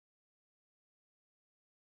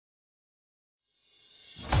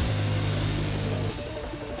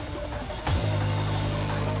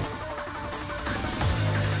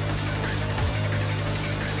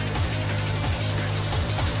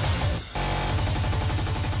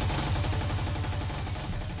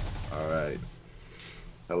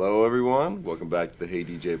everyone. Welcome back to the Hey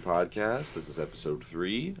DJ podcast. This is episode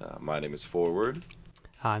 3. My name is Forward.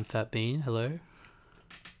 Hi, I'm Fat Bean. Hello.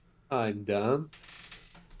 I'm done.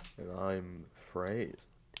 And I'm fraies.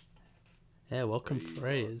 Yeah, welcome, Praise.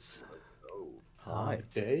 fraies. Let's go. Hi.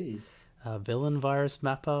 Hey. Villain virus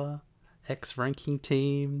mapper, X-ranking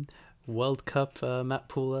team, World Cup map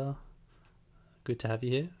pooler. Good to have you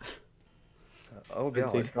here. Oh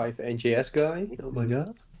god. 165 NGS guy. Oh my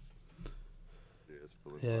god. Cheers,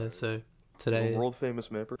 full of Yeah, vibes. so The today world famous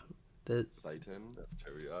mapper. the Seitan,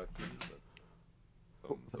 teriyaki,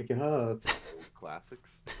 Oh some my god. old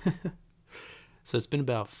classics. so it's been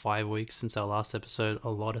about 5 weeks since our last episode. A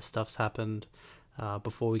lot of stuff's happened.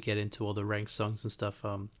 Before we get into all the ranked songs and stuff,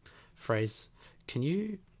 Phrase, can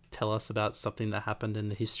you tell us about something that happened in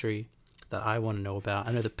the history that I want to know about?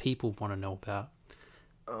 I know the people want to know about.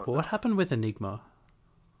 But what happened with Enigma?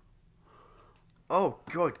 Oh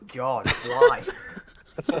good god, why?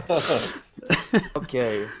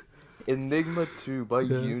 Okay. Enigma 2 by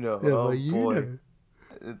Yuno. Oh boy.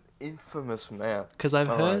 An infamous map. Because I've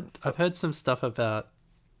Alright, heard some stuff about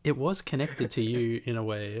it was connected to you in a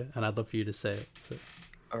way, and I'd love for you to say it. So,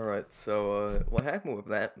 Alright, so what happened with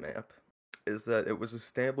that map is that it was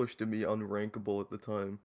established to be unrankable at the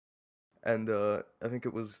time. And I think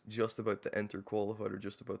it was just about to enter qualified or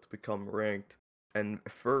just about to become ranked. And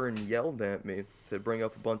Fern yelled at me to bring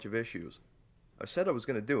up a bunch of issues. I said I was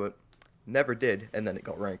gonna do it, never did, and then it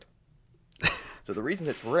got ranked. So the reason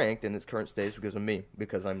it's ranked in its current state is because of me,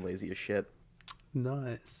 because I'm lazy as shit.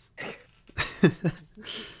 nice.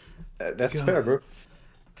 That's God. fair, bro.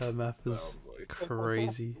 That map is Oh, boy.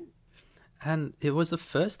 crazy. And it was the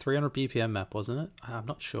first 300 BPM map, wasn't it? I'm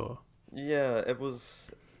not sure. Yeah, it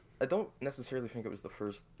was. I don't necessarily think it was the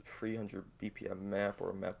first 300 BPM map or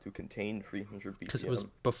a map to contain 300 BPM. Because it was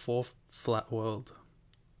before Flat World.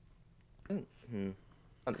 It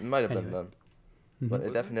might have been Anyway. then, but Was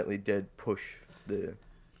it it? definitely did push the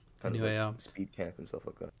kind Anyway, of like speed camp and stuff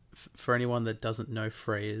like that. For anyone that doesn't know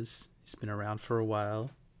Frey's, he's been around for a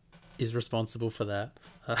while, is responsible for that.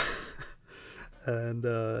 And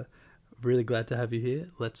really glad to have you here.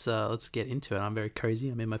 Let's get into it. I'm very cozy.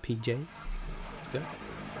 I'm in my PJs. Let's go.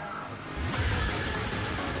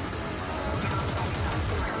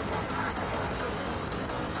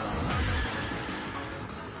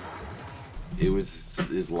 It was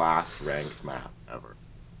his last ranked map ever.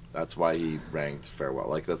 That's why he ranked Farewell.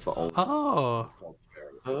 Like, that's the only. Oh, It's called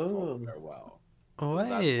Farewell. It's called Oh. Farewell. So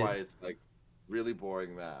that's wait. why it's like really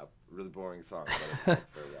boring map, really boring song, but it's called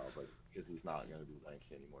Farewell. But because he's not going to be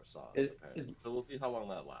ranking any more songs, apparently. So we'll see how long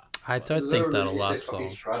that lasts. I But- don't think that'll last fucking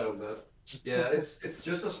long. straddle that. Yeah, it's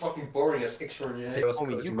just as fucking boring as X-Ronier.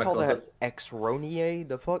 Homie, you call that X-Ronier?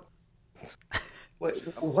 The fuck? Wait,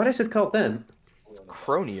 what is it called then?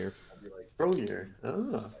 Cronier. I'll be like, Cronier.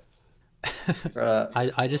 Oh.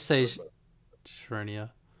 I just say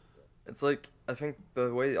Shrenia. It's like, I think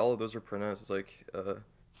the way all of those are pronounced is like,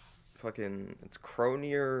 fucking, it's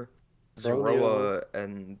Cronier, Zeroa,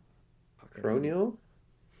 and fucking Cronial?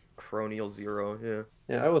 Cronial Zero, yeah.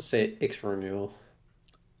 Yeah, I would say X-Ronial.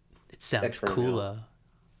 It sounds X-Ronial. cooler.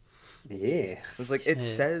 Yeah. It's like, it Yeah.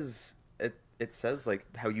 says, it says like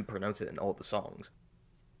how you pronounce it in all the songs.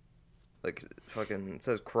 Like, fucking, it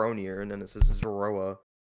says Cronier, and then it says Zeroa.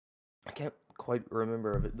 I can't quite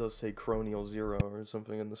remember if it does say Cronial Zero or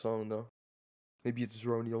something in the song, though. Maybe it's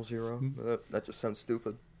Zeronial Zero, but that just sounds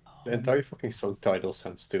stupid. The entire fucking song title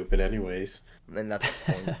sounds stupid anyways. And that's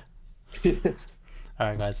the point. All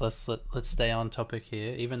right, guys, let's stay on topic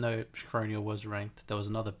here. Even though Cronial was ranked, there was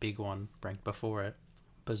another big one ranked before it.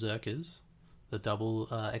 Berserkers, the double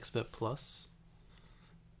expert plus.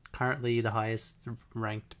 Currently the highest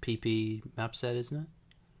ranked PP map set, isn't it?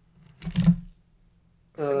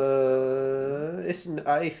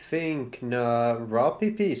 I think no, raw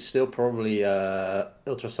PP is still probably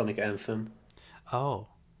Ultrasonic Anthem. Oh,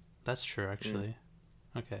 that's true actually.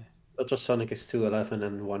 Okay. Ultrasonic is 211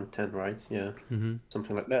 and 110, right? Yeah, Mm-hmm.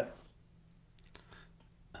 something like that.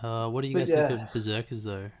 What do you But guys think yeah. of Berserkers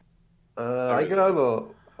though? I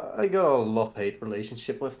got a love-hate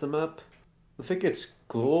relationship with the map. I think it's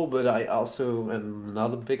cool, but I also am not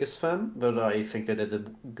the biggest fan. But I think they did a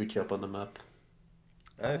good job on the map.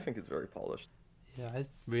 I think it's very polished. Yeah, I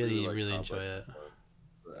really like really how, enjoy like, it.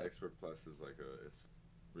 The Expert Plus is like it's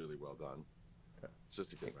really well done. It's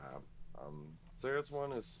just a good map. Sarah's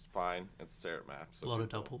one is fine. It's a Sarah map. So A lot of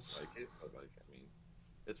people doubles. Like it, but like I mean,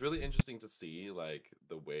 it's really interesting to see like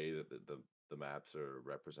the way that the maps are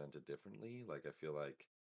represented differently. Like I feel like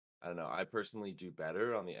I don't know. I personally do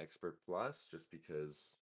better on the Expert Plus just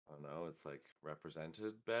because I don't know. It's like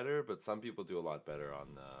represented better, but some people do a lot better on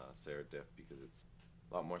Sarah Diff because it's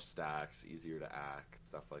a lot more stacks, easier to act,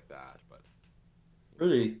 stuff like that. But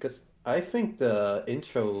Really, because I think the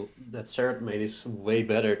intro that Sarah made is way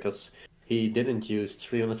better because he didn't use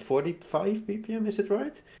 345 BPM, is it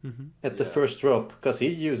right? Mm-hmm. At the yeah, first drop, because he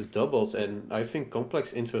used doubles, and I think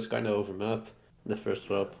complex intro is kind of overmapped the first yeah,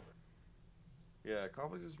 drop. yeah.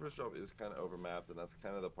 Complex's first drop is kind of overmapped, and that's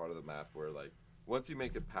kind of the part of the map where like once you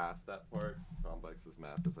make it past that part, Complex's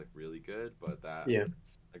map is like really good, but that Yeah,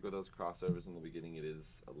 like with those crossovers in the beginning, it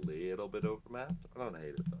is a little bit overmapped. I don't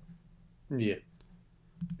hate it though. yeah,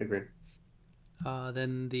 agree.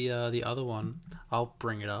 Then the other one, I'll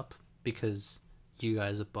bring it up because you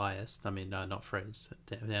guys are biased. I mean, no, not phrase.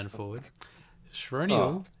 Down forward. Oh,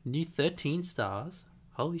 Shronial, new 13 stars.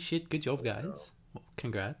 Holy shit, good job, guys. Well,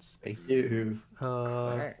 congrats. thank you.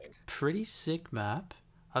 Correct. Pretty sick map.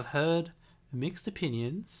 I've heard mixed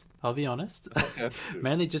opinions, I'll be honest.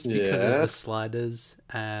 Mainly just because of the Yes. sliders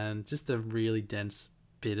and just the really dense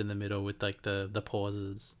bit in the middle with like the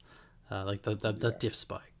pauses. Like the diff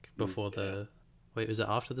spike before Yeah. the... Wait, was it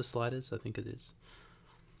after the sliders? I think it is.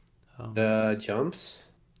 The jumps?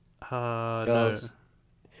 No. Because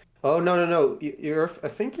oh no! You're I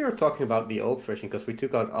think you're talking about the old version because we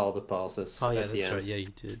took out all the pauses Oh yeah, at the that's right. end. Yeah, you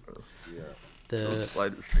did. Yeah, Those The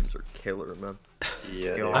slider streams are killer, man.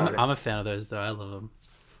 Yeah, they God. are. I'm a fan of those though. I love them.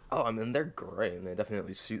 Oh, I mean, they're great, and they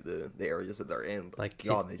definitely suit the areas that they're in. But Like,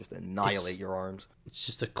 God, they just annihilate it's- your arms. It's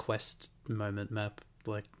just a quest moment map,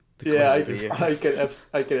 like the Yeah, quest. be-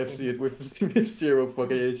 I can see it with zero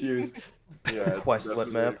fucking issues. yeah. It's Questlet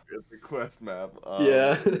definitely map. It's a quest map.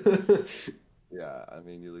 Yeah. Yeah, I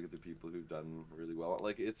mean, you look at the people who've done really well.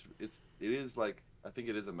 Like, it is like I think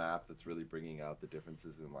it is a map that's really bringing out the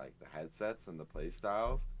differences in like the headsets and the play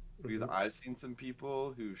styles. Because I've seen some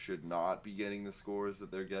people who should not be getting the scores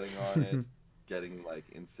that they're getting on it, getting like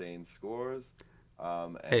insane scores.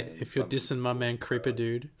 Hey, And if you're some dissing my people, man Creeper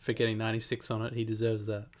Dude for getting 96 on it, he deserves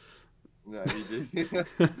that. no, he did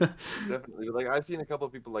definitely. Like I've seen a couple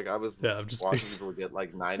of people. Like I was Yeah, I'm just watching people get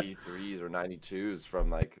like 93s or 92s from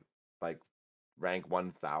like rank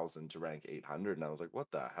 1000 to rank 800, and I was like,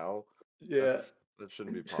 what the hell? Yeah. That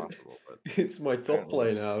shouldn't be possible. But It's my top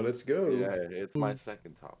play apparently, now. Let's go. yeah, it's my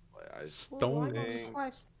second top play. I Stone. think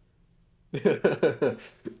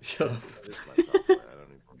Shut up. that is my top play. I don't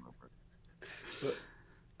even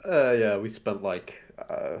remember. Yeah, we spent like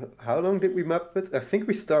how long did we map it? I think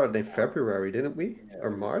we started in February, didn't we? Yeah, Or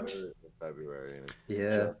we March? started in February. And it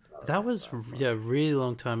Yeah. just got That around was last month. yeah, a really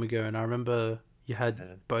long time ago, and I remember you had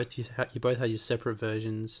Yeah. you both had your separate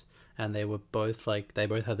versions, and they were both like they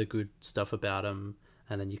both had the good stuff about them,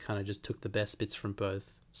 and then you kind of just took the best bits from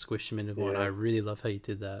both, squished them into one. Yeah. I really love how you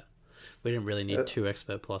did that. We didn't really need two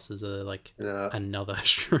expert pluses, like another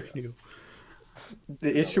Shrunial.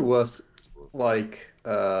 The issue was like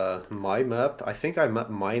my map. I think I mapped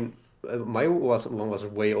mine. One was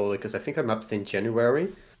way older because I think I mapped it in January,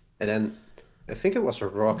 and then I think it was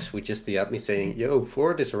Rox who just DM'd me saying, "Yo,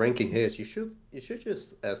 for this ranking his, you should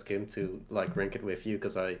just ask him to like rank it with you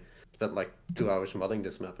because I spent like 2 hours modding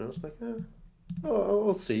this map." And I was like, "Oh,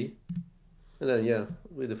 I'll see." And then yeah,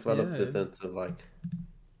 we developed it Yeah. into like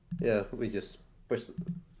we just pushed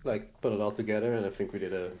put it all together, and I think we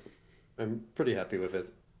did a. I'm pretty happy with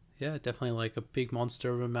it. Yeah, definitely like a big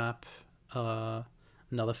monster of a map.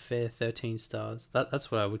 Another fair 13 stars.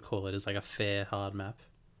 That's what I would call it. Is like a fair hard map,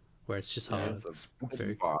 where it's just Yeah, hard. it's a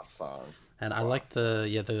Spooky. boss song. And I like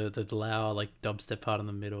the loud like dubstep part in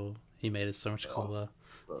the middle. He made it so much cooler.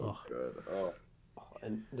 So Oh. good. Oh,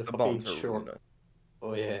 And the The fucking bombs are short. really nice.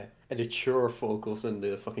 Oh yeah, and the chore vocals and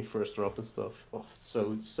the fucking first drop and stuff. Oh,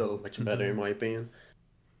 so much better in my opinion.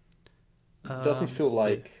 It doesn't feel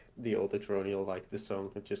like the old Etronial like this song.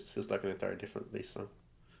 It just feels like an entire different Lee song.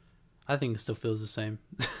 I think it still feels the same.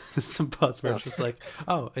 There's some parts where it's just like,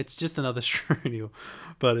 oh, it's just another Shrunial,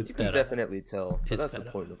 but it's You can better. definitely tell. But It's that's the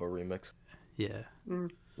better. point of a remix. Yeah,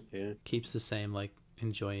 Yeah. keeps the same like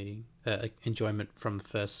enjoyment from the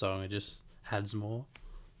first song. It just adds more.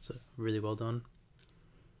 So really well done.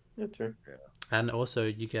 Yeah, true. And also,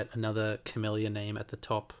 you get another Camellia name at the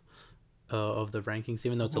top of the rankings,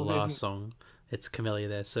 even though it's a last song. It's Camellia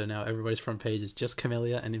there, so now everybody's front page is just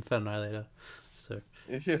Camellia and Inferno Annihilator. So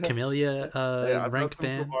yeah. Camellia Yeah, I've rank got some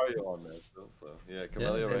band, Mario on there still, so yeah,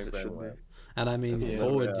 Camellia As rank it band. should be. win. and I mean Yeah.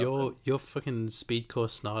 forward, Yeah. your fucking speed core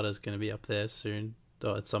Snarter is going to be up there soon,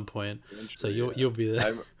 or at some point. So Eventually, you'll be there.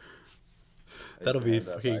 I'm- I That'll be hand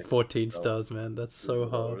that fucking back 14 to stars, man. That's so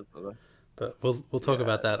hard. so But we'll talk Yeah.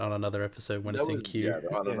 about that on another episode when that it's in was- queue.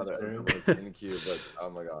 Yeah, on Yeah, another it's true. when it's in queue, but oh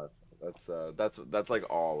my god, that's like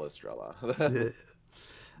all Estrella.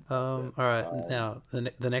 All right, now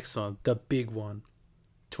the next one, the big one,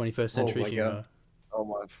 21st Oh century my humor. God. Oh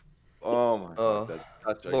my, oh my God, Uh,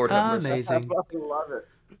 that's such a Lord good have map. mercy. I Amazing. fucking love it.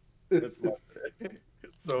 It's lovely.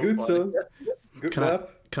 It's so Good funny. song. Good Can I map.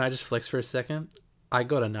 can I just flex for a second? I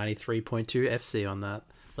got a 93.2 FC on that.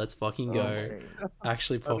 Let's fucking go. Insane.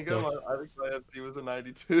 Actually I think popped off. I think my FC was a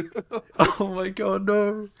 92. Oh my god,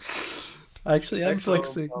 no. I actually am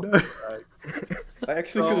flexing. No. I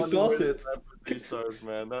actually So could have tossed underrated it. map for 3 stars,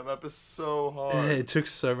 man. That map is so Yeah, hard. it took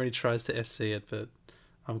so many tries to FC it, but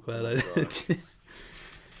I'm glad I God. did.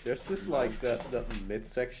 There's this like that mid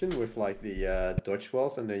section with like the dodge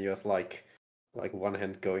walls, and then you have like one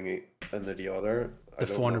hand going under the other. I The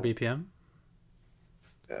don't 400 know. BPM?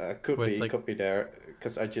 Could Where it's be, like- could be there,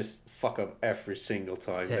 because I just fuck up every single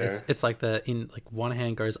time Yeah, there. it's like one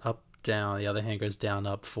hand goes up, down, the other hand goes down,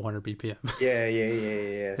 up, 400 BPM. Yeah.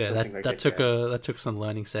 Yeah, Something like that took yeah. that took some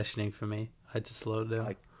learning sessioning for me. I had to slow it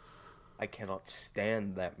down. I cannot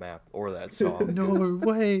stand that map or that song. No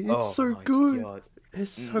way! It's Oh so my good. God.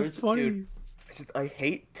 It's so Dude, funny. It's just, I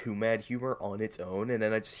hate Too Mad humor on its own, and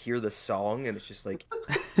then I just hear the song, and it's just like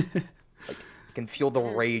I can feel the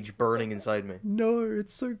rage burning inside me. No,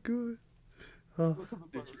 it's so good. Oh.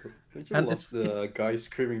 Don't you And love the guy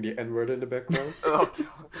screaming the N-word in the background? Oh,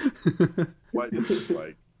 God. Why is this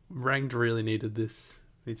like Ranked really needed this.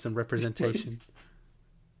 Need some representation.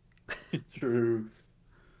 True.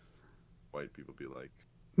 white people be like?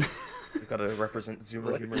 You gotta represent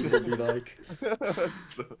Zoomer humor. People be like,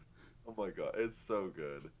 So- oh my God, it's so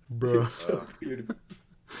good. Bro. it's so beautiful.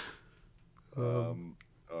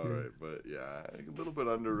 All right, but yeah, a little bit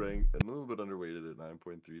underranked, a little bit underweighted at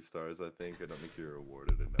 9.3 stars. I think. I don't think you're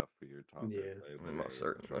awarded enough for your top. Yeah. Most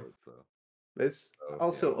certainly. So It's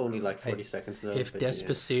also yeah. only like 40 Hey, seconds though. If but yeah.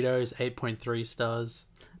 Despacito is 8.3 stars,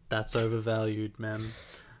 that's overvalued, man.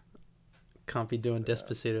 Can't be doing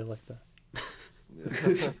Despacito like that.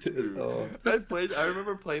 Yeah. Oh. I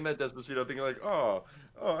remember playing that Despacito, thinking like,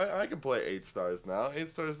 I can play 8 stars now. 8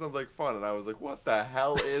 stars sounds like fun, and I was like, what the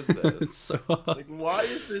hell is this? It's so hard. Like, why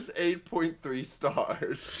is this 8.3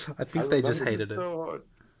 stars? I think they just remember hated It's it. so hard.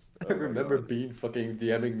 I Oh my remember God. Bean fucking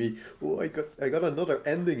DMing me. Oh, I got another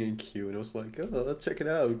ending in queue, and I was like, oh, check it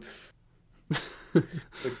out.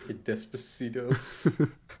 Fucking Despacito.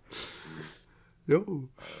 Yo. All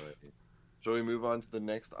right. Shall we move on to the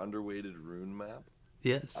next underweighted rune map?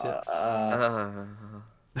 Yes, yes. Uh,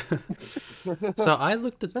 So I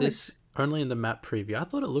looked at this only in the map preview. I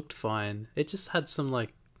thought it looked fine. It just had some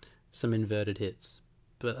inverted hits,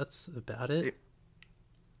 but that's about it.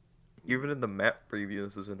 even in the map preview,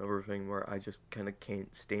 this is another thing where I just kind of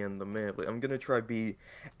can't stand the map. Like, I'm gonna try to be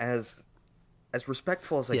as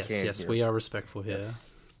respectful as I Yes, can. yes, here. we are respectful here.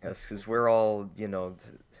 Yes, because we're all,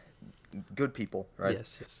 good people, right?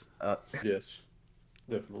 Yes, yes. Yes,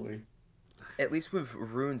 definitely. At least with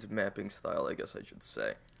Rune's mapping style, I guess I should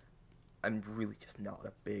say, I'm really just not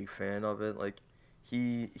a big fan of it. Like,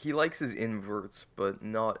 he likes his inverts, but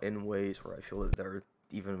not in ways where I feel that they're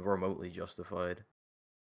even remotely justified.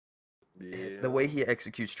 Yeah. The way he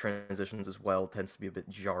executes transitions as well tends to be a bit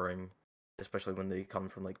jarring, especially when they come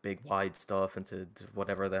from like big wide stuff into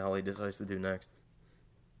whatever the hell he decides to do next.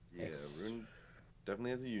 Yeah, It's- Rune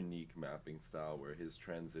definitely has a unique mapping style where his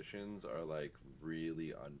transitions are like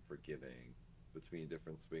really unforgiving between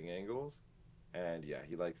different swing angles. And yeah,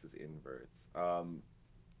 he likes his inverts.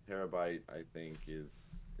 Terabyte I think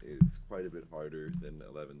is quite a bit harder than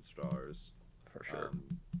 11 stars. For sure.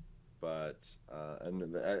 But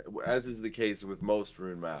as is the case with most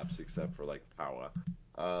rune maps except for like Powa.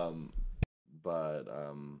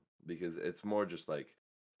 Because it's more just like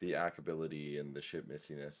the accability and the ship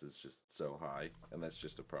missiness is just so high, and that's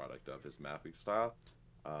just a product of his mapping style.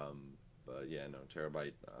 But yeah, no,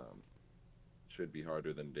 Terabyte should be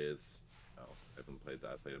harder than it is. No, I haven't played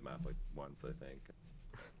that. I played a map like once, I think.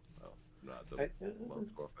 Well, not the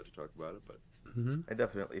most qualified to talk about it, but I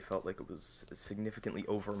definitely felt like it was significantly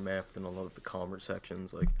overmapped in a lot of the calmer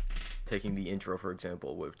sections, like taking the intro, for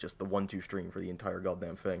example, with just the 1-2 stream for the entire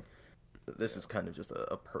goddamn thing. This is kind of just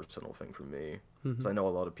a personal thing for me. Because I know a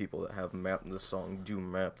lot of people that have mapped this song do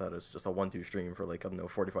map that as just a 1-2 stream for like, I don't know,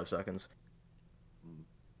 45 seconds.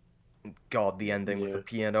 God, the ending with the Yeah.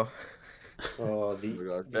 piano. Oh, oh my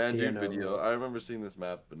God, the Bandu piano, video. I remember seeing this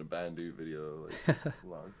map in a Bandu video like a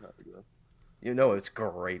long time ago. You know it's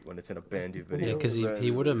great when it's in a Bandu video. Yeah, because he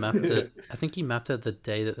Bandit, would have yeah. mapped it. I think he mapped it the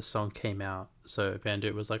day that the song came out. So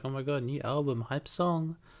Bandit was like, "Oh my god, new album, hype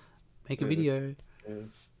song, make a video." Yeah.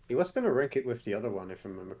 He was gonna rank it with the other one, if I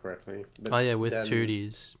remember correctly. But Oh yeah, with then-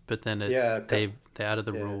 Tooties, but then they added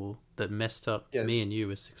the yeah. rule that messed up Yeah. me and you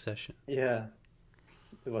with Succession. Yeah.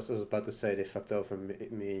 I was about to say they fucked over me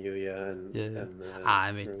and you, yeah, and Yeah. and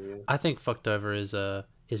I mean, Rune, I think fucked over is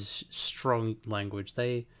is strong language.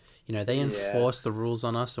 They, they Yeah. enforced the rules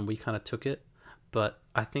on us, and we kind of took it. But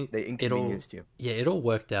I think They inconvenienced you. yeah, it all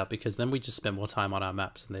worked out because then we just spent more time on our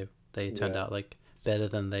maps, and they turned Yeah. out like better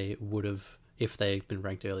than they would have if they had been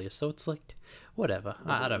ranked earlier. So it's like, whatever.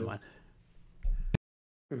 I don't mind.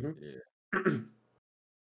 Mm-hmm. Yeah. Then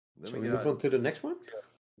Shall we we move got on to the next one?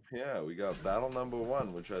 we got battle number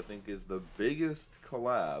 1, which I think is the biggest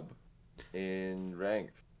collab in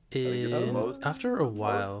ranked. I think it's the most After a most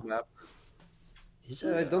while, map. is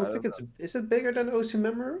I it? don't I think don't it's. Is it bigger than OC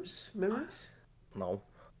Memories? No.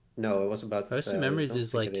 No, I was about to OC say. I Memories don't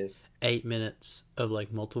is think it like is. 8 minutes of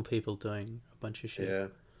like multiple people doing a bunch of shit. Yeah.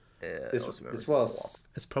 Yeah, This also this memories are long. was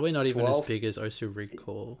It's probably not even as 12. big as Osu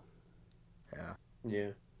Recall. Yeah. Yeah.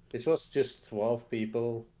 This was just 12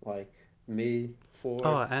 people, like me, Ford,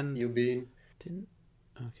 Oh, and you being. didn't.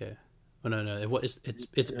 Okay. Oh no.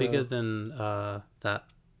 It's bigger than that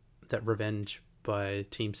Revenge by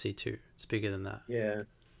Team C2. It's bigger than that. Yeah.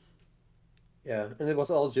 Yeah, and it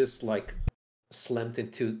was all just like slammed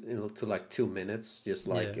into to like 2 minutes. Just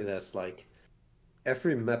like Yeah. it has like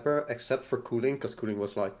every mapper except for Cooling, because Cooling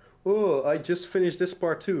was like, "Oh, I just finished this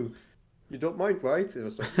part too. You don't mind, right?" It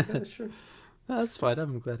was like, "Yeah, sure." That's fine.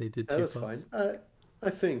 I'm glad he did That two was parts. fine. I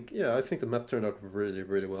think, yeah, I think the map turned out really,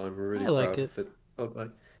 really well. I'm really I like proud it. of it. But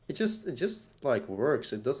like, it just like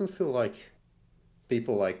works. It doesn't feel like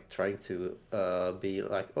people like trying to be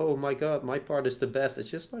like, oh my god, my part is the best. It's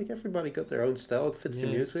just like everybody got their own style. It fits the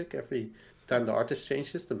Yeah. music. Every time the artist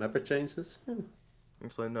changes, the mapper changes. Yeah.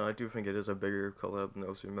 So no, I do think it is a bigger collab than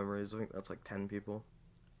OC Memories. I think that's like 10 people.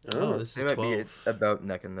 Oh, this They is might 12. be about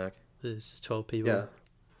neck and neck. This is 12 people. Yeah.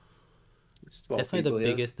 It's 12 Definitely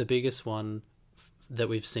people, yeah. the biggest one that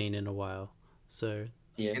we've seen in a while. So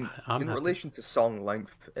Yeah. I'm In happy. relation to song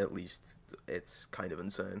length, at least, it's kind of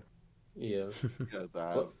insane. Yeah. Yeah,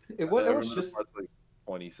 Well, it I was remember just, the part's like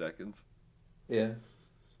 20 seconds. yeah.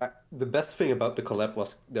 The best thing about the collab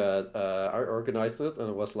was that I organized it, and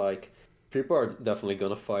it was like people are definitely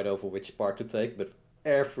gonna fight over which part to take, but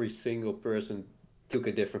every single person took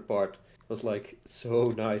a different part. It was like so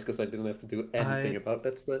nice because I didn't have to do anything about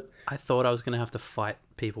that stuff. I thought I was gonna have to fight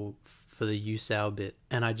people for the USAO bit,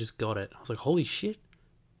 and I just got it. I was like, "Holy shit!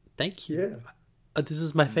 Thank you! Yeah, This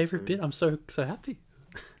is my favorite Insane. bit. I'm so happy."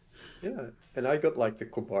 yeah. And I got like the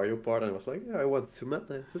Kobayo part, and I was like, yeah, I want to map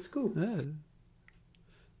that. That's cool. Yeah.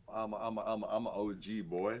 I'm an OG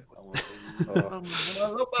boy. Oh,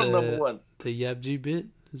 I'm number 1. The Yabji bit,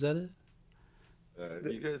 is that it?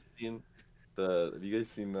 Have you guys seen the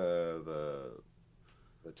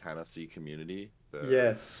Tennessee community?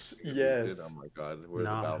 yes, Did? yes, Oh my god, we're No,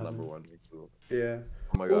 the I battle number haven't. 1. yeah.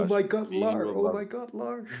 Oh my Oh gosh, my god, Bean Lar! will Oh love my god,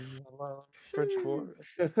 Lar! French score.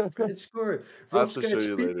 French score. I'll Rough have to show sketch.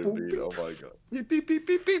 you Beep later, boop Bean. beep. Oh my god. Beep beep beep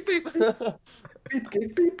beep beep beep. Beep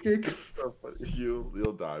kick. Beep kick. So funny.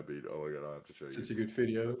 You'll die, Bean. Oh my god, I'll have to show you. Such a good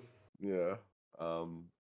video. Yeah.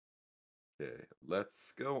 Okay,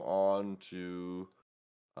 let's go on to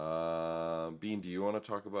Bean. Do you want to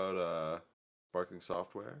talk about Sparkling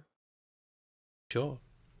Software? Sure.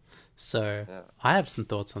 So Yeah. I have some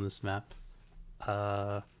thoughts on this map.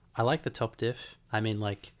 I like the top diff. I mean,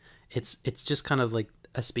 like it's just kind of like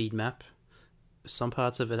a speed map. Some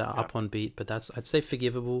parts of it are up on beat, but that's, I'd say,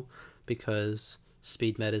 forgivable because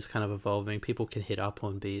speed meta is kind of evolving. People can hit up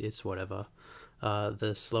on beat. It's whatever.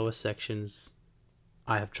 The slower sections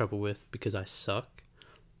I have trouble with because I suck.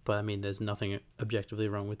 But I mean, there's nothing objectively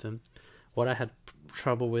wrong with them. What I had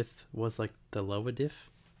trouble with was like the lower diff.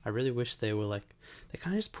 I really wish they were like, they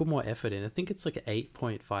kind of just put more effort in. I think it's like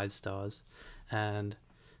 8.5 stars. And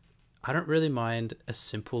I don't really mind a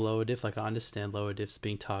simple lower diff. Like, I understand lower diffs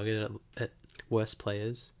being targeted at worse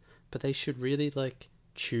players, but they should really like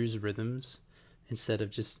choose rhythms instead of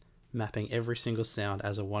just mapping every single sound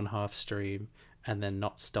as a 1/2 stream and then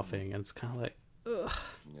not stopping. And it's kind of like, ugh,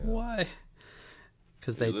 why?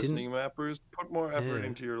 Because they listening didn't. mappers, put more effort Yeah.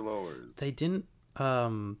 into your lowers. They didn't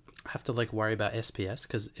have to like worry about SPS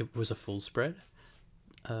because it was a full spread,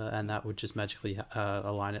 and that would just magically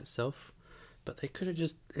align itself. But they could have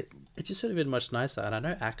just it just would have been much nicer. And I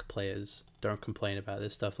know AC players don't complain about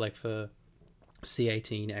this stuff. Like for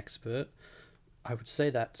C18 expert, I would say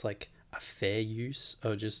that's like a fair use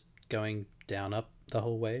of just going down up the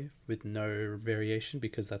whole way with no variation,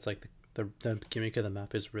 because that's like the gimmick of the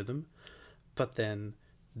map is rhythm. But then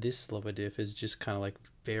this lower diff is just kind of like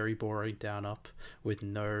very boring down up with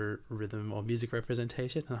no rhythm or music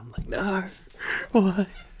representation, and I'm like, no, why?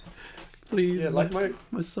 Please, Yeah, like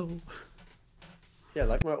my soul. yeah,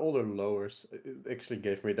 like my older lowers, it actually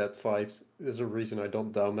gave me that vibes. There's a reason I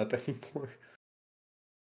don't down map anymore.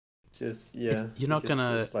 Just yeah, You're it not just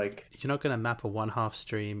gonna feels like map a 1/2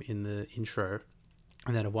 stream in the intro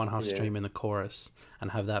and then a 1/2 yeah, stream in the chorus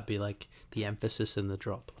and have that be like the emphasis in the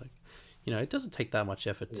drop. Like, it doesn't take that much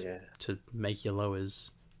effort yeah. to make your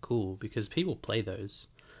lowers cool because people play those.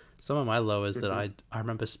 Some of my lowers that Hmm. I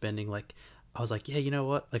remember spending like I was like, yeah, you know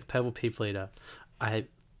what? Like Pebble People Eater, I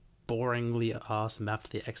boringly ass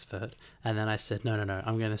mapped the expert, and then I said, no,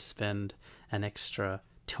 I'm gonna spend an extra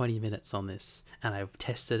 20 minutes on this, and I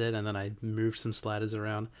tested it, and then I moved some sliders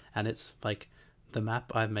around, and it's like the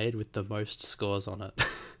map I made with the most scores on it.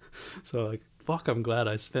 So like, fuck, I'm glad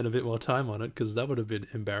I spent a bit more time on it because that would have been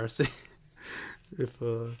embarrassing if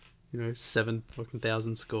 7 fucking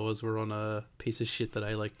thousand scores were on a piece of shit that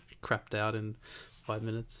I like crapped out in 5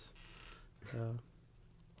 minutes. Uh,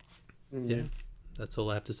 yeah, Yeah, that's all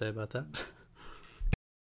I have to say about that.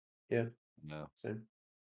 yeah. No. Same.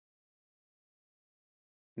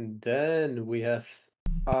 And then we have.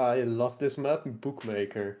 I love this map,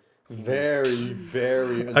 Bookmaker. Ooh, Very,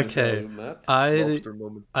 very Okay, undervalued map. I lobster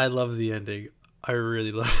moment. I love the ending. I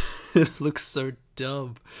really love it. It looks so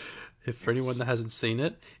dumb. If for anyone It's that hasn't seen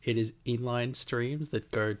it, it is inline streams that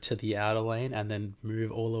go to the outer lane and then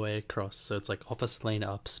move all the way across. So it's like opposite lane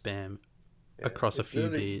up spam Yeah, across a it's few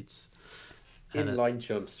literally beats. And inline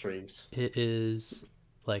jump streams. it is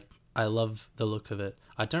like I love the look of it.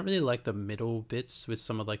 I don't really like the middle bits with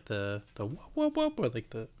some of like the whoop, whoop, or like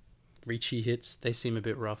the reachy hits. They seem a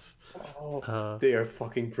bit rough. Oh, Uh, they are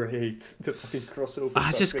fucking great. The fucking crossover I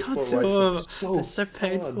stuff just with can't four do white them. are so They're so fun.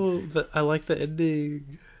 painful, but I like the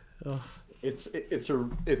ending. Oh, It's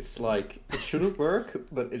like it shouldn't work,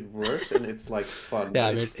 but it works and it's like fun. yeah, But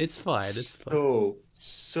I mean it's it's fine. It's fine.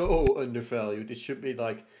 so undervalued. It should be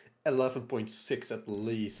like 11.6 at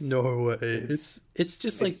least. No way. It's It's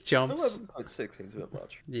just like it's jumps. 11.6 seems a bit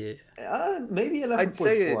much. Yeah. maybe I'd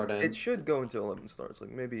say 11.4 it then. should go into 11 stars,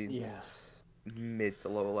 like maybe Yeah. mid to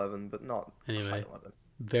low 11, but not high Anyway, 11.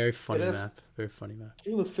 very funny It has map. Very funny map.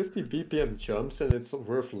 350 BPM jumps and it's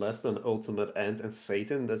worth less than Ultimate Ant and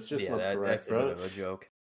Satan. That's just Yeah, not correct, that's a bit bro. of a joke.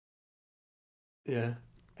 Yeah.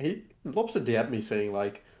 Lobster DM'd me saying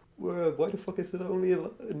like, why the fuck is it only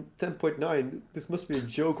 10.9? This must be a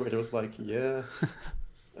joke. Where it was like, yeah,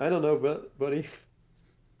 I don't know, but buddy.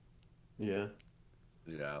 Yeah.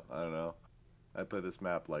 Yeah, I don't know. I played this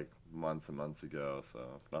map like months and months ago, so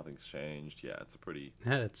if nothing's changed, yeah, it's a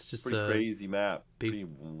Yeah, it's just pretty a crazy map, big pretty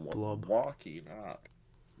blob. walky map.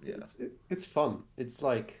 Yeah, It's fun. It's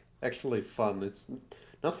like actually fun. It's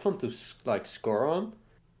not fun to like score on,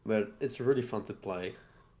 but it's really fun to play.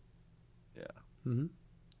 yeah. Mm-hmm.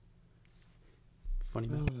 Funny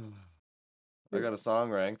map. I got a song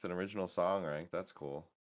ranked, an original song ranked. That's cool.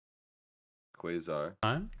 Quasar.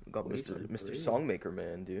 Time? We got Wait, Mr. really? Songmaker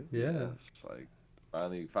Man, dude. Yeah. Yes, like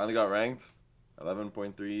finally got ranked.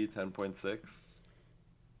 11.3, 10.6.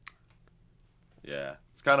 Yeah,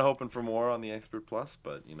 it's kind of hoping for more on the Expert Plus,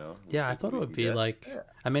 but we'll Yeah, I take thought what it we would can be get. like. Yeah.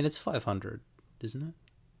 I mean, it's 500, isn't it?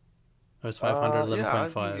 Or it's 500, Yeah, I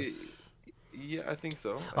 11.5. think yeah, I think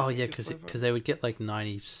so. Oh, think yeah, it's because 500. they would get like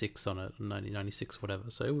 96 on it, 90, 96, whatever.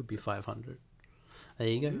 So it would be 500. There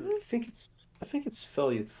you go. I think it's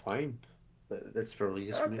valued fine. That's probably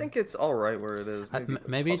just I me. think it's alright where it is. Maybe,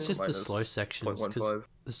 Maybe it's plus or just the slow minus sections because 0.15.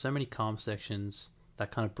 there's so many calm sections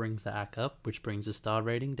that kind of brings the act up, which brings the star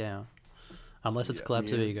rating down. Unless it's Yeah,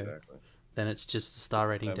 collapse of yeah, ego, exactly. then it's just the star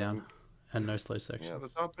rating I down mean, and no slow yeah, sections.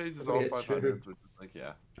 the top page is Oh, all yeah, 500s, true. which is like,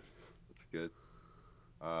 yeah, that's good.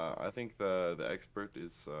 I think the expert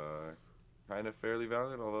is kind of fairly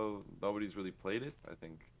valid, although nobody's really played it. I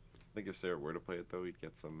think if Sarah were to play it though, he'd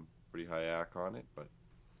get some pretty high ACK on it. But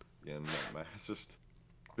again, it's just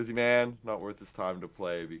busy man, not worth his time to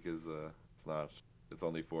play because it's not. It's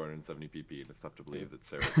only 470 PP, and it's tough to believe that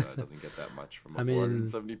Sarah doesn't get that much from a I mean,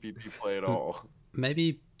 470 PP play at all.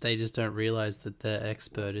 maybe they just don't realize that the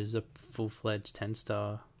expert is a full-fledged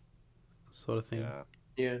 10-star sort of thing.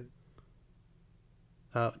 Yeah,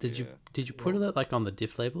 Yeah. Did yeah. you put it like on the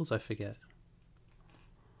diff labels? I forget.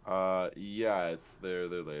 Yeah, they're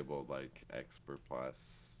labeled like expert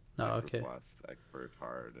plus, Oh, expert okay. plus, expert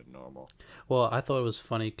hard, and normal. Well, I thought it was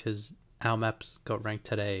funny because our maps got ranked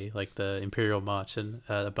today, like the Imperial March, and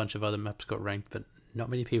a bunch of other maps got ranked, but not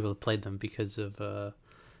many people have played them because of the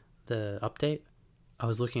update. I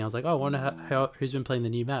was looking, I was like, oh, I wonder who's been playing the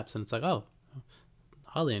new maps, and it's like, oh,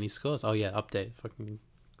 hardly any scores. Oh yeah, update. Fucking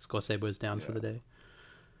score saber is down for the day.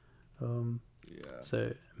 Yeah.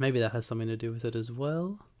 So maybe that has something to do with it as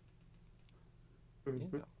well.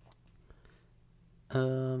 Mhm.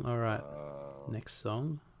 All right. Next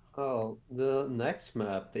song. Oh, the next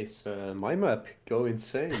map is my map. Go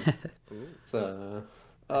insane. Ooh.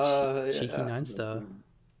 It's Cheeky yeah. 9-star.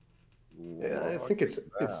 Yeah, I think Lucky it's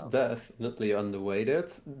map. definitely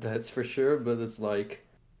underrated, that's for sure, but it's like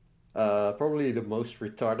probably the most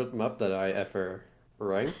retarded map that I ever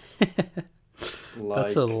ranked.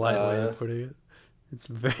 That's a Like light way of putting it. It's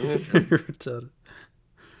very Just retarded.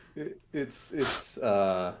 it's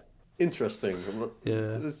interesting.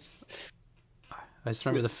 Yeah. It's I just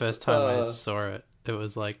remember the it's first time I saw it, it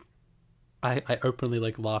was like I openly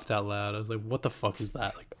like laughed out loud. I was like, "What the fuck is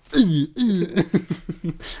that?" Like,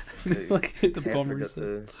 like hit the can't bomb forget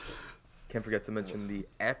reset. to can't forget to mention the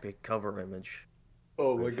epic cover image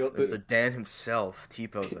oh my with god, Mr. Dan himself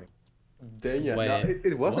T-posing. then yeah, no, Wait,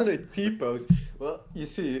 it wasn't what? a T-pose. Well, you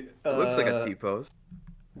see, It looks like a T-pose.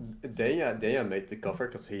 Danya made the cover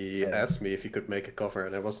because he Yeah. asked me if he could make a cover,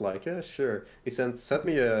 and I was like, yeah, sure. He sent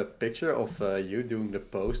me a picture of you doing the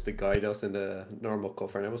pose the guy does in the normal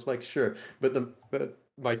cover, and I was like, sure. But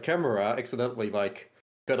my camera accidentally like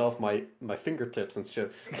cut off my fingertips and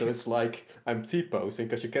shit, so it's like I'm T-posing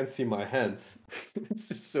because you can't see my hands. It's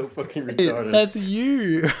just so fucking retarded. That's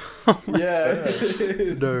you. Oh my Yeah, Yeah.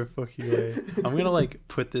 it No is. fucking way. I'm gonna like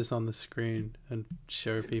put this on the screen and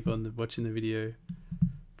show people watching the video.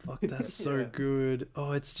 Fuck, that's so Yeah. good.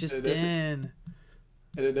 Oh, it's just And there's a, Dan.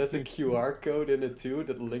 and then there's a QR code in it too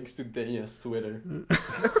that links to Danya's Twitter.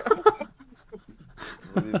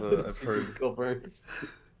 I believe I've It's a heard. good cover.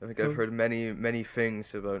 I think I've heard many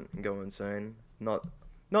things about Go Insane. Not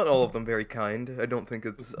all of them very kind. I don't think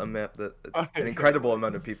it's a map that an incredible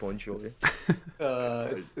amount of people enjoy.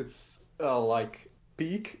 It's like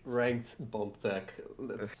peak ranked bomb tech.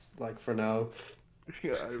 That's like for now.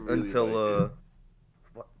 Yeah, I really Until like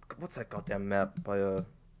it. what's that goddamn map by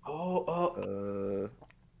Oh,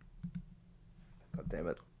 god damn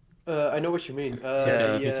it. I know what you mean. It's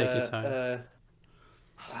okay. You Yeah. can take your time.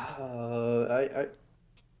 I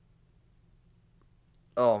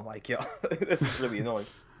Oh my god. This is really annoying.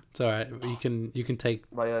 It's all right. You can take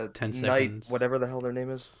By 10 Night, seconds. whatever the hell their name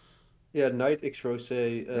is. yeah, Night X Rose.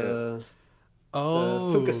 Funk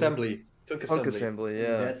Oh, Assembly. Funk Assembly,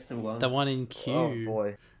 yeah. That's the one. the one in Oh Q.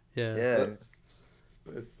 boy. Yeah. Yeah.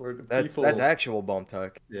 It's for the That's people. actual bomb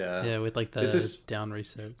tech. Yeah. Yeah, with like This the is down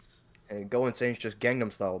resets. And Go Insane's just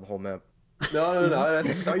Gangnam Style the whole map. no.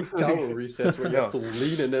 That's Side Tower resets where you have to No.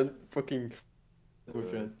 lean and then fucking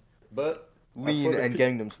move in. But Lean for the and pe-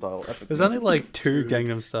 Gangnam Style. Epic There's only music. like 2 True.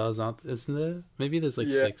 Gangnam Styles, isn't there? Maybe there's like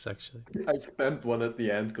Yeah. 6 actually. I spammed one at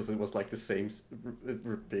the end because it was like the same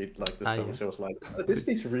repeat like the Ah, song. yeah. So I was like, oh, this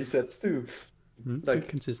needs resets too. Good Like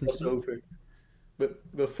consistency. over. But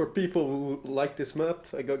for people who like this map,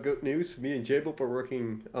 I got good news. Me and J-Bob are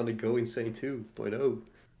working on the Go Insane 2.0.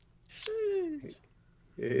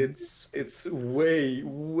 It's way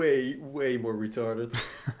more retarded.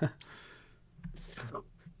 So,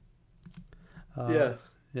 yeah.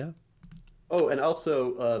 Yeah. Oh, and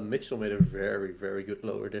also Mitchell made a very good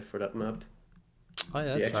lower diff for that map. Oh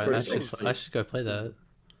yeah, The that's right. expert I should go play that.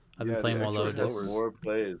 I've been Yeah, playing the more lower expert has diffs. more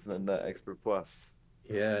plays than the expert plus.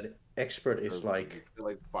 Yeah, the expert is like It's got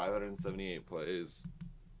like 578 plays,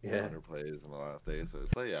 yeah. 100 plays in the last day. So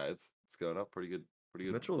it's like it's going up pretty good.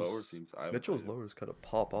 Lower teams. Mitchell's lowers kind of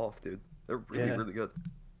pop off, dude. They're really Yeah. really good.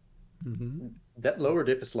 Mm-hmm. That lower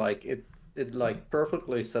diff is like it like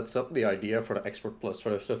perfectly sets up the idea for the expert plus.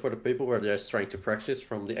 So for the people who are just trying to practice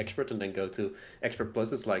from the expert and then go to expert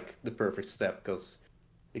plus, it's like the perfect step because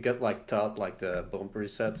you get like taught like the bomb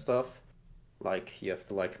reset stuff. Like you have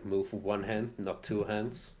to like move one hand, not two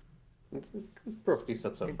hands. It perfectly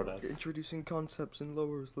sets up for that. Introducing concepts and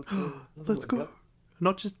lowers. Let's go. Let's my go. God.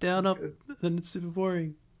 Not just down up, then it's super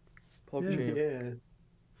boring. Pop Yeah. champ. Yeah.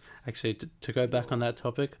 Actually, to go back on that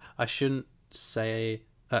topic, I shouldn't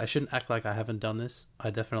act like I haven't done this. I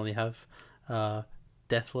definitely have.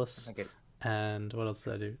 Deathless, Okay. and what else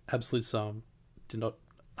did I do? Absolute Psalm. Did not.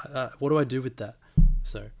 What do I do with that?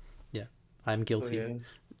 So, yeah, I'm Oh, guilty.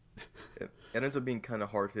 yeah. It ends up being kind of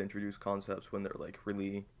hard to introduce concepts when they're like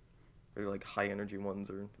really like high energy ones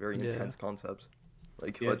or very Yeah. intense concepts.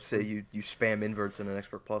 Like Yeah, let's say you spam inverts in an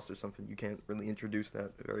expert plus or something, you can't really introduce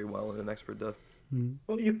that very well in an expert def. Mm.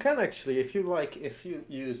 Well, you can actually if you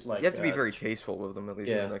use like You have to be very tasteful with them at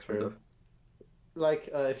least in yeah, an expert true. def. Like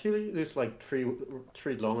if you use like three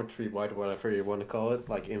long or three wide, whatever you want to call it,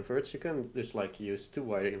 like inverts, you can just like use two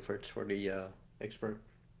wide inverts for the expert.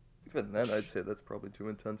 Even then, I'd say that's probably too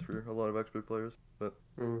intense for a lot of expert players, but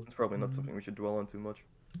it's probably not something we should dwell on too much.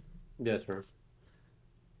 Yeah, true.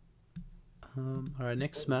 All right,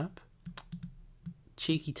 next map.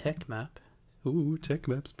 Cheeky tech map. Ooh, tech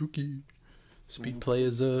map, spooky. Speed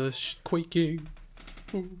players are quaking.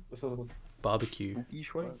 Ooh. Barbecue. Spooky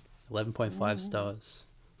Schwank. 11.5 stars.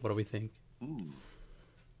 What do we think? Mm.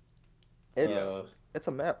 It's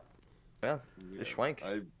a map. Yeah, Yeah, the Schwank.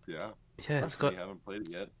 yeah. Yeah, I haven't played it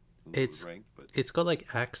yet since it was it's ranked, but it's got like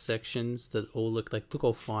axe sections that all look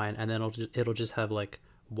all fine, and then it'll just have like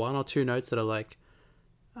one or two notes that are like,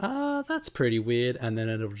 that's pretty weird, and then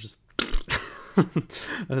it'll just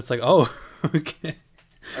and it's like, oh, okay.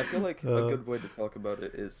 I feel like a Uh, good way to talk about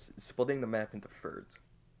it is splitting the map into thirds.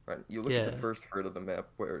 Right? You look at the yeah. first third of the map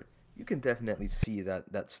where you can definitely see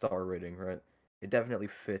that star rating, right? It definitely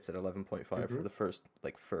fits at 11.5 for Mhm. the first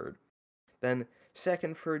like third. Then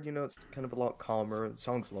second third, it's kind of a lot calmer. The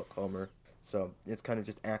song's a lot calmer, so it's kind of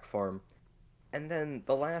just act farm. And then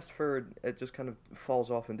the last third, it just kind of falls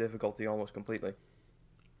off in difficulty almost completely.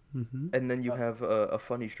 Mm-hmm. And then you have a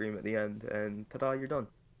funny stream at the end, and ta-da, you're done.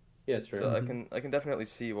 Yeah, true. So I Mm-hmm. can I can definitely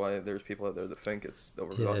see why there's people out there that think it's Yeah,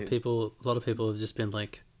 overvalued. a lot of people have just been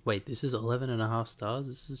like, wait, this is 11.5 stars.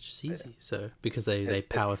 This is just Yeah. easy. So because they It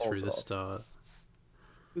power falls through the off. star.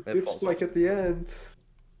 The It dip falls spike off. at the end.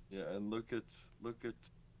 yeah, and look at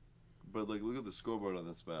the scoreboard on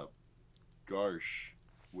this map. Garsh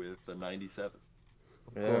with a 97,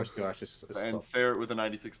 Of Yeah. course, gosh, it's and tough. Sarah with a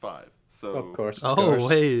 96.5. Of So course, it's Oh gosh.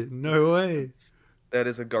 wait, no way. That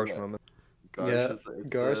is a Garsh yeah, moment. Garsh Yeah, is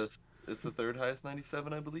gosh. it's the third highest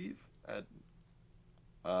 97, I believe. At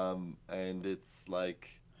and it's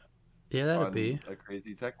like Yeah, that'd on be. a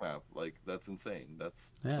crazy tech map. Like that's insane.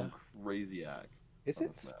 That's Yeah, some crazy hack Is on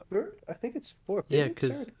it this map. third? I think it's fourth. yeah, Didn't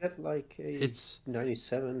Sarah because get like a it's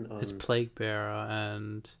 97 it's on? Plague Bearer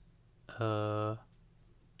and uh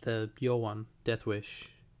your one, Death Wish,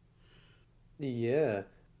 Yeah.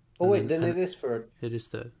 Oh and wait, then and it is third. it is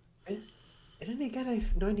third. Didn't he get a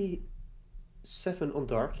 97 on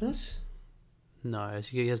darkness? No,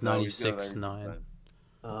 he has No, he's got a 96.9. 96.9.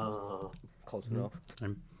 Ah, Close Mhm. enough.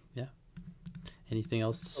 Yeah. Anything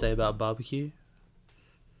else to say about barbecue?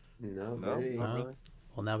 no, No, very. not No. really.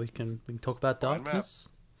 Well, now we can talk about Fine map. darkness.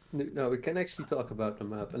 No, we can actually talk about the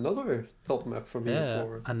map. Another top map from year Yeah,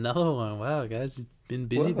 four. another one. Wow, guys, you've been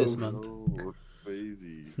busy this Whoa. month. Oh,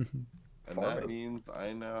 crazy. And that Farming. means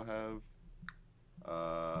I now have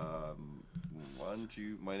one,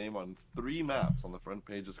 two, my name on 3 maps on the front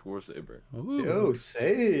page of Score Saber. Ooh. Yo,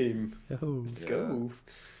 same. Yo. Let's Yeah. go.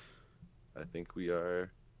 I think we are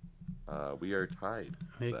tied.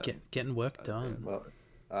 We're then. getting work At the done. end. Well,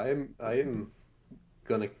 I'm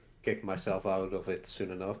gonna kick myself out of it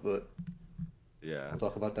soon enough, but Yeah. I'll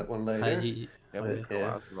talk about that one I, later. you, Yeah, Yeah. but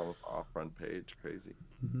collapse is almost off front page. Crazy.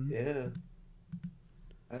 mhm. Yeah.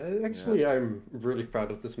 Actually, I'm really proud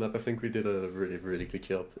of this map. I think we did a really, really good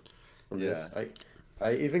job on this.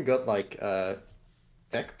 I even got like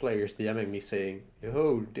tech players DMing me saying,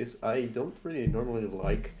 "Yo, this I don't really normally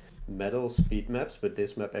like metal speed maps, but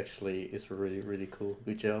this map actually is really, really cool.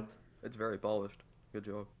 Good job." It's very polished. Good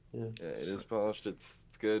job. Yeah, it is polished.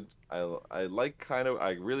 It's good. I like kind of.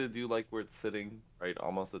 I really do like where it's sitting. Right,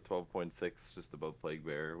 almost at 12.6, just above Plague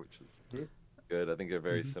Bear, which is Mhm. good. I think they're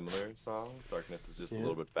very Mhm. similar songs. Darkness is just a Yeah.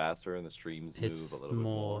 little bit faster, and the streams It's move a little bit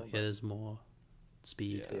more. yeah, there's more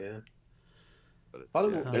speed. Yeah. Yeah. But it's, Thought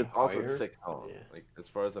it yeah. would be It's also higher. sick song. Yeah. Like as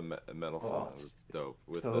far as a metal Oh, song, it's it's dope.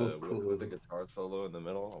 With so the cool. with the guitar solo in the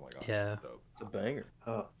middle. Oh my god, Yeah. it's dope. It's a banger.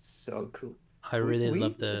 Oh, so cool. I really We-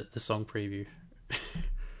 love the song preview.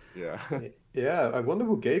 Yeah. Yeah, I wonder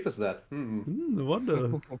who gave us that. I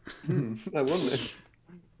wonder. I wonder.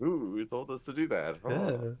 Ooh, he told us to do that. Oh.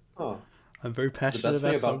 Yeah, Oh, I'm very passionate best thing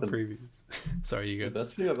about song about them- previews. Sorry, you the go.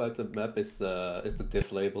 best thing about the map is the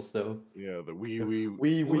diff labels though. Yeah, the wee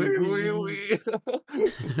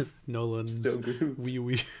Nolan's So good. wee.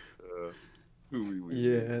 wee.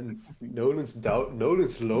 Yeah, and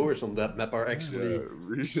Nolan's lowers on that map are actually Yeah,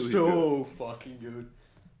 really so fucking good. good.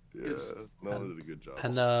 Yeah, it's- Nolan did a good job.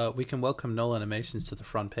 And we can welcome Nolan Animations to the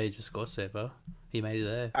front page of Score Saver. He made it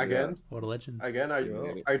there. Again, What a legend.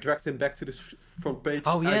 Yeah. I dragged him back to the front page.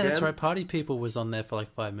 Oh yeah, that's again. right. Party People was on there for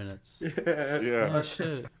like 5 minutes. Yeah. Yeah. Oh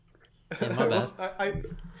shit. Yeah, my bad.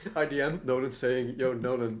 I DM'd Nolan saying, "Yo,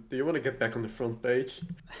 Nolan, do you want to get back on the front page?"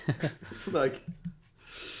 It's like,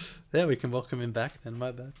 Yeah, we can welcome him back then.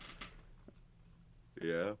 My bad.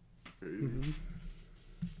 Yeah. Crazy.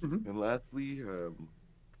 Mhm. And lastly,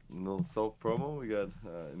 little self promo. We got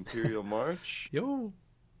Imperial March. Yo.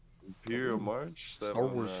 Imperial March. that Star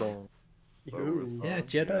one, Wars song. Star Wars yo. Yeah, song.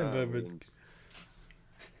 Jedi me moment. and-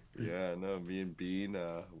 Yeah, no, me and Bean,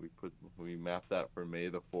 we mapped that for May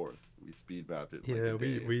the 4th. We speed mapped it. like, Yeah, a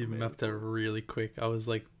we day for May mapped the it 4th. really quick. I was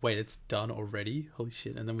like, wait, it's done already? Holy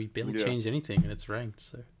shit. And then we barely Yeah. changed anything and it's ranked,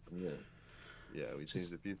 so. Yeah. Yeah, we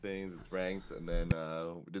changed a few things. It's ranked, and then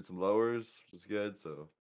we did some lowers, which is good. So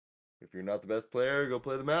if you're not the best player, go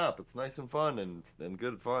play the map. It's nice and fun and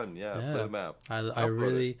good fun. Yeah, play Yeah. the map. I Upload it.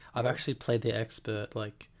 really, I've Yeah. actually played the expert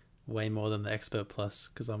like way more than the Expert Plus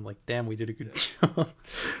because I'm like, damn, we did a good job.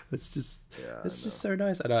 It's just Yeah, it's I just know. so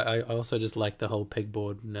nice, and I also just like the whole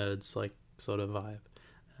pegboard nerds like sort of vibe.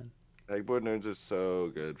 Pegboard nerds are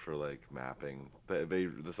so good for like mapping.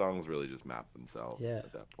 The songs really just map themselves Yeah.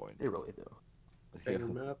 at that point. They really do. Yeah. Banger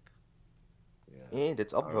map. Yeah. And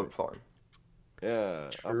it's Alright. upvote farm. Yeah.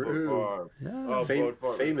 Upvote True. farm. Yeah, Upvote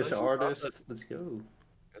farm. It's Famous actually not artist. that- Let's go.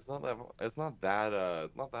 It's not that. It's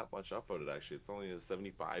not that much upvoted actually. It's only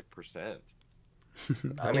 75%.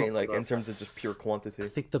 I mean, like in terms of just pure I quantity.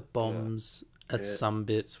 think the bombs at Yeah. some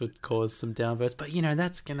bits would cause some downvotes, but you know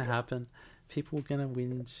that's gonna happen. People are gonna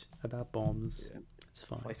whinge about bombs. Yeah. It's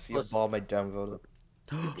fine. If I see a bomb, I downvote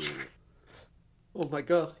it. Oh my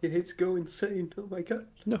god, he hates Go Insane. Oh my god.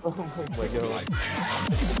 No. Oh my god.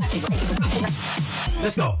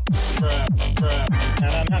 Let's go.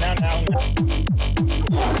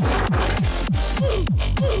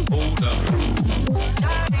 Hold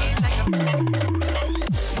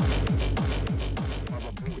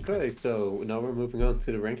Okay, so now we're moving on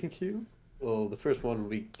to the ranking queue. Well, the first one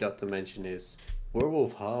we got to mention is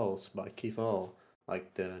Werewolf House by Kival,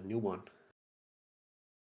 like the new one.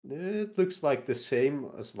 It looks like the same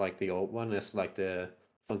as like the old one, as like the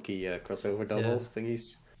funky crossover double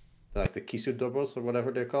thingies, like the Kisu doubles or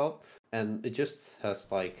whatever they're called, and it just has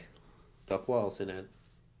like duck walls in it.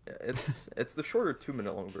 Yeah, it's the shorter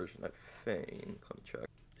 2-minute long version, I think. Let me check.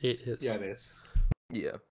 It is. Yeah, it is.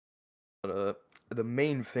 Yeah. But the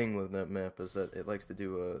main thing with that map is that it likes to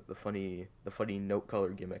do the funny note color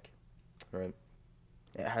gimmick, right?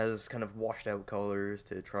 It has kind of washed out colors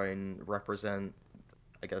to try and represent,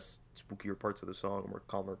 I guess, spookier parts of the song, more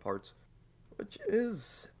calmer parts, which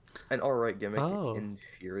is an alright gimmick Oh. in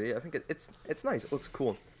theory. I think it's nice. It looks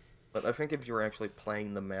cool, but I think if you were actually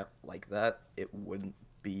playing the map like that, it wouldn't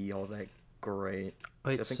be all that great.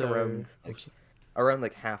 Wait, I think so around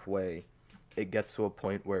like halfway, it gets to a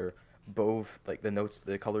point where both like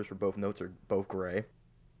the colors for both notes are both gray.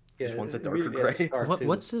 Just one's a darker gray.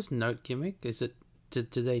 what's this note gimmick? Is it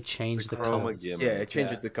did they change the chroma colors? gimmick. Yeah, it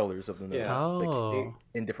changes Yeah. the colors of the notes Yeah. Oh,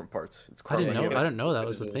 in different parts. It's I didn't chroma know. gimmick. I didn't know that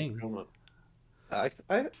was the thing.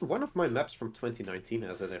 One of my maps from 2019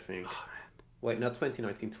 has it, I think. Oh, Wait, not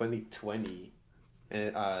 2019, 2020.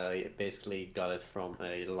 And I basically got it from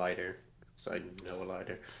a lighter, so I know a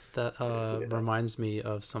lighter. That reminds me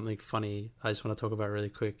of something funny. I just want to talk about really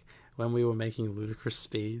quick. When we were making Ludicrous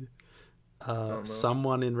Speed, no.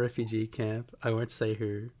 someone in refugee camp, I won't say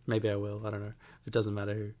who, maybe I will, I don't know. It doesn't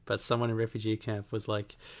matter who. But someone in refugee camp was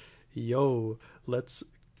like, yo, let's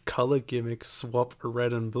color gimmick swap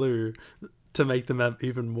red and blue to make the map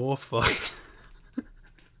even more fucked.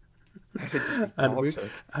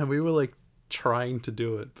 and we were like trying to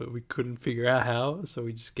do it, but we couldn't figure out how, so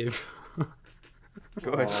we just gave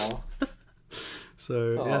Good. Aw.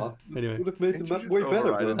 So yeah. Anyway, Would have made the Can't you map just way better,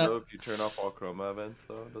 override it, bro. though, if you turn off all chroma events,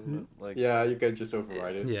 though, doesn't it? Like, Yeah, you can just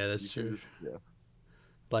override it. yeah, that's you true. can just, yeah.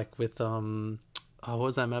 Like with what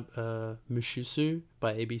was that map? Mushisu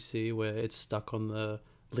by ABC, where it's stuck on the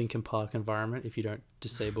Linkin Park environment if you don't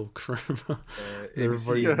disable chroma.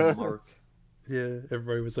 Everybody ABC was- Mark. Yeah,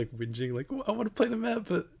 everybody was like whinging, like, "Oh, I want to play the map,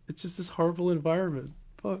 but it's just this horrible environment.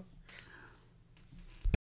 Fuck.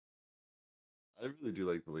 I really do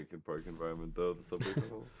like the Linkin Park environment, though. The subway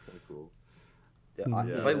tunnel, it's kind of cool. Yeah,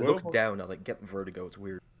 Yeah. if I look Well- down, I like get vertigo. It's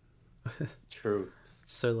weird. True.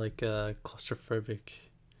 It's so like claustrophobic.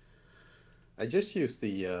 I just used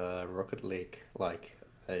the Rocket League. Like,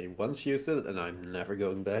 I once used it, and I'm never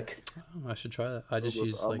going back. Oh, I should try that. I just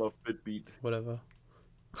use I'm like a Fitbeat. whatever.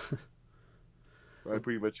 I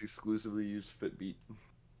pretty much exclusively use Fitbeat.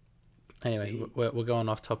 Anyway, See? we're going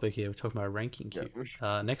off topic here. We're talking about ranking queue.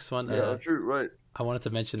 Next one. Yeah, true, right. I wanted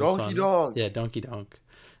to mention this Donkey one. Donk. Yeah, Donkey Donk.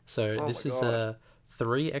 So Oh this my is God.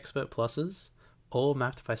 3 expert pluses, all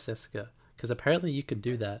mapped by Seska. Because apparently you can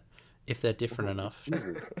do that if they're different enough.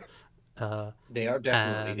 They are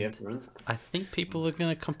definitely And- different. I think people are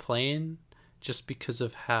gonna complain just because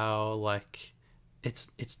of how like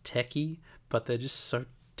it's techie, but they're just so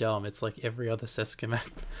dumb. It's like every other Seska map,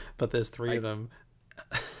 but there's 3 of them.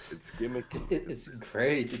 It's gimmick. It's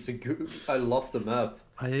great. It's a good. I love the map.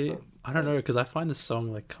 I don't know, because I find the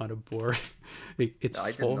song like kind of boring. It's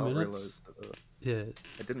I did 4 not minutes. realize. Yeah,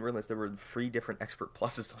 I didn't realize there were 3 different expert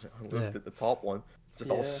pluses on it. I looked Yeah. at the top one. It's just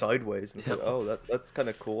all Yeah. sideways, and it's like, Yeah. oh, that's kind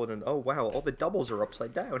of cool. And then, oh wow, all the doubles are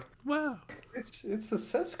upside down. wow. It's a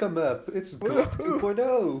Seska map. It's good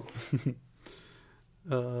 2.0.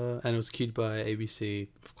 And it was cued by ABC,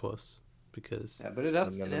 of course, because Yeah, but it has,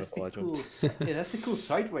 And then it has the the legend. cool. It has the cool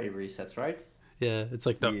sideway resets, right? yeah, it's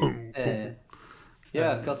like the Yeah.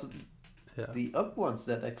 Yeah, because Yeah. the up ones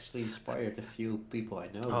that actually inspired a few people I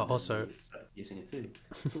know. Oh, And also- they started using it too.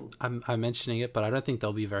 Cool. I'm mentioning it, but I don't think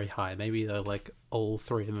they'll be very high. Maybe they'll like all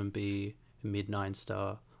three of them be mid 9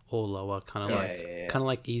 star or lower, kind of Yeah, like yeah, yeah. kind of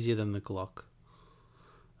like easier than the Glock,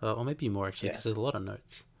 or maybe more actually, Yeah. because there's a lot of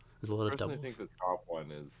notes. There's a lot I of personally doubles. think the top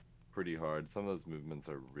one is pretty hard. Some of those movements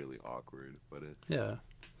are really awkward, but it's Yeah,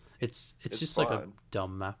 it's it's just like a fun.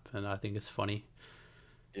 dumb map, and I think it's funny.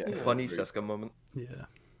 Yeah, Yeah. it's Funny very- Seska moment. Yeah.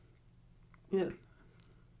 Yeah.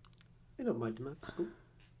 I don't mind the map. It's cool.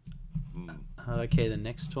 Mm. Okay, the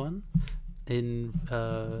next one in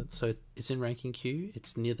so it's in ranking queue.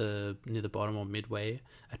 It's near the bottom or midway.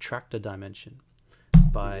 Attractor Dimension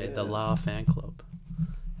by the Yeah. La Fan Club.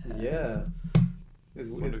 Yeah. I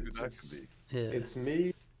wonder who that could be. Yeah. It's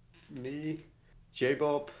me,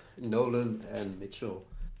 J-Bob, Nolan, and Mitchell.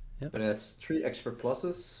 Yep. But there's 3 expert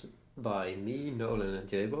pluses by me, Nolan, and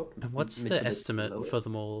J-Bob. And what's Mitchell the is estimate lower. for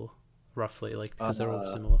them all, roughly? Like, because they're all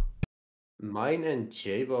Uh, similar. Mine and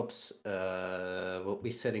J-Bob's will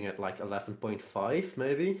be sitting at like 11.5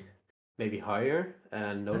 maybe higher,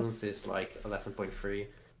 and Nolan's is like 11.3.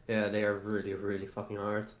 Yeah, they are really, really fucking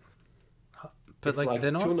hard. But It's like,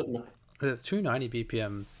 they're not 200 290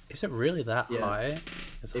 BPM. Is it really that Yeah. high?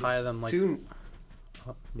 It's higher than like. two,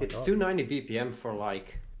 Oh my it's God. 290 BPM for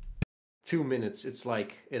like 2 minutes. It's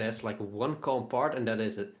like it has like one calm part, and that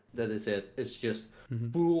is it. It's just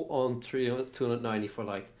Mhm. full on 290 for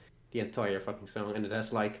like the entire fucking song, and it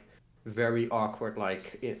has like very awkward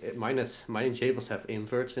like mine and Jables have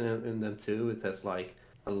inverts in them too. It has like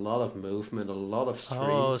a lot of movement, a lot of strings.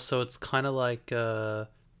 Oh, so it's kind of like the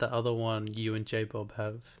other one you and J Bob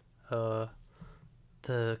have,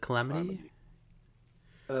 the Calamity.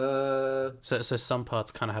 So some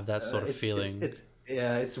parts kind of have that sort of feeling.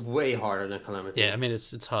 It's way harder than Calamity. Yeah, I mean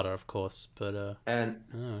it's harder, of course, but And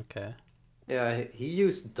oh, okay. yeah, he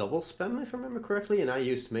used double spam if I remember correctly, and I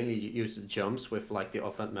mainly used jumps with like the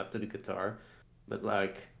offhand map to the guitar. But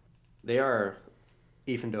like they are,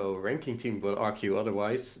 even though ranking team will argue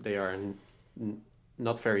otherwise, they are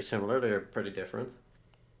not very similar. They're pretty different.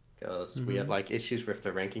 Because we had like issues with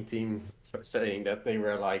the ranking team saying that they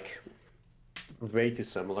were like way too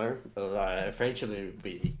similar. But eventually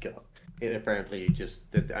it apparently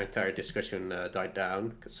just the entire discussion died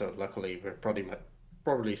down. So luckily we're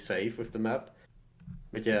probably safe with the map.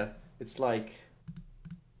 But yeah, it's like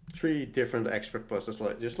 3 different expert pluses,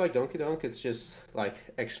 like just like Donkey Donk. It's just like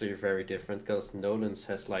actually very different because Nolan's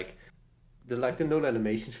has like the no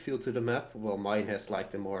animations feel to the map, while mine has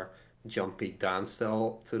like the more jumpy dance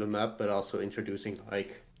style to the map, but also introducing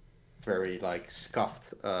like very like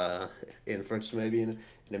scuffed inverts maybe in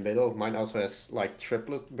the middle. Mine also has like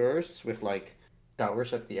triplet bursts with like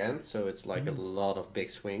towers at the end, so it's like a lot of big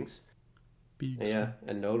swings. Yeah,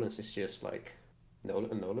 and Nolan's is just like a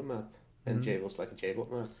Nolan map, and Jable's like a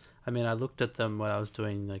Jable map. I mean, I looked at them when I was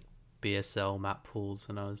doing like BSL map pools,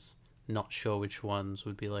 and I was not sure which ones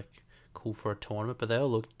would be like cool for a tournament, but they all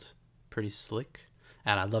looked pretty slick.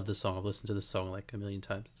 And I love the song. I've listened to the song like a million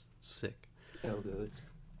times. It's sick. Oh, good.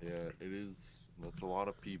 Yeah, it is. That's a lot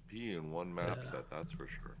of PP in one map Yeah. set. That's for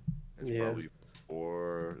sure. It's Yeah. probably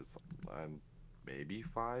 4 and maybe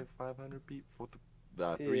 500 PP for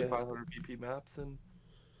the 3 Yeah. 500 PP maps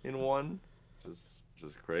in one. Just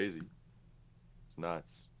crazy. It's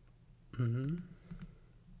nuts. Mm-hmm.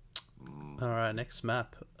 All right, next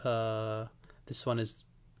map. This one is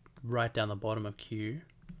right down the bottom of queue.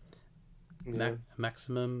 Yeah.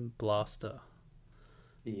 Maximum Blaster.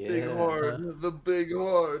 Yeah. Big hard, the big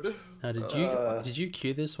hard. Now, did you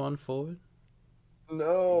queue this one forward?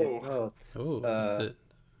 No. Oh, Uh, is it?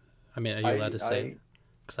 I mean, are you allowed to say?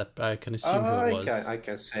 Because I can assume who it was. I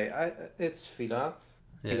can say it's Vila.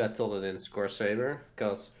 Yeah. Vila told it in Score Saber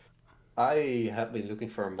because I had been looking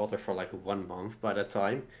for a modder for like 1 month by that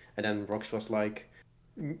time, and then Rox was like,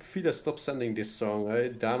 "Vila, stop sending this song.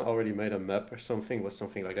 Dan already made a map or something." Was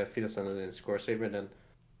something like that. Vila sent it in Score Saber, and then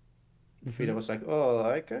Vila was like, "Oh,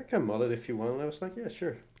 I can mod it if you want." And I was like, "Yeah,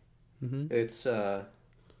 sure." Mm-hmm. It's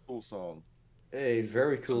Cool song. a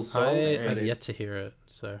very cool song. I but have it- yet to hear it,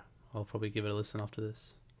 so I'll probably give it a listen after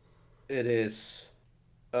this. It is.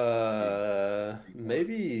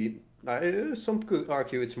 Maybe some could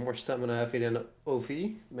argue it's more stamina heavy than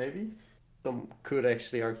OV. Maybe some could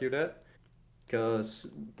actually argue that because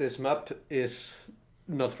this map is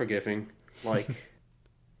not forgiving. Like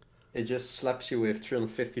it just slaps you with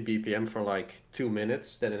 350 BPM for like 2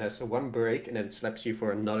 minutes. Then it has one break, and then it slaps you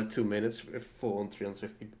for another 2 minutes with full on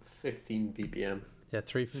 315 BPM. Yeah,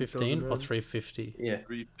 315 doesn't or matter. 350. Yeah,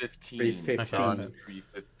 315. 315. Not Okay.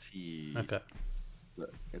 315. Okay,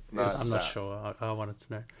 It's not. I'm not that. sure. I wanted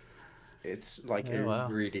to know. It's like Oh a wow.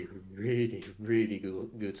 really, really, really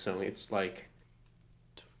good song. It's like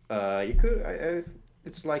you could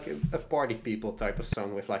it's like a party people type of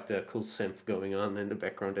song with like the cool synth going on in the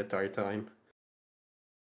background the entire time.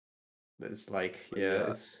 But it's like But yeah,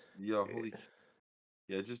 yeah, it's yeah,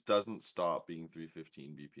 yeah, it just doesn't stop being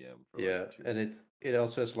 315 BPM for like yeah, too and long. it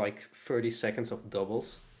also has like 30 seconds of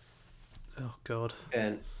doubles, Oh god.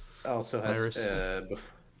 and also My has wrists.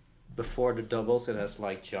 before the doubles it has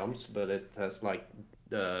like jumps, but it has like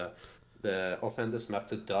the the offhand is mapped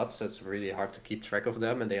to dots, so it's really hard to keep track of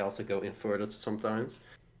them, and they also go inverted sometimes.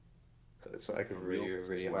 So it's like a A real really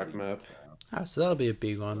really hard sweaty map. map. Ah, so that'll be a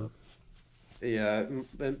big one. Yeah,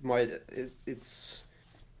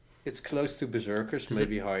 it's close to Berserkers, Does it?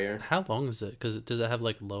 maybe higher. How long is it? Because does it have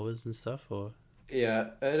like lowers and stuff or?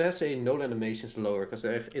 Yeah, it has a node animations lower because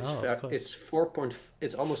Oh, of course. it's 4 point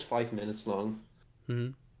it's almost 5 minutes long, Hmm.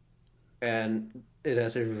 and it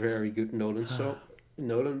has a very good Nolan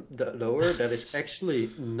Nolan lower that is actually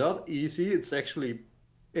not easy. It's actually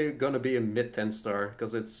gonna be a mid 10 star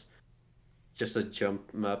because it's just a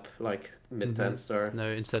jump map like mid Mm-hmm. 10 star. No,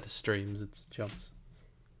 instead of streams, it's jumps.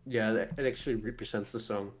 Yeah, it actually represents the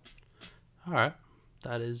song. All right,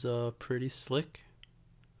 that is pretty slick.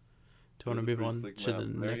 Do you It want is to a move pretty on slick to the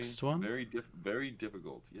map. next one? Very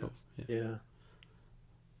difficult. Oh, Yes. yeah. Yeah.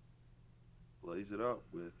 Blaze it up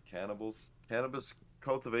with cannabis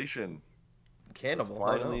cultivation. It's Cannibal, oh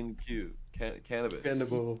finally no. in queue. Cannabis.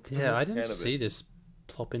 Cannibal. Yeah, I didn't Cannabis. see this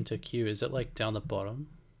plop into queue. Is it like down the bottom?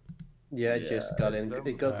 Yeah, it Yeah, just got it's in.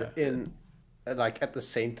 It got Alright. in like at the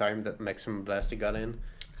same time that Maximum Blaster got in.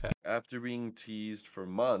 after being teased for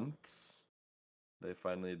months, they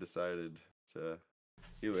finally decided to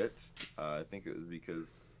do it. I think it was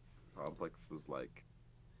because Complex was like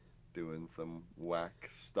doing some whack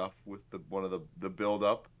stuff with the one of the build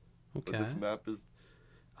up. But Okay. this map is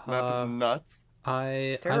nuts. I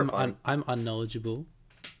It's terrifying. I'm unknowledgeable.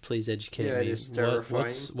 Please educate Yeah, it me. is terrifying.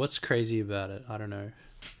 What's crazy about it? I don't know.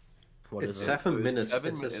 What It's is it? 7 minutes.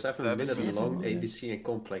 It's a It's 7 minute 7 minutes. long 7 minutes. ABC and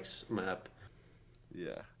complex map.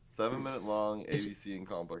 Yeah, 7 minute long Is ABC and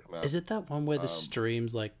complex map. Is it that one where the Um,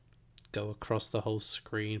 streams like go across the whole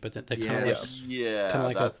screen, but then they're Yes. yeah, kind of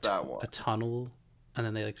like that's that a one. tunnel, and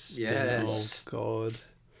then they like spin. Yes. Oh god.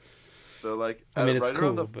 So like I mean, it's right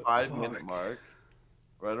around the cool, but 5 minute fuck. mark,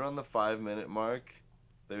 right around the 5 minute mark,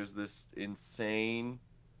 there's this insane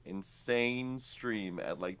stream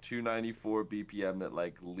at like 294 BPM that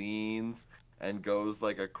like leans and goes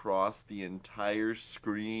like across the entire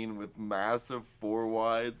screen with massive four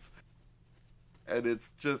wides, and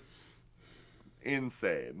it's just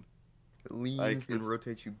insane. It leans, Like then it's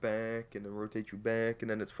rotates you back, and then rotates you back,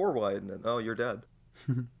 and then it's 4 wide, and then, oh, you're dead.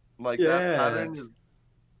 like that Yeah. pattern is.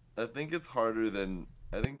 I think it's harder than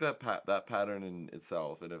I think that pattern in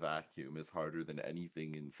itself in a vacuum is harder than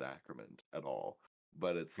anything in Sacrament at all.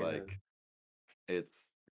 But it's Yeah. like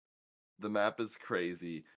it's the map is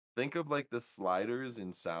crazy. Think of like the sliders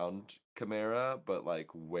in Sound Chimera, but like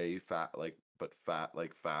way fat, like but fat,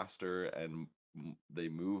 like faster, and they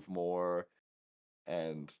move more.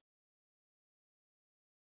 And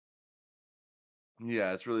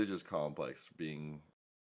yeah, it's really just complex being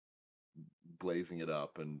blazing it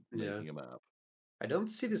up and Yeah. making a map. I don't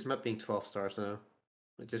see this map being 12 stars now.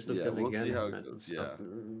 I just looked Yeah, at it we'll see again how and it goes. it's not Yeah, it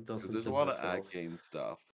because doesn't there's a look lot like of 12. at game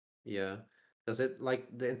stuff. Yeah. Does it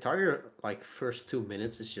like the entire like first 2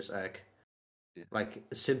 minutes is just egg. Yeah. Like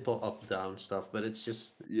simple up down stuff, but it's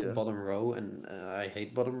just Yeah. bottom row and I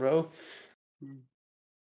hate bottom row.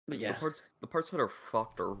 But It's yeah. the parts that are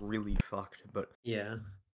fucked are really fucked, but Yeah.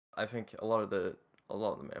 I think a lot of the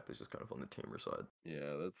map is just kind of on the tamer side.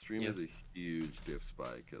 Yeah, that stream Yeah. is a huge diff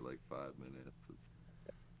spike at like 5 minutes. It's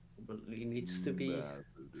But it needs to be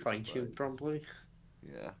massive diff fine-tuned spike. properly.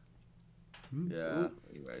 Yeah. Hmm. Yeah. Ooh.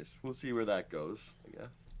 Anyways, we'll see where that goes, I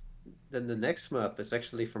guess. Then the next map is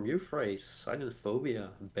actually from you, Phrase. Silent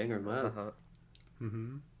Phobia. Banger map. Uh-huh.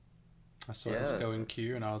 Mm-hmm. I saw this Yeah. go in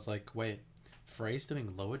queue, and I was like, wait, Frey's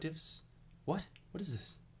doing lower divs? What? What is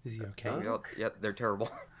this? Is he okay? Huh? Yeah, they're terrible.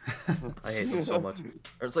 I hate them so much.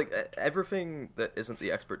 Or it's like everything that isn't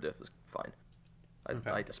the expert diff is fine.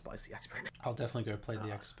 Okay. I despise the expert. I'll definitely go play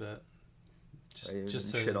the expert. I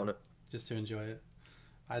Just shit on it. just to enjoy it.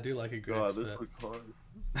 I do like a good God, expert. this looks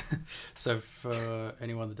hard. So for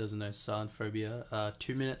anyone that doesn't know, Silent Phobia,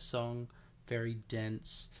 2 minute song, very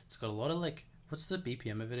dense. It's got a lot of like, what's the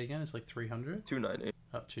BPM of it again? It's like 300? 290.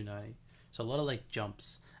 Oh, 290. So a lot of like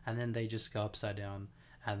jumps, and then they just go upside down,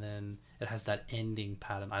 and then it has that ending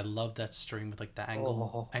pattern. I love that string with like the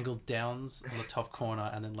angled downs on the top corner,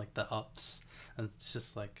 and then like the ups, and it's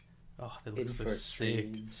just like, oh, they look so Invert sick.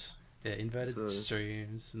 streams. Yeah, inverted It's a-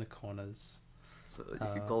 streams in the corners. So you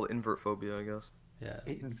could call it invert phobia, I guess. Yeah,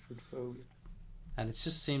 Infant phobia. and it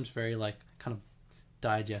just seems very like kind of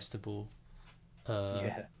digestible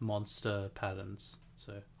Yeah. monster patterns.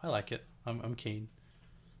 So I like it. I'm keen.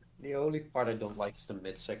 The only part I don't like is the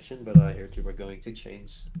midsection, but I heard you were going to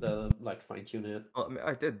change the like fine tune it. Well, I mean,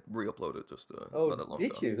 I did re-upload it just Oh, not that long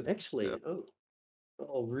did ago. you actually? Yeah. Oh,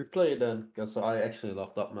 I'll replay it then, because I actually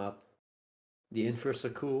love that map. The inverts are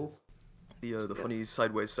cool. The Yeah. funny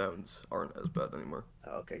sideways sounds aren't as bad anymore.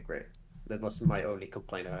 Okay, great. That was my only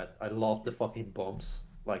complaint I had. I love the fucking bombs,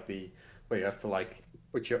 like the where you have to like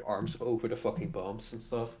put your arms over the fucking bombs and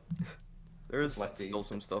stuff. There's Like the- still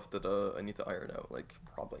some stuff that I need to iron out, like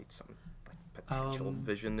probably some like potential Um,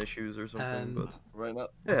 vision issues or something. and But Right now,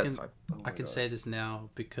 yeah, it's can- fine. oh I my can God. say this now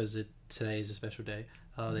because today is a special day.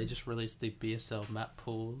 They just released the BSL map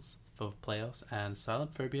pools for playoffs, and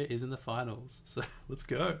Silent Phobia is in the finals. So let's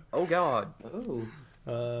go. Oh god. Oh,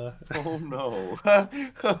 Oh no.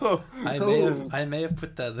 I may have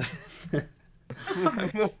put that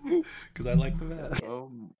because I like the map.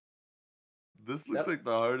 This looks Yep. like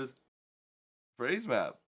the hardest phrase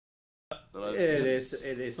map that I've it seen. is.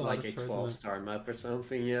 It is the like a hardest version. 12-star map or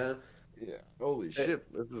something. Yeah, Yeah. Holy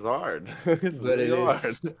shit, this is hard. It's but really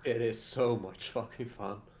hard. it is so much fucking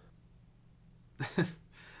fun.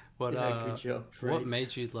 What Yeah, good job, what Trace.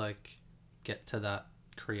 made you like get to that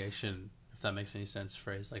creation? If that makes any sense,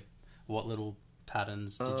 phrase like what little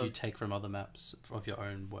patterns did you take from other maps of your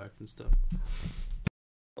own work and stuff?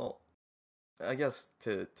 Well, I guess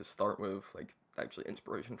to start with, like actually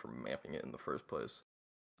inspiration for mapping it in the first place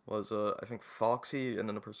was I think Foxy and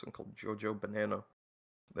then a person called Jojo Banana.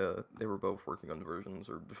 They were both working on versions,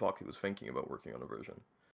 or Foxy was thinking about working on a version.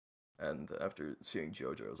 And after seeing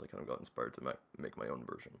Jojo, I was like, kind of got inspired to make my own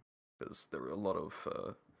version because there were a lot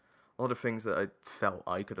of things that I felt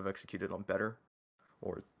I could have executed on better,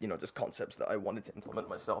 or just concepts that I wanted to implement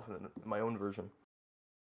myself in my own version.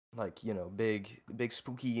 Like big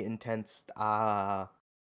spooky, intense,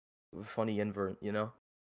 funny invert, Yeah,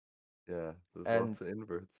 there's And- lots of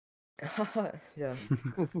inverts. yeah.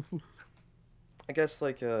 I guess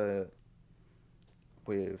like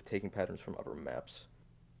with taking patterns from other maps.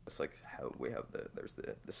 It's like how we have there's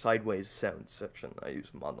the sideways sound section. I use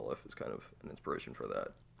Monolith as kind of an inspiration for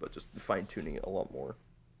that, but just fine tuning it a lot more,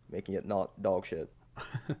 making it not dog shit.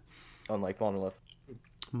 Unlike Monolith.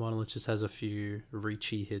 Monolith just has a few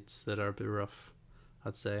reachy hits that are a bit rough,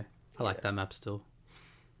 I'd say. I like that map still.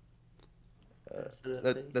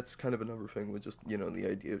 That's kind of another thing with just the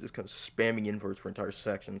idea of just kind of spamming inverts for entire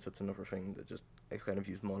sections. That's another thing that just I kind of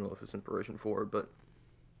use Monolith as inspiration for, but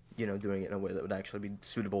doing it in a way that would actually be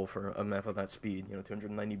suitable for a map of that speed.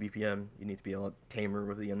 290 BPM. You need to be a lot tamer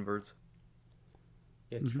with the inverts.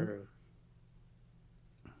 Yeah, Mhm. true.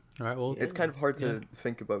 All right, well, It's kind of hard to Yeah.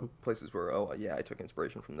 think about places where I took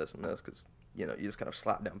inspiration from this and this because you just kind of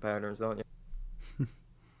slap down patterns, don't you?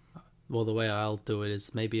 well, the way I'll do it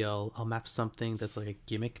is maybe I'll map something that's like a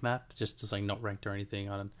gimmick map, just like not ranked or anything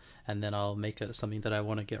on it, and then I'll make it something that I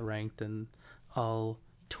want to get ranked, and I'll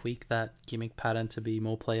tweak that gimmick pattern to be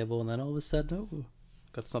more playable, and then all of a sudden, oh,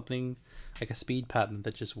 got something like a speed pattern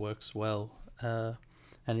that just works well, and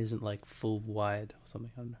isn't like full wide or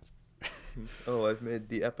something. I don't know. Oh, I've made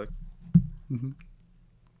the epic.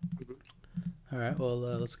 All right, well,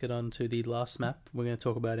 let's get on to the last map. We're going to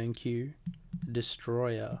talk about NQ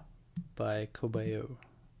Destroyer by Kobayo.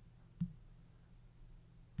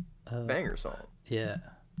 Banger song. Yeah,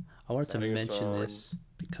 I wanted to Banger mention song, this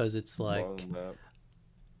because it's like, Long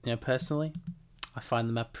map. personally, I find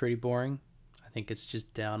the map pretty boring. I think it's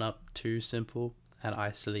just down, up, too simple, and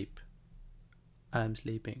I sleep. I'm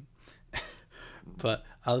sleeping. But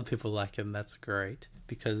other people like it, and that's great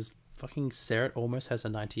because fucking Seret almost has a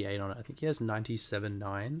 98 on it. I think he has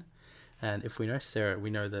 97.9. And if we know Seret, we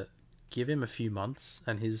know that give him a few months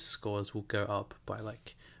and his scores will go up by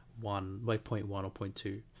like 0.1 or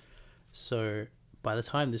 0.2. So by the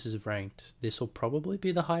time this is ranked, this will probably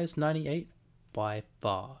be the highest 98 by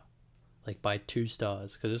far. Like by 2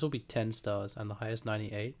 stars, because this will be 10 stars, and the highest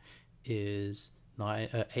 98 is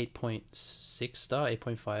 8.6 star,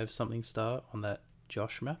 8.5 something star on that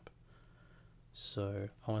Josh map. So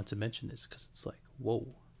I wanted to mention this because it's like, whoa,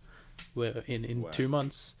 we're in Wow. 2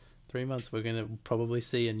 months, 3 months, we're gonna probably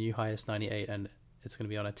see a new highest 98, and it's gonna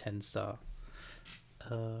be on a 10 star.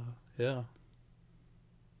 Yeah.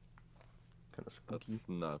 Kind of spooky. That's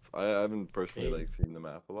nuts. I haven't personally Hey. like seen the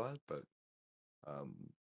map a lot, but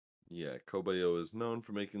yeah, Kobayo is known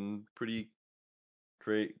for making pretty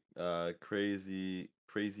crazy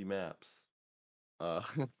maps. Uh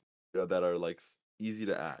that are like easy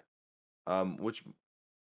to act. Which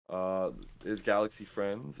His Galaxy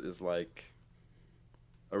Friends is like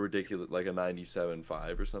a ridiculous, like a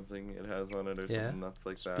 97.5 or something it has on it, or Yeah. something nuts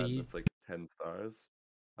like that. Speed. That's like 10 stars.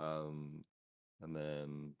 And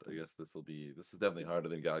then I guess this is definitely harder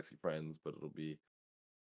than Galaxy Friends, but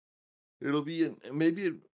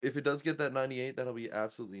maybe if it does get that 98, that'll be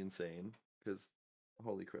absolutely insane. Because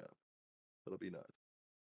holy crap, that'll be nuts.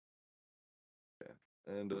 Yeah,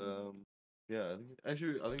 and yeah, I think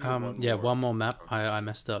we have one Yeah, more. one more map. I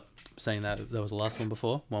messed up saying that there was the last one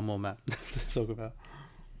before. One more map to talk about.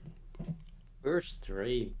 First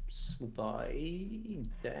Drapes by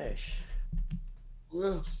Dash.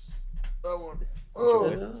 Yes, that one.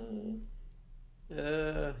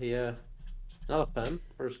 Yeah. Not a fan,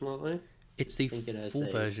 personally. It's the think it has full a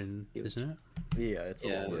version, huge- isn't it? Yeah, it's a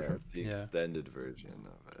Yeah. little Yeah, different. it's the Yeah. extended version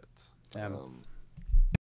of it. Damn.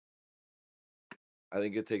 I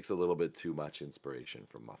think it takes a little bit too much inspiration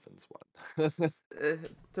from Muffin's one.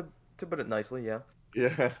 To put it nicely, yeah.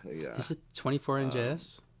 Yeah. Is it 24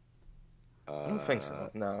 NJS? I don't think so.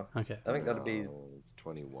 No. Okay. I think that'd be. It's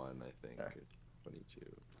 21, I think. Yeah. 22.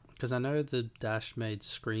 Because I know the Dash made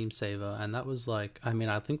Screamsaver, and that was like, I mean,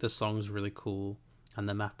 I think the song's really cool, and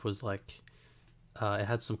the map was like, it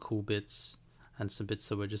had some cool bits, and some bits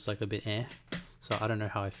that were just like a bit eh. So I don't know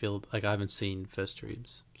how I feel. Like, I haven't seen First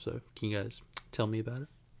Dreams, so can you guys tell me about it?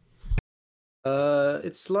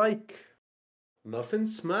 It's like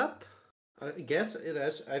Muffin's map. I guess it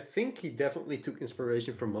has. I think he definitely took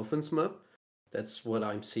inspiration from Muffin's map. That's what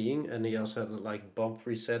I'm seeing, and he also had like bump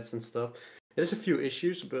resets and stuff. There's a few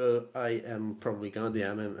issues, but I am probably gonna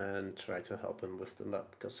DM him and try to help him with the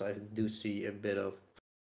map because I do see a bit of.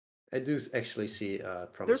 I do actually see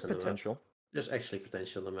promise There's in the map. potential. There's actually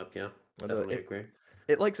potential in the map. Yeah, And, definitely agree.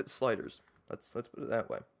 It likes its sliders. Let's put it that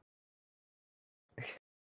way.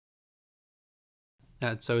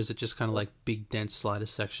 So is it just kind of like big, dense slider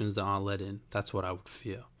sections that aren't let in? That's what I would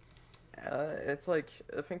fear. It's like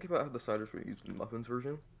think about how the sliders were used in Muffin's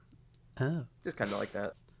version. Oh. Just kind of like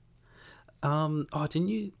that. Oh, didn't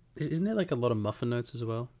you? Isn't there like a lot of muffin notes as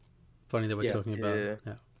well? Funny that we're Yeah. talking about. Yeah.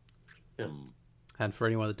 Yeah. And for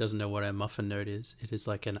anyone that doesn't know what a muffin note is, it is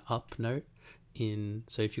like an up note in.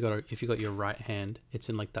 So if you got your right hand, it's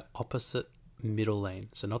in like the opposite middle lane.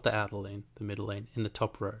 So not the outer lane, the middle lane in the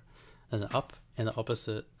top row, and the up in the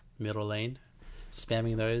opposite middle lane.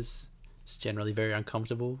 Spamming those is generally very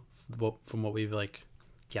uncomfortable from what we've like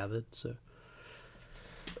gathered. So.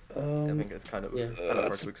 I think it's kind of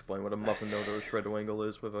hard to explain what a muffin note or a shredder angle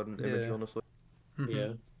is without an image, honestly. Mm-hmm.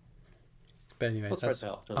 Yeah. But anyway, I'll try that's to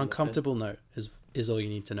help them, uncomfortable note is all you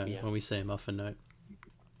need to know Yeah. when we say muffin note.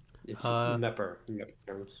 It's Uh, mapper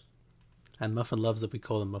terms. And Muffin loves that we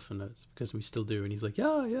call them muffin notes because we still do, and he's like,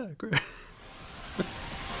 yeah, great.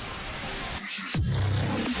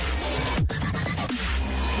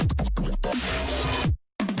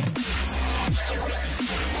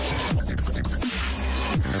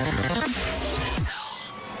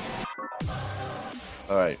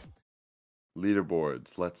 All right.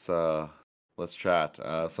 Leaderboards. Let's chat.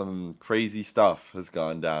 Some crazy stuff has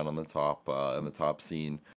gone down on the top in the top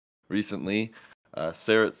scene recently.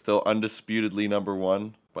 Sarah's still undisputedly number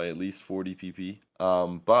one by at least 40 pp.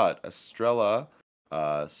 But Estrella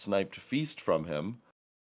sniped Feast from him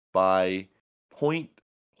by point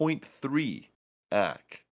three ac.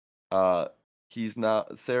 He's now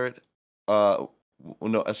Estrella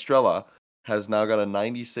has now got a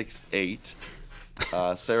 96.8.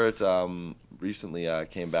 Sarah recently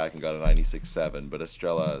came back and got a 96.7, but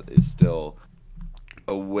Estrella is still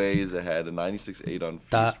a ways ahead, a 96.8 on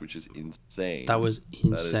Feast, which is insane. That was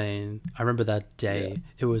insane. I remember that day. Yeah.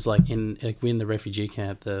 It was like we in the refugee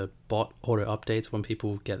camp, the bot auto updates when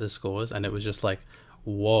people get the scores, and it was just like,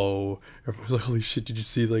 whoa. Everyone was like, holy shit, did you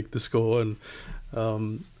see like the score? And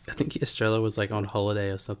I think Estrella was like on holiday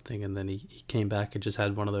or something, and then he came back and just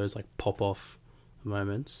had one of those like pop-off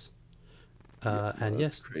moments. And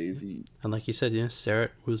yes, crazy. And like you said, yes, Sarah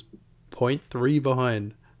was 0.3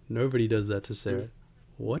 behind. Nobody does that to Sarah.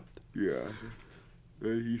 What? Yeah,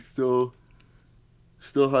 he still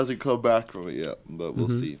hasn't come back from it yet, but we'll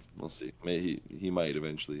see. We'll see. Maybe he might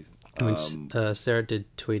eventually. I mean, Sarah did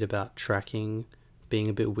tweet about tracking being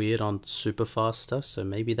a bit weird on super fast stuff, so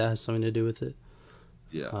maybe that has something to do with it.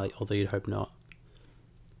 Yeah. Although you'd hope not.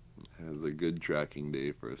 Has a good tracking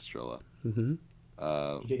day for Estrella. Mm-hmm.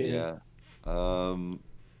 Yeah.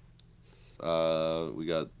 We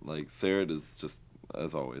got like Sarah is just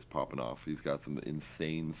as always popping off. He's got some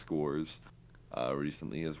insane scores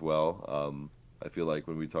recently as well. I feel like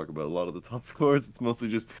when we talk about a lot of the top scores, it's mostly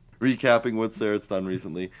just recapping what Sarah's done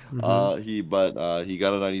recently. Mhm. He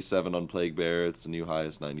got a 97 on Plague Bear. It's the new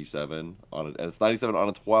highest 97 on it, and it's 97 on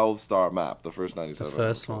a 12-star map. The first The 97 on a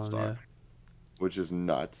first 12 one, star, yeah. which is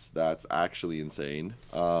nuts. That's actually insane.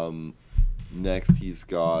 Next he's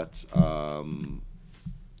got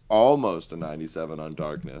almost a 97 on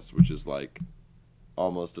Darkness, which is like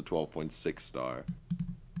almost a 12.6 star,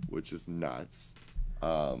 which is nuts.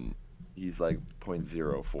 He's like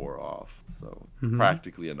 0.04 off, so Mhm.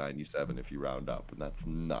 practically a 97 if you round up, and that's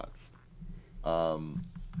nuts.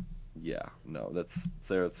 Yeah, no, that's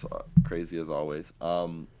Sarah's crazy as always.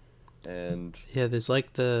 And Yeah, there's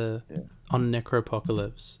like the yeah. on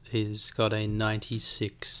Necropocalypse, he's got a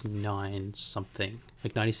 96.9 something,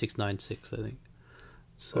 like 96.96, I think.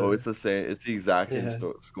 Oh, So it's the same. It's the exact same Yeah.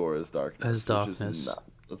 score as as Darkness, which is Darkness. nuts.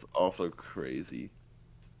 That's also crazy.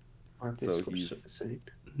 This So score's so he's insane.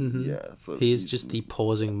 yeah. So He is he's just the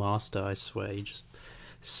pausing master, I swear. He just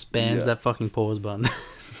spams yeah. that fucking pause button.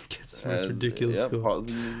 Gets the most As ridiculous yeah,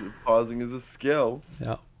 scores. pausing is a skill.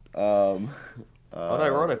 Yeah. Um, uh,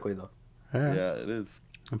 Unironically, though. Yeah. yeah, it is.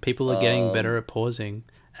 And people are getting better Um, at pausing,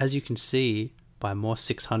 as you can see by more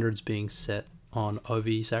 600s being set on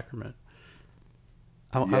OVE Sacrament.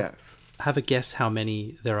 I'll yes. have a guess how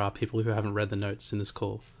many there are people who haven't read the notes in this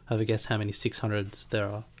call. Have a guess how many 600s there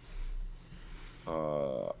are.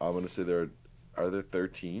 I'm gonna say are there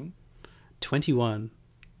 13? 21.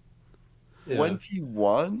 Yeah.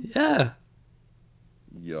 21? Yeah.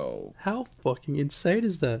 Yo. How fucking insane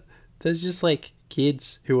is that? There's just like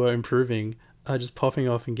kids who are improving are just popping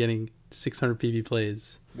off and getting 600 PB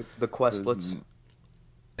plays. The There's questlets.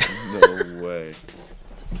 no way.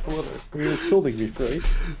 What are you insulting me, fraies?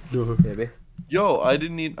 No. Maybe. Yo, I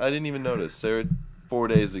didn't even notice. Sarah 4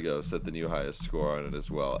 days ago set the new highest score on it as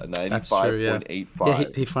well, a That's true, yeah. 95.85. Yeah,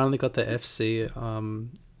 he finally got the FC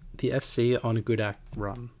on a good act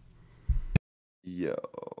run. Yo,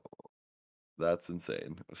 that's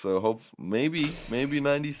insane. So hope maybe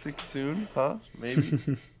 96 soon, huh? Maybe.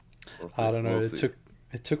 We'll see. I don't know. We'll It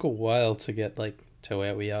see. took a while to get like to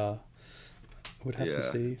where we are. Would have to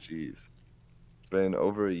see. Jeez. It's been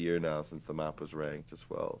over a year now since the map was ranked as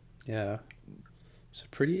well. Yeah. So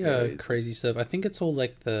pretty Crazy. crazy stuff. I think it's all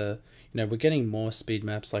like we're getting more speed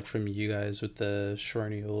maps like from you guys with the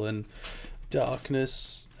Shronial and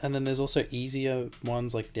Darkness, and then there's also easier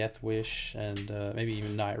ones like Death Wish and maybe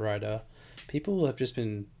even Knight Rider. People have just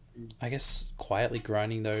been, I guess, quietly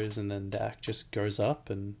grinding those, and then the act just goes up,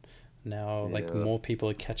 and now like Yeah. more people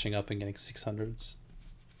are catching up and getting 600s.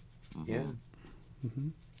 Yeah. Mm-hmm.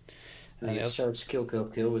 And And yeah, the Shard Skill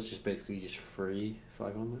Kill was just basically just free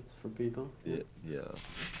 500 for people. Yeah.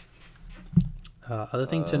 other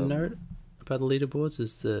thing to note about the leaderboards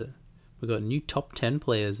is we got new top 10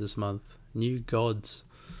 players this month. New gods.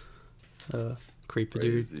 Creeper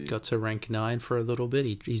Crazy. Dude got to rank 9 for a little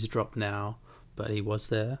bit. He's dropped now, but he was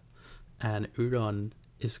there. And Udon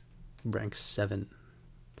is rank 7.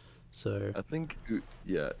 So I think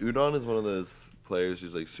Udon is one of those players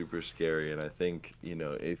who's like super scary, and I think,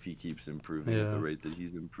 if he keeps improving at the Yeah. rate that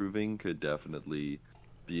he's improving, could definitely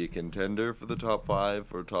be a contender for the top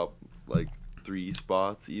 5 or top like 3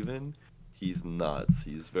 spots even. He's nuts.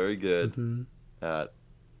 He's very good mhm. at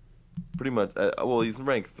pretty much well, he's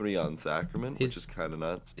ranked 3 on Sacrament, which He's- is kind of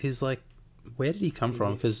nuts. he's like, where did he come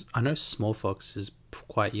from? Because I know Small Fox is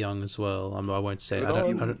quite young as well. I won't say I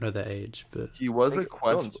don't know their age, but He was I a think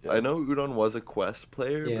quest. Udon's, yeah. I know Udon was a quest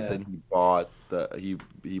player, Yeah. but then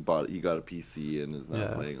he bought he got a PC and is now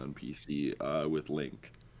Yeah. playing on PC with Link.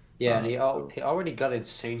 Yeah, and So- he already got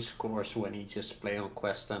insane scores when he just played on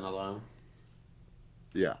Quest and alone.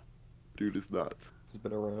 Yeah, dude is nuts. He's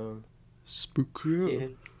been around. spook.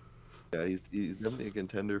 Yeah, he's definitely a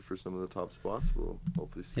contender for some of the top spots. We'll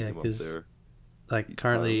hopefully see Yeah, him up 'cause there. Like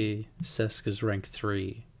currently, Seska's rank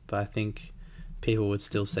 3, but I think people would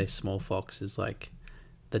still say Small Fox is like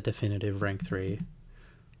the definitive rank 3,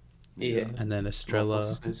 Yeah. and then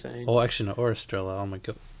Estrella. Insane. Oh, actually, no, or Estrella. Oh my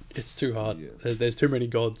god, it's too hard. Yeah. There's too many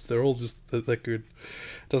gods. They're all just that good.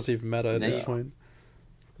 Doesn't even matter at this Yeah. point.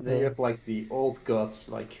 Then you have like the old gods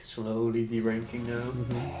like slowly deranking now.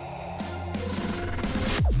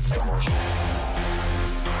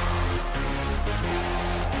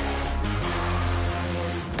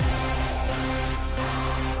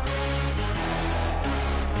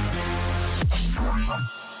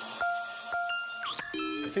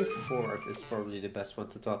 I think Ford is probably the best one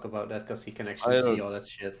to talk about that because he can actually I don't- see all that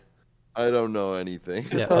shit. I don't know anything.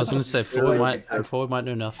 Yeah, I was gonna say Ford like- might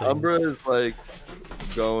know nothing. Umbra is like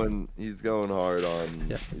he's going hard on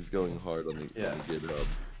Yeah. he's going hard on the Yeah. GitHub.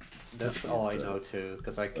 That's all I know too,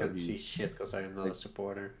 because I can't he- see shit because I'm not a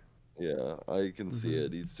supporter. Yeah, I can see Mhm.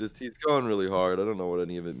 it. He's going really hard. I don't know what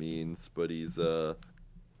any of it means, but I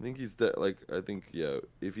think I think yeah,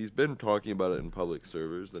 if he's been talking about it in public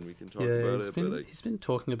servers, then we can talk Yeah, about it, but I he's been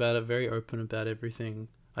talking about it, very open about everything.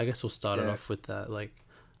 I guess we'll start it Yeah. off with that. Like,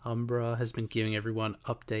 Umbra has been giving everyone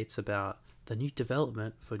updates about the new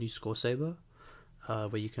development for new Score Saber,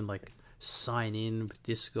 where you can like sign in with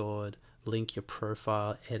Discord, link your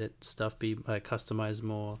profile, edit stuff, be customize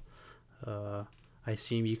more. I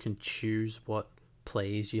assume you can choose what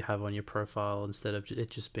plays you have on your profile instead of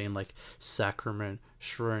it just being like Sacrament,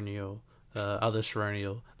 Shronial, other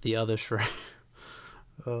Shronial, the other Shronial.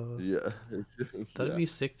 yeah. That'd Yeah. be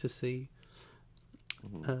sick to see.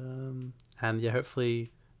 Mhm. And yeah,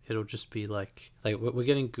 hopefully it'll just be like we're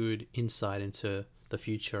getting good insight into the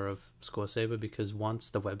future of Score Saber, because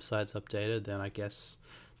once the website's updated, then I guess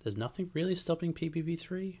there's nothing really stopping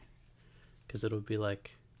PPV3, because it'll be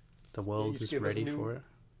like the world Please is give us a ready for it.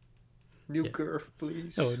 new Yeah. curve,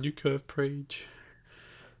 please. Oh, a new curve page.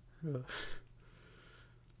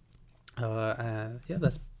 Yeah,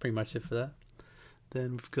 that's pretty much it for that.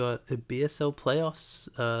 Then we've got a BSL playoffs.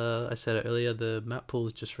 I said it earlier, the map pool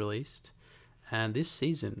is just released. And this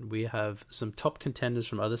season, we have some top contenders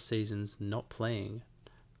from other seasons not playing,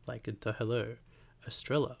 like hello,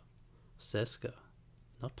 Estrella, Seska,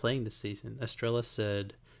 not playing this season. Estrella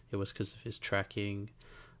said it was because of his tracking.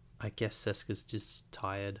 I guess Seska's just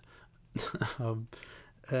tired. um,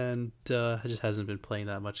 and just hasn't been playing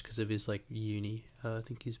that much because of his like uni. I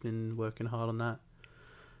think he's been working hard on that.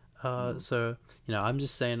 So I'm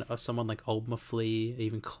just saying, someone like Oldma Flea,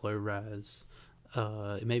 even Cloraz,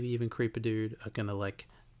 maybe even Creeper Dude are gonna like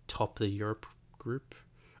top the Europe group.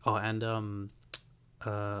 Oh, and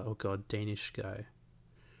oh god, Danish guy,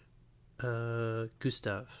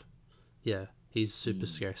 Gustav. Yeah, he's super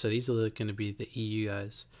scary. So these are going to be the EU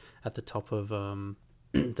guys at the top of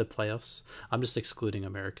the playoffs. I'm just excluding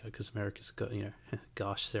America because America's got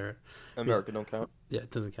gosh, Sarah. America don't count. Yeah,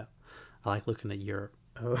 it doesn't count. I like looking at Europe.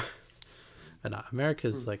 But no,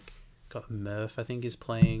 America's like got Murph, I think, is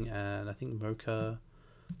playing, and I think Mocha.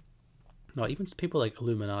 No, even people like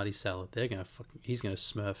Illuminati Salad, he's gonna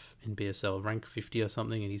smurf in BSL rank 50 or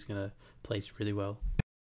something, and he's gonna place really well.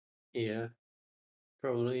 Yeah,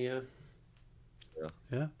 probably, yeah.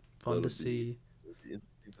 Yeah, fun to see It'll be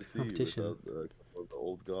interesting to see competition. without a couple of the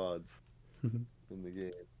old gods in the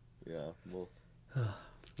game. Yeah, well,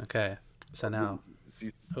 Okay, so we'll now, see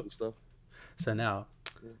some oh, cool stuff. so now,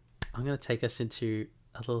 Yeah. I'm gonna take us into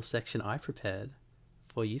a little section I prepared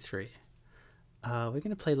for you three. We're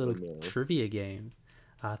gonna play a Oh little no. trivia game.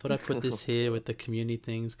 I thought I'd put this here with the community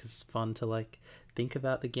things because it's fun to like think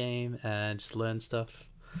about the game and just learn stuff.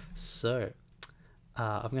 So,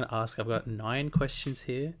 I'm gonna ask. I've got 9 questions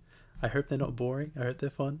here. I hope they're not boring. I hope they're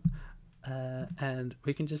fun. And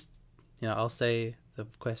we can just, I'll say the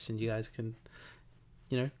question. You guys can,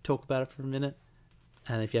 talk about it for a minute.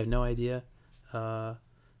 And if you have no idea,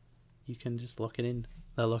 you can just lock it in.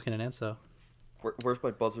 Lock in an answer. Where's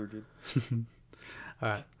my buzzer, dude? All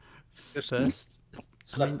right. Just First,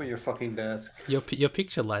 stuck on your fucking desk. your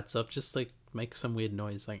picture lights up. Just like make some weird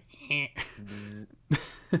noise, like.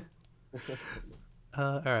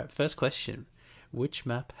 All right. First question: which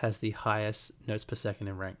map has the highest notes per second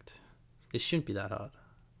in ranked? This shouldn't be that hard,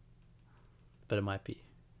 but it might be.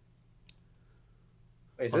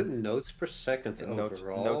 Is it notes per second Notes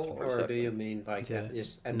overall, per or do you second. mean like Yeah.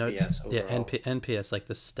 just Notes. NPS Yeah. overall? NPS, like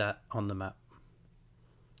the stat on the map.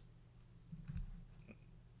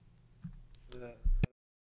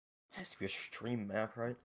 Has to be a stream map,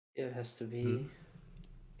 right? It has to be.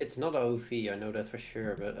 It's not OV, I know that for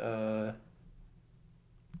sure, but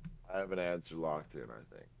I have an answer locked in,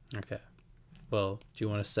 I think. Okay. Well, do you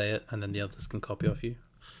want to say it, and then the others can copy off you,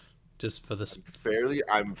 just for this?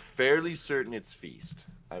 I'm fairly certain it's Feast.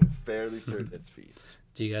 I'm fairly certain it's Feast.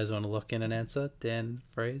 Do you guys want to lock in an answer, Dan,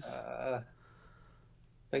 Phrase?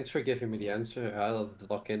 thanks for giving me the answer. I'll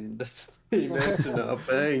lock in the same answer now.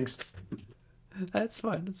 Thanks. That's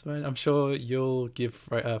fine. That's fine. I'm sure you'll give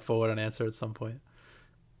forward an answer at some point.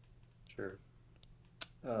 Sure.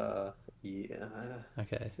 Yeah.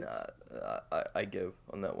 Okay. I give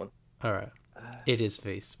on that one. All right. It is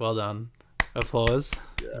Feast. Well done. Applause,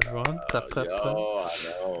 everyone. Clap, clap, clap.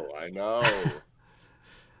 I know.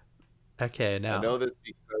 Okay, now. I know this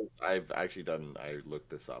because I looked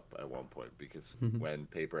this up at one point because when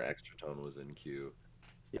Paper Extra Tone was in queue,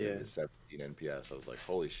 and it was 17 NPS, I was like,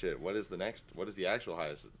 holy shit, what is the actual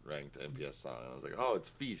highest ranked NPS song? And I was like, oh, it's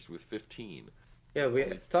Feast with 15. Yeah, we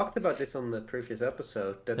talked about this on the previous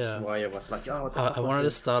episode. That's Yeah. why I was like, oh, what the fuck I was wanted to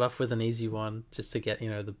this? start off with an easy one just to get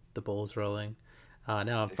the balls rolling.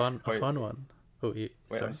 Now a fun one. Oh, Wait,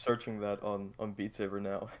 sorry. I'm searching that on Beat Saber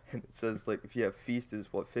now, and it says like if you have Feast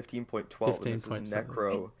is what 15.12, and this is 15.7.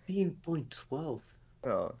 Necro. 15.12.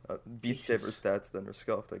 Beat Saber Jesus. stats then are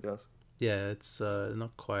scuffed, I guess. Yeah, it's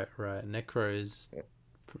not quite right. Necro is Yeah.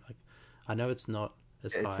 like, I know it's not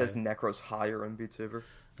as It high. says Necro's higher on Beat Saber.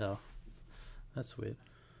 Oh, that's weird.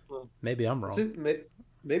 Well, Maybe I'm Is wrong. it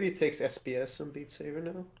maybe it takes SPS on Beat Saber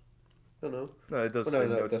now? I don't know. No, it does Oh, say no, it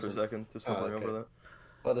notes per doesn't. second. Just Oh, hovering over okay. that.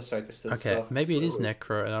 Other site is still Okay, stuffed. maybe it is So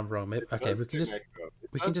Necro and I'm wrong. Maybe, it okay, does we can say just Necro. It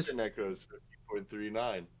we does can say just. Necro is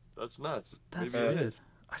 50.39. That's nuts. That's Maybe it weird. is.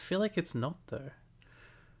 I feel like it's not though,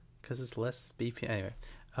 because it's less BP. Anyway,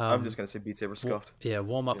 I'm just gonna say Beat Saber scuffed. yeah,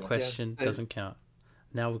 warm up Yeah. question Yeah, doesn't count.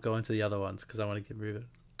 Now we'll go into the other ones because I want to get moving.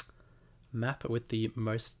 Map with the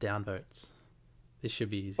most downvotes. This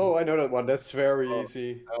should be easy. Oh, I know that one. That's very Oh.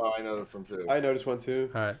 easy. Oh, I know this one too. I know this one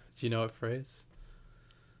too. All right. Do you know what phrase?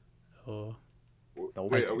 Or No,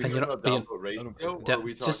 Wait, are we and talking you're about not- downvote ratio, don't- or are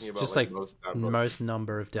we talking about just like like most downvotes? most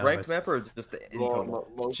number of Ranked downvotes. map or just in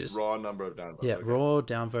total? Most Just- raw number of downvotes. Yeah, okay. raw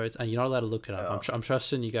downvotes, and you're not allowed to look it up. Oh. I'm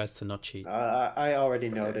trusting you guys to not cheat. I already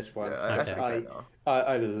know Okay, this one. yeah, I 'Cause think I know.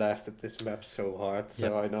 I laughed at this map so hard,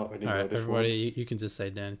 so I already All know right, this everybody, you can just say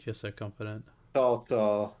Dan if you're so confident. one.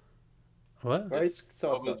 Salsa, What? right? It's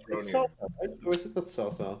Salsa. Salsa's It's Ronier. salsa, right? Or is it not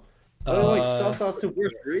salsa? Oh, wait, salsa's the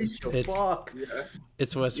worst ratio. it's- Fuck. Yeah.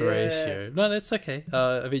 It's worst Yeah. ratio. No, that's okay.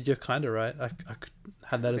 I mean, you're kind of right. I could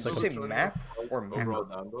had that as Did like you a say map or Overall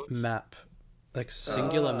mapper? downvotes? map, like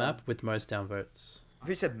singular Ah. map with most downvotes. I thought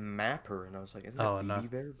you said mapper, and I was like, isn't Oh, that no. BB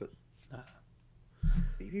Bear? But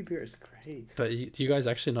BB Bear is great. But do you guys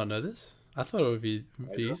actually not know this? I thought it would be I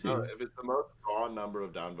don't easy. know. If it's the most raw number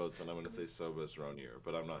of downvotes, then I'm going to say Soba's Ronier,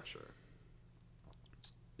 but I'm not sure.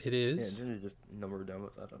 It yeah, is. generally just number of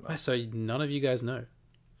downvotes. I don't know. Wait, so none of you guys know.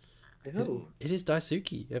 No. It is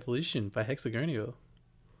Daisuke Evolution by Hexagonial.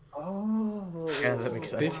 Oh. Yeah, that makes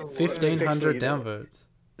sense. 1,500 downvotes.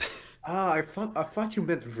 Ah, I thought you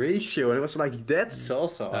meant ratio, and it was like that's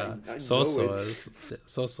salsa. I know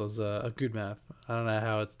Sosa's a good map. I don't know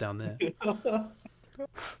how it's down there. it.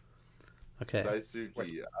 Okay.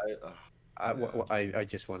 Daisuke, I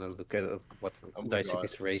just want to look at what Oh my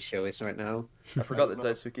Daisuke's ratio is right now. I forgot that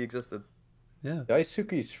Daisuke existed. Yeah.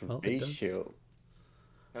 Daisuke's Well, it does. ratio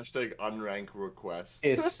hashtag unrank requests.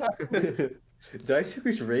 is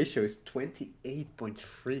Daisuke's ratio is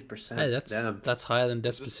 28.3%. Hey, Damn, that's higher than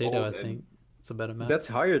Just Despacito, I hold think. It's a better map. that's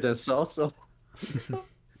higher than salsa.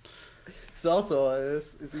 Salsa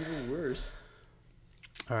is even worse.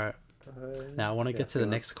 All right. Now I want to get to the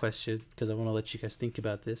next question because I want to let you guys think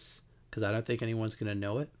about this because I don't think anyone's going to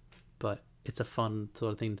know it, but it's a fun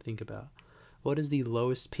sort of thing to think about. What is the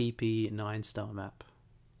lowest PP 9-star map?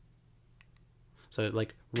 So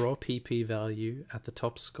like raw PP value at the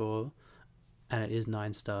top score, and it is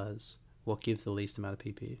 9 stars. What gives the least amount of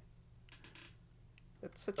PP?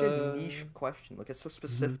 That's such a niche question. Like, it's so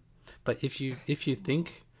specific. But if you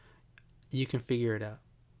think, you can figure it out,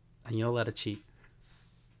 and you're not allowed to cheat.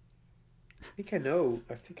 I think I know.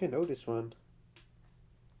 I think I know this one.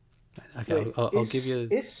 Okay, Wait, I'll give you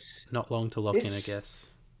is not long to lock in, I is- guess.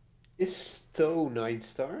 is Stowe 9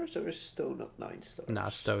 stars or is Stowe not 9 stars? Nah,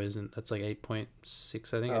 Stowe isn't. That's like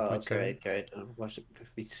 8.6, I think. Oh, 8.7. okay. Watch it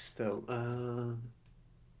be Stowe.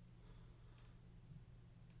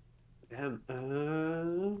 Damn.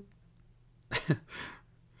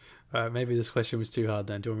 Alright, maybe this question was too hard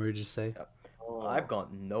then. Do you want me to just say? I've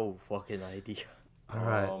got no fucking idea.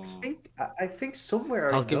 Alright. I think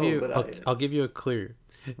somewhere I'll I give know, you but I'll give you a clue.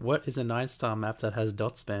 What is a 9-star map that has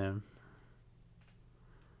dot spam?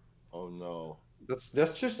 Oh no.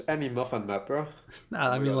 that's just any muffin map, bro. Nah,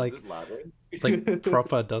 Oh I my mean God, like is it Labyrinth? like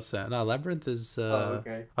proper dot spam. No, Labyrinth is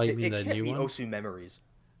okay. oh you It mean the can't new be one? Osu Memories.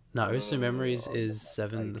 No, No, Osu no, no, no, Memories no. is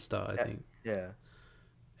 7 Like, star, I that- think. Yeah.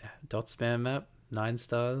 Dot spam map, 9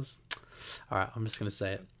 stars. Alright, I'm just gonna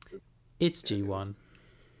say it. It's G1.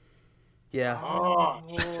 Yeah. Oh,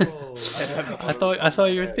 I thought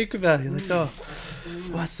you were thinking about it. You're like, oh,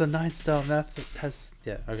 what's a 9-star map that has?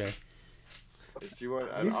 Yeah, okay. You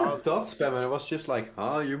said dot spam and I was just like,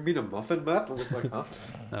 huh? You mean a muffin map? I was like, huh?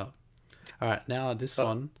 Oh, all right. Now this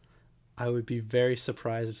one, I would be very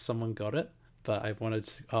surprised if someone got it, but I wanted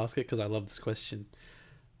to ask it because I love this question.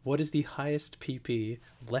 What is the highest PP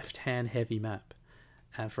left-hand heavy map?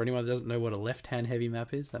 And for anyone that doesn't know what a left-hand heavy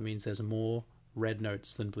map is, that means there's more red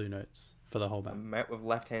notes than blue notes for the whole A map. map with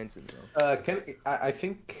left hand syndrome. I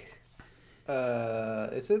think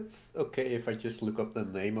is it okay if I just look up the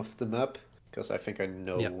name of the map? Because I think I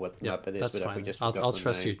know what map it is, That's but I fine. just I'll forgot the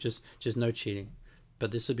trust you. name. Just no cheating.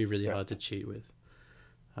 But this would be really hard to cheat with.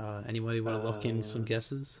 Anybody want to lock in some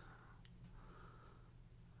guesses?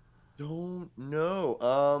 don't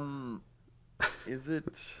know. Is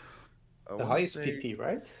it? I The want to highest say. PP,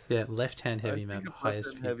 right? Yeah, left-hand I heavy think map, it's left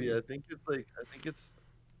highest hand heavy. PP. I think it's like. I think it's.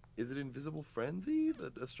 Is it Invisible Frenzy,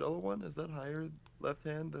 the Estrella one? Is that higher left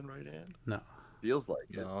hand than right hand? No. Feels like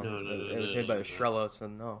it. No, No, no, no, it was no, made by no, no. Estrella, so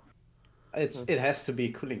no. It has to be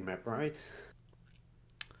a cooling map, right?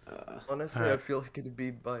 Honestly, I Alright. feel like it'd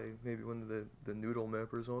be by maybe one of the noodle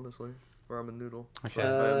mappers, honestly. Ramen noodle. Okay. But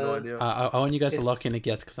I have no Uh, idea. I want you guys to It's- lock in a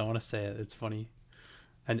guess because I want to say it. It's funny,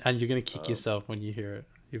 and you're gonna kick Um, yourself when you hear it.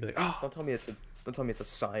 You'll be like, oh. Don't tell me it's a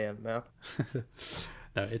cyan map.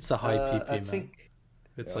 No, it's a high PP I map. think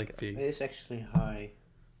It's Yeah. like it big. is actually high,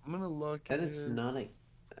 I'm gonna look. and at it's it. not a.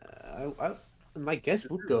 My guess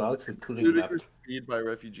would go out to cooling map. Ludicrous Speed by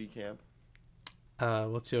Refugee Camp.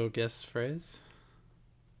 What's your guess phrase?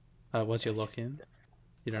 What's your lock in?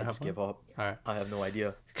 You don't I have just one? give up. Alright. I have no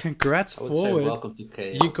idea. Congrats, I would say forward. welcome to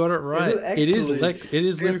chaos. You got it right. It is actually? it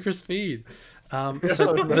is ludicrous speed. So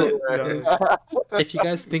No. if you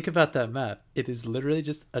guys think about that map, it is literally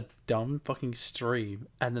just a dumb fucking stream,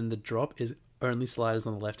 and then the drop is only sliders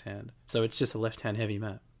on the left hand. So it's just a left hand heavy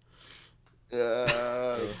map.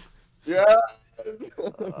 Yeah. Yeah.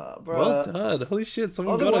 Well done. Holy shit,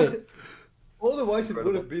 someone got Otherwise, it. otherwise it would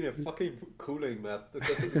Incredible. have been a fucking cooling map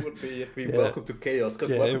because it would be if we Yeah. welcome to chaos. Because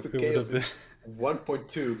Yeah, welcome to it would chaos have is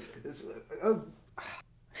 1.2. It's,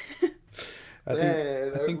 I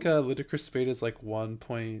Man, think ludicrous speed is like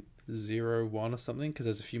 1.01 or something because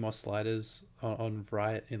there's a few more sliders on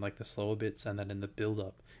right in like the slower bits, and then in the build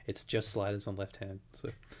up it's just sliders on left hand. So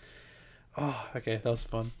okay, that was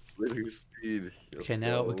fun. Ludicrous Speed. Okay,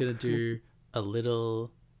 now we're gonna do a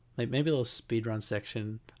little, maybe a little speed run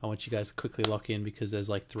section. I want you guys to quickly lock in because there's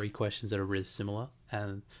like 3 questions that are really similar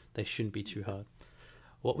and they shouldn't be too hard.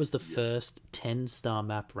 What was the first 10-star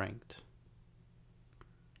map ranked?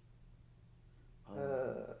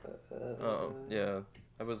 Oh, yeah.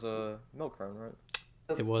 That was Milk Crown, right?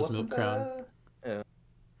 It was wasn't Milk Crown. Yeah.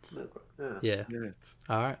 Milk Crown, yeah. Yeah. It.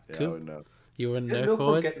 Alright, Yeah, I cool. would know. You wouldn't Did know, Milk Crown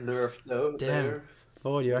forward? get nerfed though? Damn. later?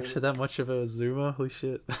 Forward, you're actually that much of a zoomer? Holy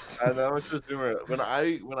shit. I know it's just when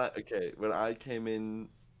I came in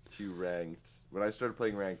to ranked, when I started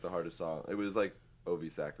playing ranked, the hardest song, it was like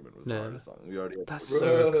OV Sacrament was the Yeah. hardest song. We already had That's Bruh.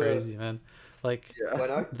 so crazy, man. Like, yeah. When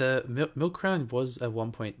I the Milk Crown was at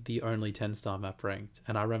one point the only 10-star map ranked,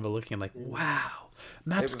 and I remember looking like, wow,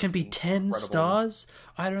 maps was can be 10 incredible. stars?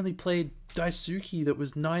 I'd only played Daisuke that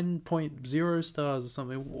was 9.0 stars or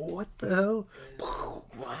something. What the hell?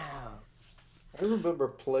 Wow. I remember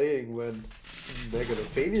playing when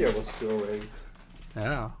Megalomania was still ranked.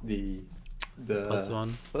 Yeah. The That's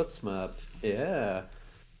one. What's map? Yeah.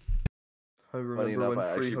 I remember enough, when I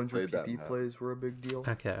actually 300 played that PP map. plays were a big deal.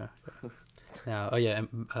 Okay. Now, oh yeah,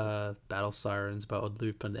 Battle Sirens by Odd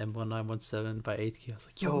Loop and M1917 by 8th Key. I was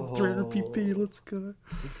like, yo, 300 PP, let's go.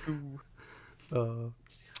 Let's go.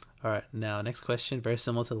 Alright, now, next question, very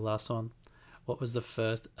similar to the last one. What was the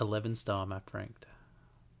first 11-star map ranked?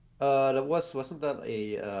 Wasn't that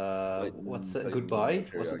a what's that? Like, Goodbye?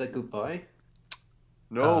 military Wasn't that action. goodbye?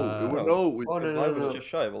 No, it would, no. Oh, no, I no, was no. just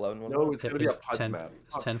shy of 11, wasn't No, it? it's gonna be a It's PUDS 10, map.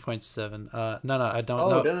 it's 10.7. No, I don't Oh,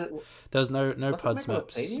 know. then There was no wasn't PUDS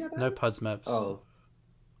maps. Megalomania then? No PUDS maps. Oh.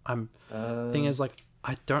 Thing is, like,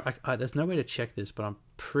 I don't. There's no way to check this, but I'm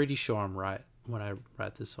pretty sure I'm right when I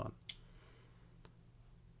write this one.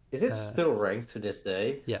 Is it still ranked to this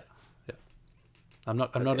day? Yeah. I'm not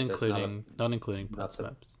Okay, so it's not including not PUDS the-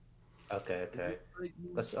 maps. Okay.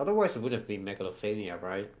 Because otherwise it would have been Megalomania,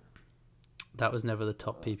 right? That was never the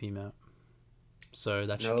top PP map, so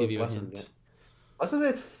that should No, give it you a wasn't, hint. yeah. Wasn't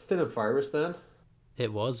it Villain Virus then?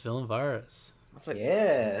 It was Villain Virus. It's like,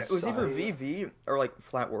 Yeah. it was either VV or like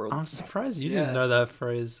Flat World. I'm surprised you Yeah. didn't know that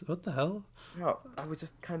phrase. What the hell? No, I was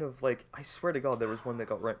just kind of like, I swear to God, there was one that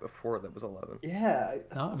got ranked before that was 11. Yeah.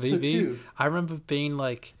 No, so VV. too. I remember being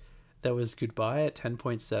like, there was Goodbye at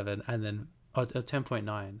 10.7 and then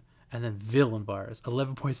 10.9 and then Villain Virus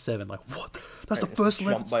 11.7. Like, what? That's the It's first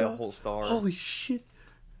jumped 11 by a star? whole star. Holy shit.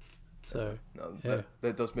 So, No, yeah.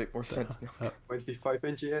 that does make more sense now. 25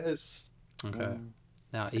 NGS. okay.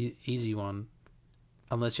 Now, easy one.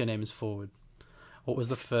 Unless your name is Forward. What was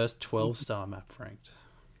the first 12-star map ranked?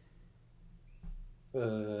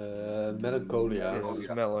 Melancholia. It was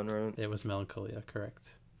Melon, right? It was Melancholia, correct.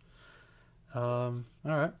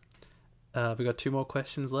 Alright. We got 2 more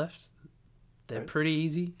questions left. They're Okay. pretty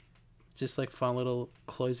easy. Just like fun little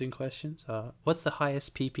closing questions. What's the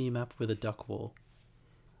highest PP map with a duck wall?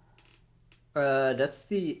 That's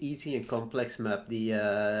the easy and complex map, the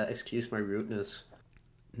excuse my rudeness,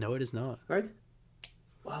 No, it is not. right?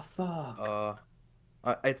 Oh, fuck.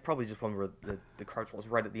 It's probably just one where the crouch wall's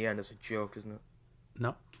right at the end as a joke, isn't it?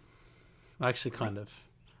 No. Actually, kind of.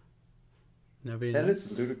 Nobody And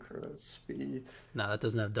knows? it's ludicrous speed. Nah, that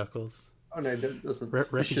doesn't have duck walls. Oh no, that doesn't. You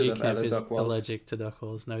should Refugee have camp added is duck walls. allergic to duck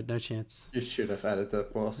walls. No, no chance. You should have added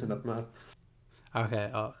duck walls in that map.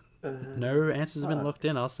 Okay. No answers have been fuck. locked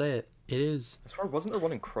in. I'll say it. It is I swear, wasn't there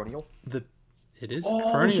one in Cronial? It is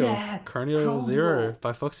Oh, Cronial. yeah! Cronial 0 Cronial.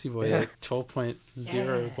 by Foxy Boy. Yeah. Like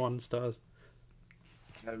 12.01 stars.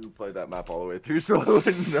 I haven't played that map all the way through, so I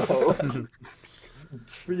wouldn't know.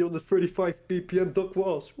 335 BPM duck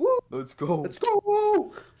walls. Woo! Let's go. Let's go!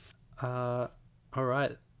 Woo! All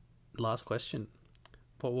right. Last question.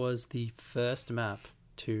 What was the first map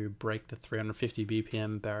to break the 350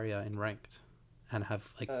 BPM barrier in ranked and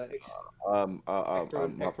have like Muffin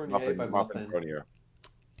Cronier.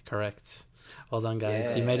 correct? Well done,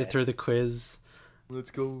 guys. You Yeah. made it through the quiz.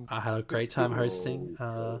 Let's go. I had a great time hosting.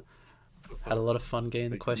 Had a lot of fun getting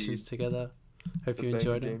the Thank questions you. together. Hope The you Bang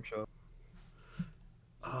enjoyed it. Game Show.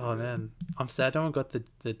 Oh man, I'm sad no one got the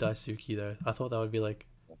Daisuke though. I thought that would be like,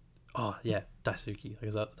 oh yeah, Daisuke,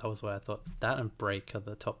 because that was what I thought. That and Break are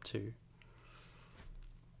the top two.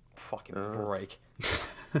 Fucking break.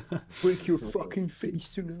 Break your fucking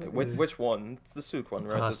face tonight. Which one? It's the Sook one,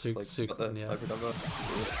 right? Ah, That's Sook one, yeah. I forgot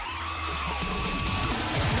that.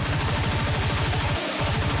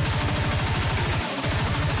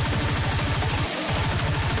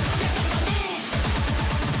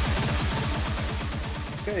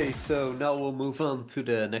 Okay, so now we'll move on to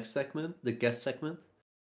the next segment, the guest segment.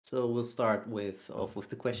 So we'll start off with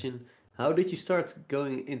the question: how did you start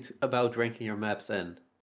going into about ranking your maps and?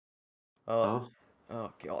 Oh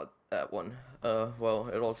god, that one. Well,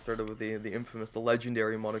 it all started with the infamous, the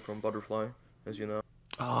legendary monochrome butterfly, as you know.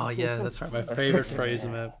 Oh yeah, that's right. My favorite phrase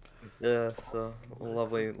map. Yes,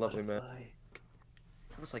 lovely map.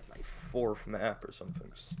 It was like my 4th map or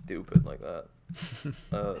something stupid like that.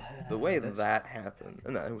 The way that happened,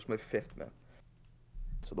 and it was my 5th map.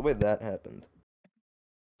 So the way that happened,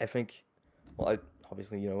 I think, well, I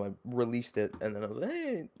obviously, I released it, and then I was like,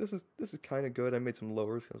 hey, this is kind of good. I made some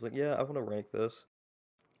lowers. I was like, yeah, I want to rank this.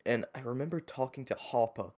 And I remember talking to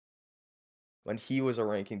Hoppa when he was a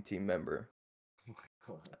ranking team member.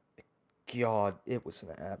 God, it was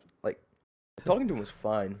an app. Like, talking to him was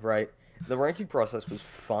fine, right? The ranking process was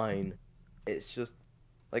fine. It's just,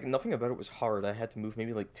 like, nothing about it was hard. I had to move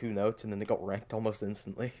maybe like 2 notes, and then it got ranked almost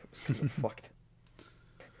instantly. It was kind of fucked.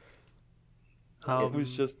 It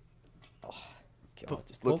was just, oh, God,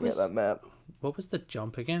 just looking at that map. What was the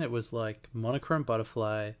jump again? It was like monochrome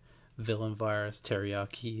butterfly, villain virus,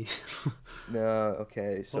 teriyaki. No,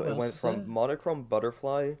 okay, so What it else went was from there? monochrome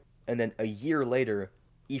butterfly, and then a year later,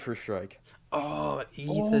 Ether Strike. Oh,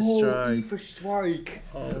 Ether Strike. Ether Strike.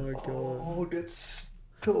 Oh my god. Oh, that's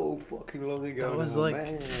so fucking long ago. That was now, like,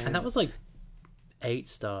 man. and that was like 8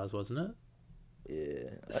 stars, wasn't it? Yeah,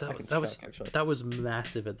 So I can that was check, actually. that was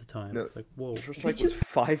massive at the time. No, It's like, whoa. Ether Strike was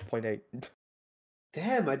 5.8.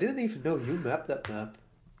 Damn, I didn't even know you mapped that map.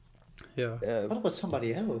 Yeah. Yeah, I thought it was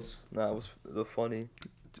somebody else. nah, it was the funny.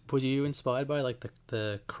 Were you inspired by like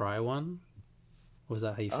the Cry one? Was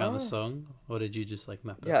that how you found the Ah. song, or did you just like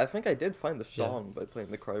map it? Yeah, I think I did find the Yeah. song by playing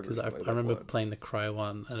the Cry Because version. I way back remember when. playing the Cry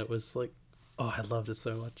one, and it was like, oh, I loved it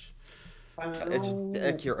so much. It's just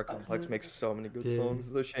Akira Complex makes so many good Yeah. songs.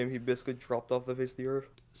 It's a shame he basically dropped off the face of the earth.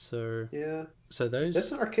 So Yeah, those.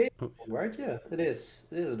 that's an arcade, Oh. song, right? Yeah, it is.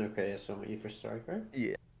 It is an arcade song, Ether Strike, right?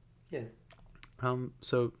 Yeah. Yeah.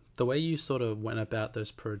 So the way you sort of went about those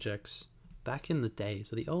projects back in the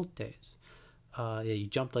days, or the old days, yeah, you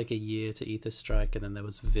jumped like a year to Ether Strike, and then there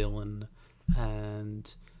was Villain,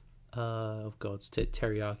 and oh god, it's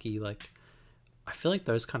Teriyaki. Like, I feel like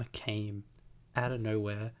those kind of came out of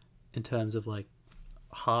nowhere in terms of like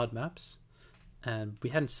hard maps, and we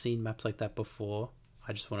hadn't seen maps like that before.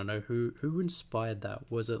 I just want to know who inspired that.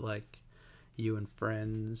 Was it like you and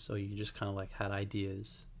friends, or you just kind of like had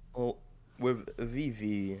ideas? Well, with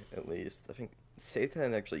VV at least, I think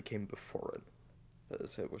Satan actually came before it.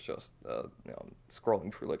 As it was just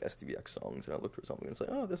scrolling through like STVX songs, and I looked for something and it's like,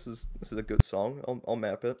 oh, this is a good song. I'll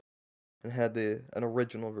map it, and had an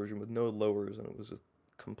original version with no lowers, and it was just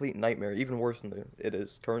complete nightmare, even worse than it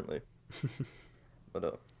is currently.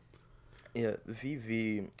 But yeah,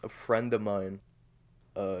 VV, a friend of mine,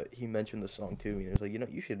 he mentioned the song too, and he was like,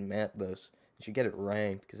 you should map this. You should get it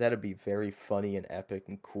ranked, because that'd be very funny and epic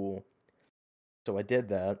and cool. So I did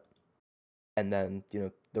that, and then,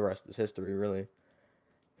 the rest is history, really.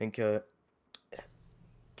 I think,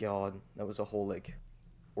 God, that was a whole, like,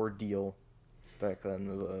 ordeal back then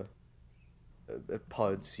of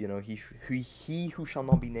PUDs, he who shall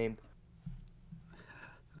not be named.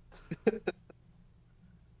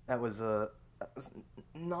 That was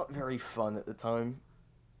not very fun at the time.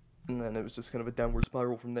 and then it was just kind of a downward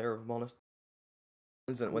spiral from there, if I'm honest.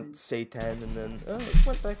 And then it went Satan, and then it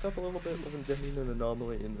went back up a little bit with Endymion and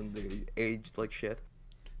Anomaly, and then they aged like shit.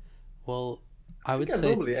 Well, I would think say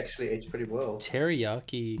Anomaly actually aged pretty well.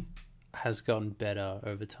 Teriyaki has gotten better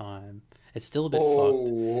over time. It's still a bit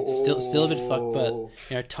fucked. Still a bit fucked, but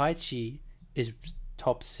you know, Taichi is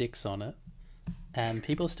top 6 on it, and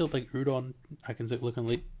people are still like Udon. I can see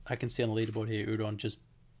on the leaderboard here. Udon just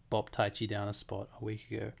bopped Taichi down a spot a week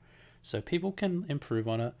ago, so people can improve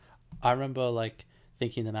on it. I remember like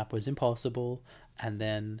thinking the map was impossible, and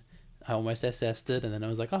then I almost assessed it, and then I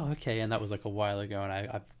was like, oh, okay, and that was like a while ago, and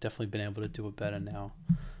I've definitely been able to do it better now.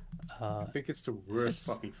 I think it's the worst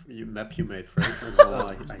fucking map you made, Frank.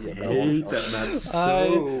 I hate that map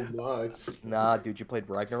so much. Nah, dude, you played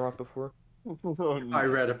Ragnarok before?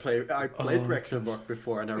 I played Ragnarok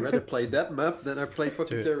before, and I rather play that map than I play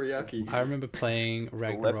fucking Teriyaki. I remember playing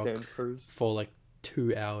Ragnarok left-hand curse. for like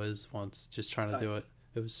 2 hours once, just trying to do it.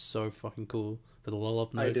 It was so fucking cool. The lull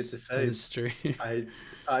up notes I did the same. on the stream.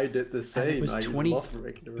 I did the same. It was 20. love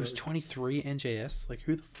Ragnarok. It was 23 NJS. Like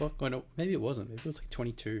who the fuck? Oh, no, maybe it wasn't. Maybe it was like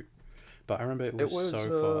 22. But I remember it was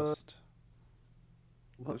so fast.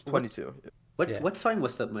 It was 22. What time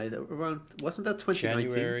was that made? Around, wasn't that 2019?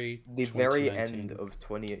 January. The very 2019. end of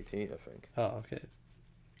 2018, I think. Oh, okay.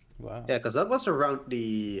 Wow. Yeah, because that was around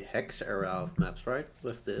the Hex era of maps, right?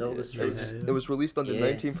 With the Eldest It was, Stream. it was released on the Yeah.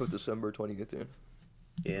 19th of December 2018.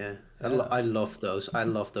 Yeah, I love those. I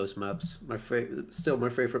love those maps. My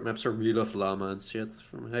favorite maps are Wheel of Llama and shit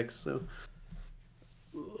from Hex. So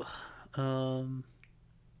I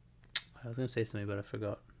was gonna say something, but I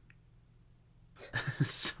forgot.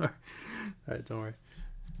 Sorry. All right, don't worry.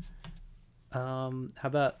 How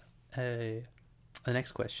about the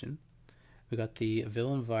next question? We got the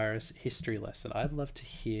Villain Virus history lesson. I'd love to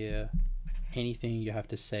hear anything you have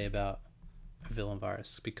to say about Villain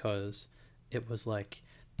Virus, because it was like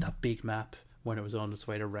the big map when it was on its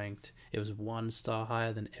way to ranked. It was 1 star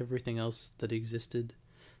higher than everything else that existed.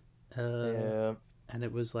 Yeah. And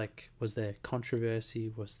it was like, was there controversy?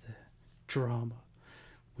 Was there drama?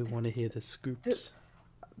 We want to hear the scoops.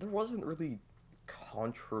 There wasn't really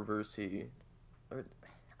controversy.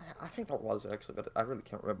 I think there was actually, but I really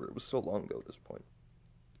can't remember. It was so long ago at this point.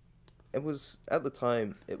 It was, at the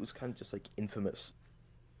time, it was kind of just like infamous.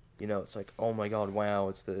 You know, it's like, oh my god, wow,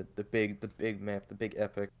 it's the big map, the big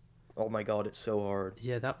epic. Oh my god, it's so hard.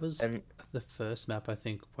 Yeah, that was the first map, I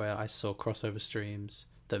think, where I saw crossover streams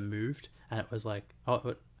that moved, and it was like,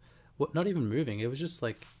 what? Not even moving. It was just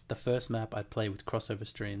like the first map I'd play with crossover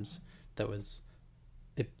streams.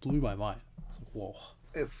 It blew my mind. It's like, whoa.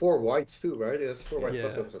 and 4 whites too, right? It's 4 white Yeah.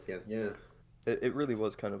 crossovers at the end. Yeah. It really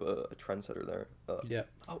was kind of a trendsetter there. Yeah.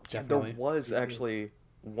 Oh, yeah, definitely. there was actually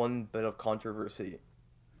one bit of controversy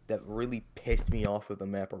that really pissed me off with the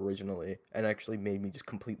map originally, and actually made me just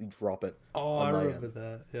completely drop it. Oh, on I my remember end.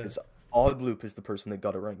 that. Yeah. It's Oddloop is the person that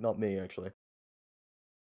got it right, not me actually.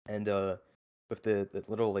 And with the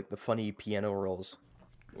little like the funny piano rolls,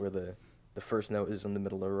 where the first note is in the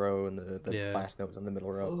middle of the row and the Yeah. last note is in the middle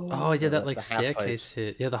of the row. Oh yeah, that like the half staircase pipes.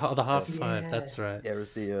 hit. Yeah, the half Yeah. pipe. That's right. Yeah, it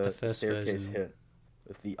was the first staircase version. hit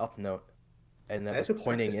with the up note, and I that had was to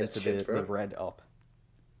pointing practice into that shit, the bro. red up.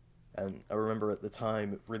 And I remember at the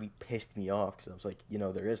time it really pissed me off because I was like,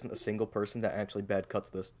 there isn't a single person that actually bad cuts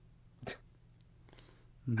this.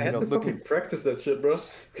 I had know, to looking- fucking practice that shit, bro.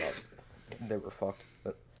 They were fucked.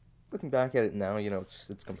 But looking back at it now,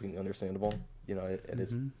 it's completely understandable. It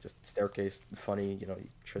is just staircase funny. You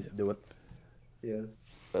should do it. Yeah.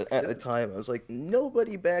 But at the time, I was like,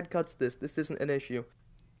 nobody bad cuts this. This isn't an issue.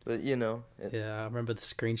 But Yeah, I remember the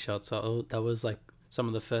screenshots. So that was like some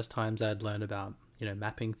of the first times I'd learned about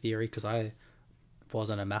mapping theory, because I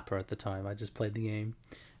wasn't a mapper at the time. I just played the game,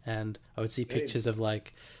 and I would see pictures of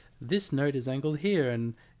like, this note is angled here,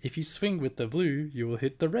 and if you swing with the blue, you will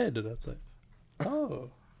hit the red, and that's like,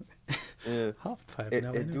 oh, yeah, half pipe. it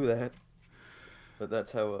Now I know. do that. But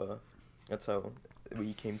that's how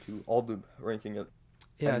we came to Oddloop ranking it,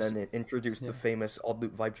 Yeah, and then it introduced the famous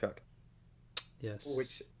Oddloop vibe check. yes.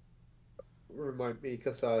 Which remind me,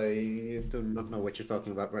 because I do not know what you're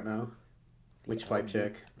talking about right now. Which vibe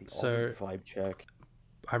check? The So- Oddloop vibe check.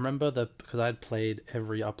 I remember because I'd played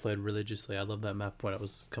every upload religiously. I loved that map when it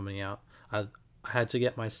was coming out. I had to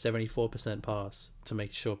get my 74% pass to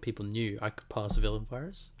make sure people knew I could pass Villain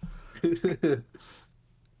Virus.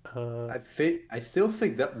 I still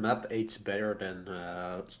think that map aged better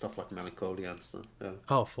than stuff like Melancholia and stuff. Yeah.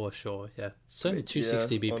 Oh, for sure, yeah. It's only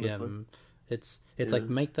 260 Yeah, BPM. honestly. It's like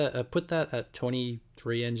make that put that at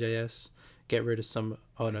 23 NJS. Get rid of some.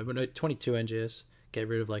 Oh no, but no, 22 NJS. Get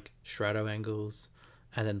rid of like shadow angles.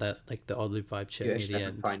 and then that like the odd loop vibe check You near the actually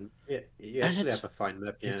have a end. fine. Yeah, you And actually have a fine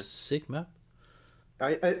map. Yeah, it's a sick map.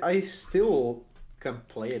 I still can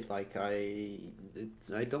play it. Like I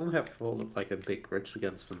don't have like a big grudge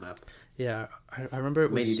against the map. Yeah, I remember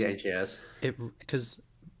it Mainly was the NGS. it because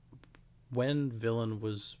when Villain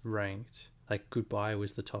was ranked, like Goodbye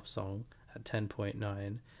was the top song at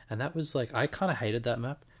 10.9, and that was like I kind of hated that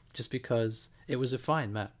map just because it was a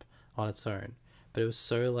fine map on its own, but it was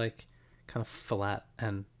so like kind of flat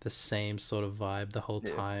and the same sort of vibe the whole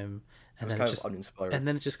Yeah, it time, and was then it kind of just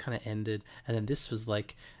uninspired. kind of ended, and then this was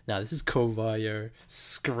like, now this is Kovayo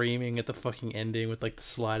screaming at the fucking ending with like the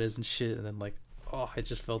sliders and shit, and then like, oh, it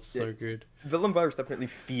just felt Yeah, so good. Villain Virus definitely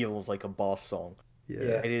feels like a boss song.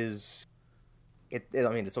 Yeah. It is. I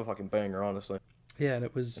mean, it's a fucking banger, honestly. Yeah, and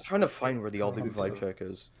I'm trying to find where the I all the think vibe so. check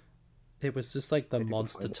is. it was just like the Maybe we'll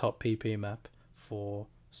monster find it. top PP map for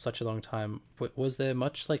such a long time. Was there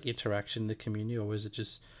much like interaction in the community, or was it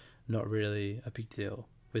just not really a big deal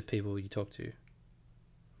with people you talk to?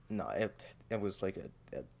 No, it was like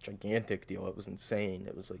a gigantic deal. It was insane.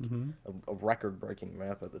 It was like Mm-hmm. a record-breaking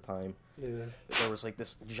map at the time. Yeah. There was like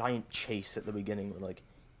this giant chase at the beginning where like,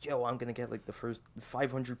 yo, I'm gonna get like the first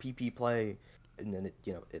 500 PP play, and then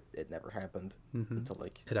it never happened Mm-hmm. until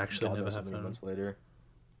like It actually God never knows how many happened. months later.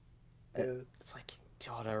 Yeah. It's like,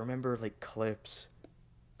 God, I remember like clips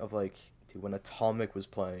of like, dude, when Atomic was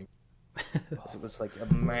playing. It was like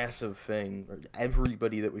a massive thing where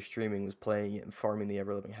everybody that was streaming was playing it and farming the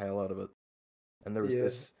ever living hell out of it. And there was Yeah.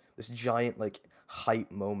 this giant like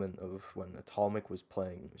hype moment of when Atomic was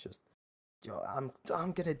playing. It was just, yo,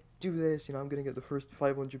 I'm gonna do this, I'm gonna get the first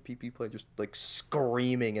 500 PP play, just like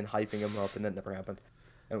screaming and hyping him up, and that never happened.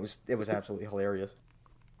 And it was absolutely hilarious.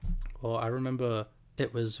 Well, I remember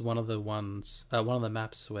it was one of the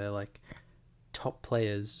maps where like top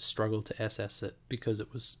players struggled to SS it because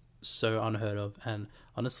it was so unheard of and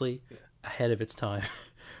honestly ahead of its time.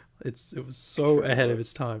 It was so Sure ahead of was.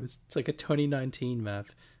 its time. It's like a 2019 map,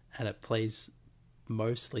 and it plays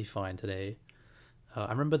mostly fine today.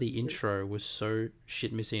 I remember the intro was so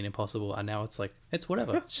shit missing and impossible, and now it's like it's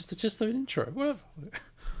whatever. It's just an intro, whatever.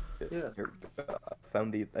 Yeah. Here, I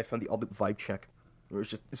found the other vibe check. It was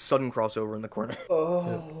just a sudden crossover in the corner.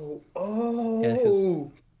 Oh. Yeah, because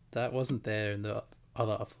Oh. that wasn't there in the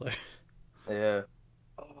other upload. Yeah.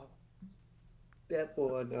 Oh, that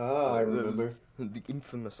one. Ah, I That was remember. the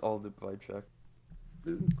infamous all the vibe check.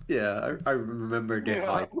 Yeah, I remember the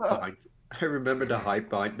hype behind. I remember the hype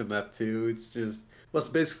behind the map too. It's just was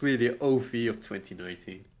basically the OV of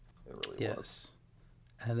 2019. It really was. Yes.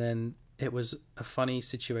 And then it was a funny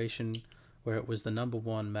situation where it was the number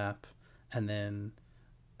one map, and then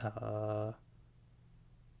It was,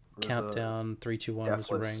 Countdown 321 was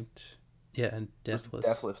Deathless. ranked. Yeah, and It was Deathless.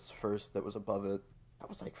 Deathless first that was above it. That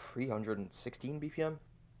was like 316 BPM.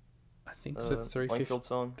 I think so. Minefield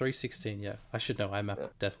song. 316. Yeah, I should know. I mapped Yeah.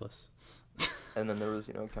 Deathless. And then there was,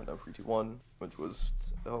 Countdown 321, which was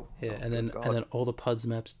Yeah, oh, and then good God. and then all the Puds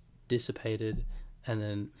maps dissipated, and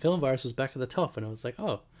then Film Virus was back at the top, and I was like,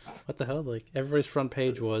 oh, what the hell? Like everybody's front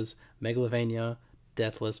page was Megalovania,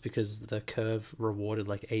 Deathless, because the curve rewarded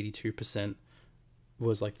like 82%,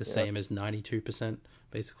 was like the Yeah. same as 92%,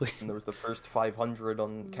 basically. And there was the first 500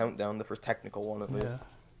 on Countdown, the first technical one at least. Yeah,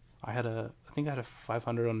 I think I had a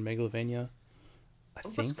 500 on Megalovania. I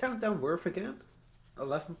What was think Countdown worth again?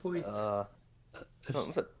 11 points. it No, was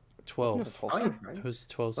was it 12. wasn't it a 12 Five, star? right? It was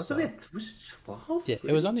 12 Wasn't star. it? Was it 12? Yeah,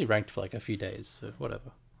 it was only ranked for like a few days, so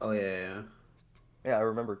whatever. Oh yeah. Yeah, I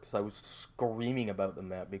remember because I was screaming about the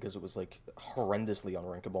map because it was like horrendously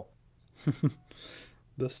unrankable.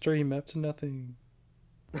 The stream map to nothing.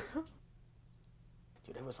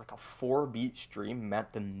 Dude, it was like a 4-beat stream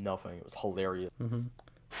mapped to nothing. It was hilarious. Mm-hmm.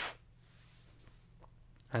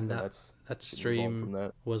 And that that's that should move on from stream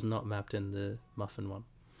that. was not mapped in the Muffin one.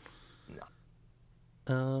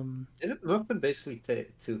 No. Muffin basically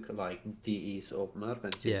took like DE's old map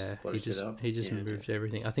and just Yeah, polished it up. he just Yeah. moved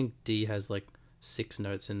everything. I think D has like 6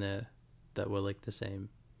 notes in there that were like the same.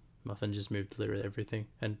 Muffin just moved literally everything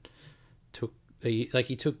and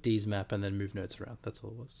he took D's map and then moved notes around. That's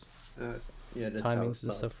all it was. Yeah, that's how Timings it and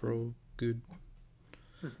started. stuff were all good.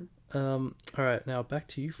 Mhm. All right, now back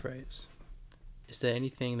to you, Fraies. Is there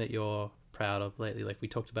anything that you're proud of lately? Like we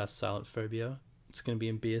talked about Silent Phobia. It's going to be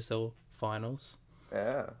in BSL finals.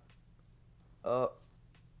 Yeah.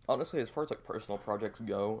 Honestly, as far as like personal projects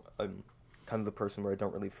go, I'm kind of the person where I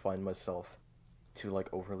don't really find myself too like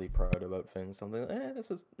overly proud about things. Something,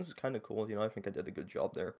 this is kind of cool. I think I did a good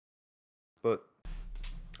job there. But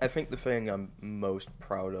I think the thing I'm most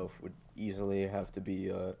proud of would easily have to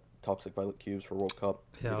be Toxic Violet Cubes for World Cup.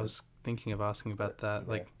 Yeah, I because- was thinking of asking about that.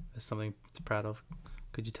 Like, Yeah. there's something it's proud of.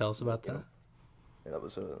 Could you tell us about You know, that? yeah, that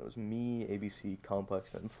was me, ABC,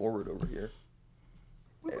 Complex, and Forward over here.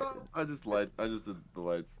 What's Uh, up? I just did the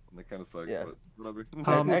lights, and it kind of sucks, yeah, but whatever.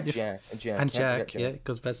 and If Jack, and can't forget Jack, Jack. yeah,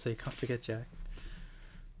 because let's say can't forget Jack.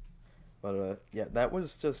 But yeah, that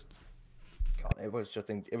was just God.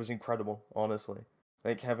 It was incredible, honestly.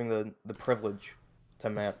 Like having the privilege to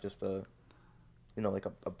map just like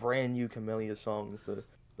a brand new Camellia song is the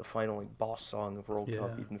final like boss song of World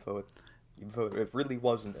Cup, Yeah. even though it really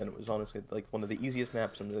wasn't, and it was honestly like one of the easiest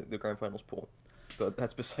maps in the grand finals pool. But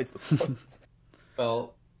that's besides the point.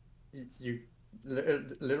 Well, you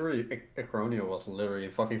literally Acronia was literally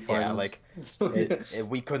in fucking Yeah, finals. like So, yes.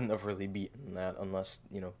 we couldn't have really beaten that unless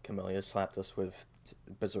Camellia slapped us with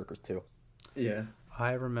Berserkers too. Yeah.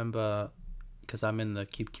 I remember because I'm in the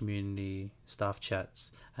Cube community staff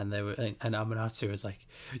chats, and they were, and Amanatsu was like,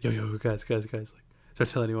 "Yo, guys, like, don't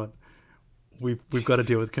tell anyone. We've got to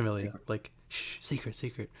deal with Camellia. Like, shh,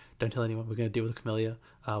 secret. Don't tell anyone. We're gonna deal with Camellia.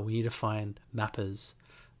 We need to find mappers,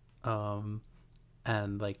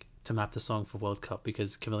 and like to map the song for World Cup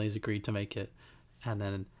because Camellia's agreed to make it." And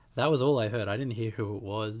then that was all I heard. I didn't hear who it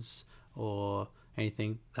was or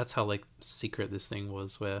anything. That's how like secret this thing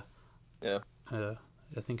was. Where Yeah.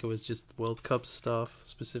 I think it was just World Cup stuff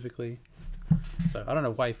specifically. So I don't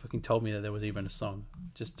know why he fucking told me that there was even a song,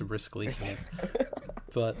 just to risk leaking it.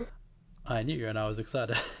 But I knew and I was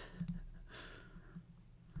excited.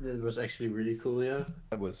 It was actually really cool, yeah.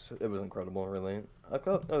 It was incredible, really. I've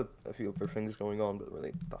got a few other things going on, but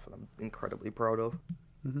really stuff that I'm incredibly proud of.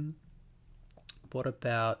 What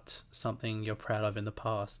about something you're proud of in the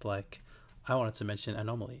past? Like, I wanted to mention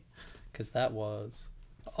Anomaly, because that was,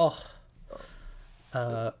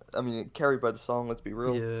 I mean, carried by the song. Let's be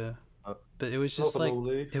real. yeah. Uh, But it was just like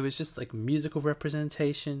Anomaly. it was just like musical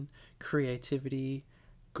representation, creativity,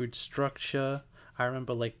 good structure. I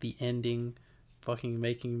remember like the ending fucking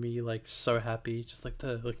making me like so happy, just like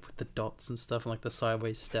with the dots and stuff and like the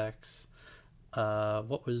sideways stacks.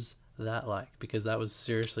 What was that like? Because that was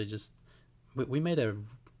seriously just we made a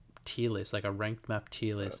tier list, like a ranked map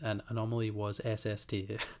tier list, and Anomaly was SS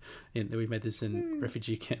tier. We made this in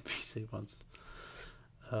Refugee Camp PC once.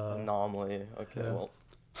 Anomaly. Okay, yeah. well,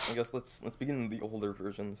 I guess let's begin with the older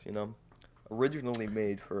versions. Originally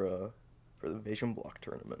made for the Vision Block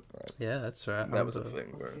tournament, right? Yeah, that's right. I That was a remember.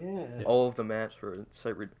 thing where Yeah. all of the maps were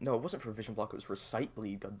No, it wasn't for Vision Block. It was for Sight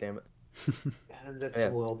Bleed. God damn it. And that's Yeah,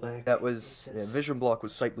 a while back. That was That's- Vision Block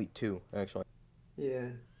was Sight Bleed 2, actually. Yeah.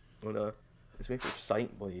 When it's made for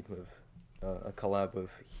Sight Bleed with a collab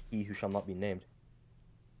with He Who Shall Not Be Named.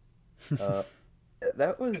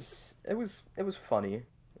 That was it was funny.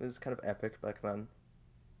 It was kind of epic back then.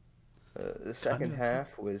 The second Kind of.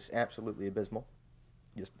 half was absolutely abysmal.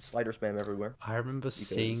 Just slider spam everywhere. I remember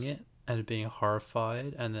seeing Because- it and being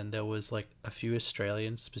horrified, and then there was like a few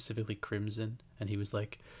Australians, specifically Crimson, and he was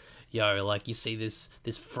like, "Yo, like you see this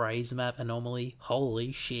phrase map Anomaly?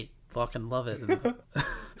 Holy shit, fucking love it!"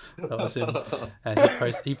 And that was him, and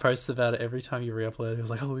he posts about it every time you re-upload. He was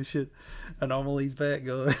like, "Holy shit, Anomaly's back,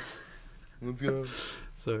 guys!" Let's go.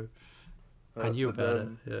 So I knew But about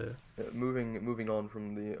then, it. Yeah. moving on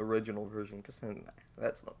from the original version, because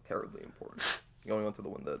that's not terribly important. Going on to the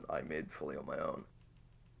one that I made fully on my own.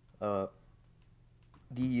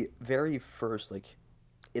 The very first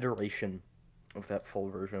iteration of that full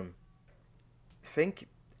version. Think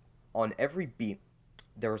on every beat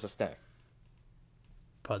there was a stack,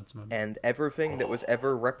 Pudsman. and everything that was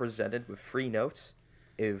ever represented with free notes,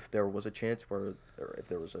 if there was a chance or if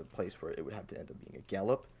there was a place where it would have to end up being a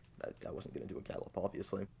gallop, that wasn't going to do a gallop,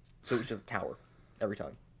 obviously. So it was just a tower every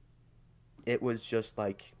time. It was just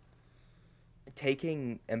like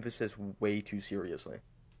taking emphasis way too seriously.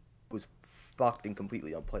 It was fucked and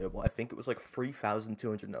completely unplayable. I think it was like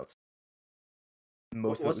 3,200 notes.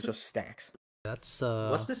 Most of it Was was it- just stacks. That's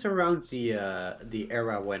Was this around the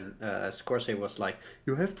era when Scorsese was like,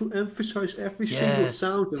 you have to emphasize every single Yes,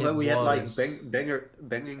 sound, and it when we had like was.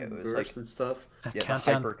 banging It was bursts like- and stuff, a Yeah, the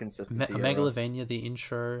countdown? hyper consistency. Megalovania, the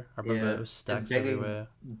intro. I remember Yeah, it was stacks and banging- everywhere.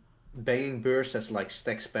 banging bursts as like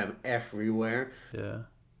stack spam everywhere. Yeah.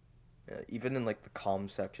 Even in like the calm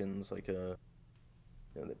sections, like the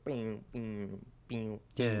bing, bing, bing,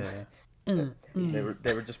 bing. Yeah.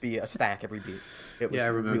 They would just be a stack every beat. It was Yeah, I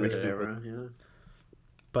remember really that stupid. era. Yeah.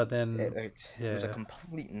 But then, It was a yeah.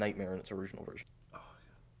 complete nightmare in its original version.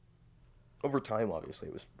 Over time, obviously,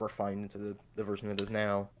 it was refined into the version it is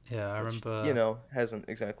now. Yeah, I Which, remember. hasn't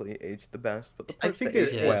exactly aged the best, but the I parts think that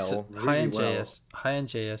aged it- it's- well. High really end well.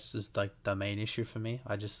 JS is like the main issue for me.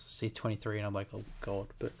 I just see 23 and I'm like, oh god.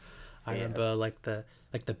 But I Yeah. remember like the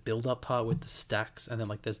build up part with the stacks, and then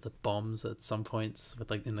like there's the bombs at some points with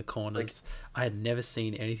like in the corners. I had never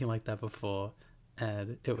seen anything like that before,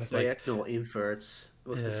 and it was like, Diagonal inverts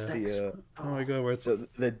with the yeah. stacks. Oh my god, where it's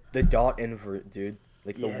The dot invert, dude.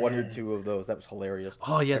 Like the one or Yeah. two of those, that was hilarious.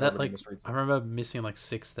 oh yeah, that Everybody like misreads I it. remember missing like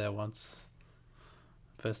 6 there once,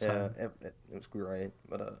 first Yeah, time. it was great,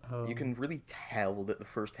 but you Um, can really tell that the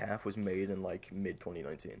first half was made in like mid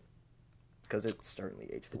 2019 because it's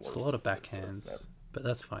certainly aged the it's worst. a lot of as map. backhands, but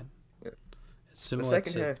that's fine. Yeah. It's The similar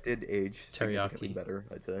second to half did age significantly Teriyaki. better,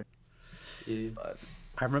 I'd say. Yeah. But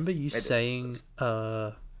I remember you it is what it saying is.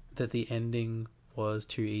 that the ending was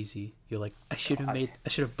too easy. You're like, I should have I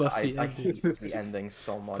buffed the I ending. hate the ending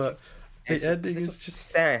so much. But It's the just, ending it's is just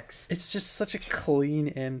stacks. it's just such a clean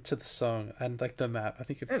end to the song and like the map. I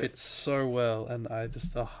think it And fits so well, and I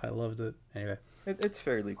loved it. Anyway, it's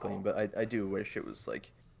fairly clean, but I do wish it was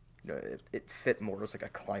like, it fit more as like a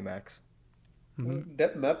climax.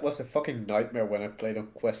 That map was a fucking nightmare when I played on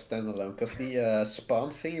Quest standalone, because the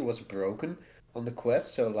spawn thingy was broken on the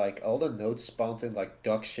Quest, so like all the nodes spawned in like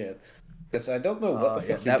dog shit. Because I don't know what the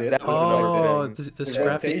Yeah, fuck you did that was with another like oh, thing. the the Yeah,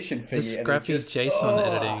 rotation the thingy, and it scrappy just JSON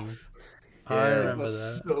editing. I yeah. it remember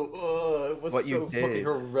was that. it was What you so fucking did,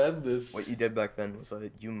 horrendous. what you did back then was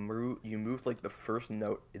that you moved like the first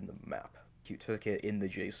note in the map. You took it in the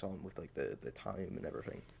JSON with like the time and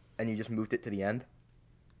everything, and you just moved it to the end.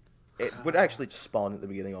 It would actually just spawn at the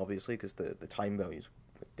beginning, obviously, because the time values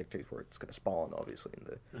dictate where it's gonna spawn, obviously,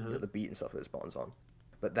 and the beat and stuff that it spawns on.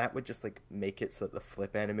 But that would just like make it so that the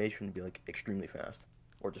flip animation would be like extremely fast,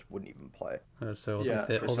 or just wouldn't even play So Yeah,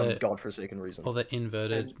 for some godforsaken reason. all the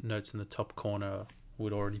inverted And notes in the top corner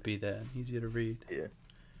would already be there, and easier to read. Yeah,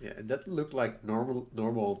 yeah, and that looked like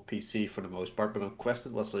normal PC for the most part, but on Quest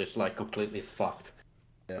it was just like completely fucked.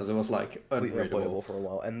 yeah, Because it was like completely unreadable. unplayable for a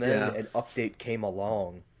while, and then Yeah. an update came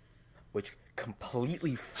along, which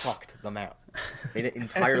completely fucked the map, made it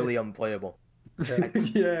entirely unplayable. I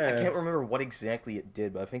Yeah. can't remember what exactly it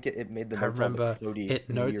did, but I think it made the I notes all remember look floaty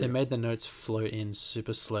and it weird. made the notes float in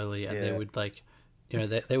super slowly, and they Yeah. would like,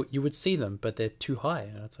 they you would see them, but they're too high,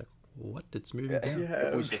 and it's like, what? It's moving Yeah, down. Yeah.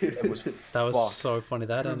 it was That was fucked. so funny.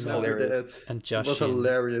 That I and remember hilarious. that. and It was Jushin.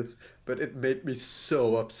 hilarious, but it made me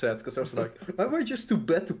so upset because I was like, am I just too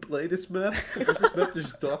bad to play this map? This map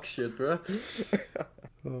is dog shit, bro.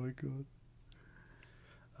 Oh my god.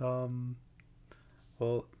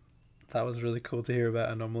 Well, that was really cool to hear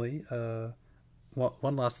about Anomaly.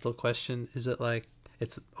 One last little question: is it like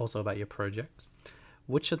it's also about your projects?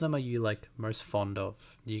 Which of them are you like most fond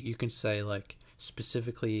of? You can say like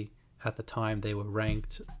specifically at the time they were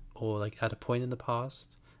ranked, or like at a point in the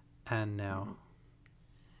past, and now.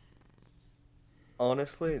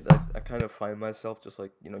 Honestly, I kind of find myself just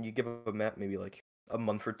like, you give a map maybe like a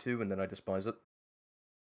month or two and then I despise it.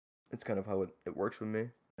 It's kind of how it works with me.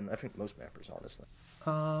 And I think most mappers, honestly.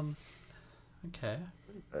 Okay.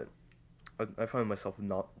 I find myself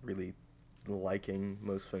not really liking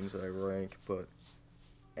most things that I rank, but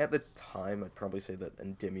at the time, I'd probably say that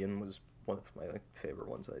Endymion was one of my favorite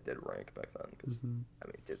ones that I did rank back then, because, I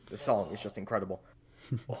mean, dude, the song is just incredible.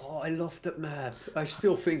 Oh, I love that map. I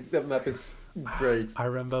still think that map is great. I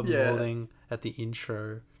remember Yeah. mauling at the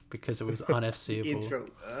intro because it was unFCable.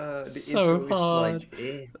 The So intro hard. is like,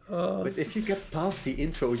 eh. Oh, But if you get past the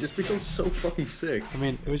intro, it just becomes so fucking sick. I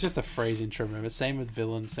mean, it was just a phrase intro, remember? Same with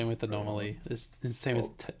Villain, same with Anomaly, and same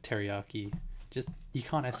with Teriyaki. Just, you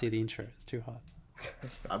can't FC the intro, it's too hard.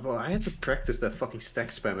 Bro, I had to practice that fucking stack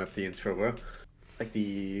spam at the intro, bro.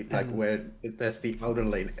 Where there's the outer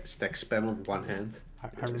lane stack spam on one hand. I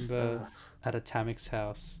It's just, remember at Atomic's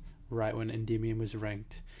house, right when Endymion was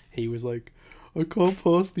ranked, he was like, I can't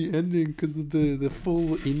pass the ending because of the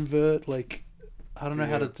full invert, like, I don't know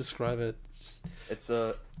how to describe it. It's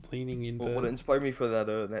leaning invert. what inspired me for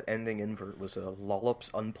that ending invert was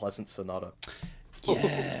Lollop's Unpleasant Sonata.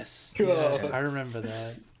 Yes, God. yes, I remember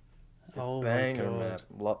that. Oh my Banger god. map.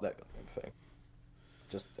 Love that goddamn thing.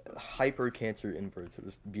 Just hyper cancer inverts. It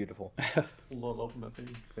was beautiful. lot of mapping.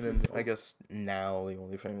 And then I guess now the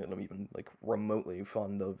only thing that I'm even like remotely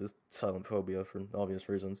fond of is Silent Phobia for obvious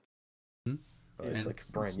reasons. Hmm? It's And like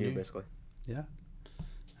brand it's new new. basically. Yeah,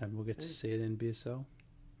 and we'll get to see it in BSL.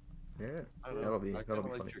 Yeah, I don't know. that'll be I kind that'll of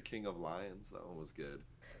be like funny. your King of Lions. That one was good.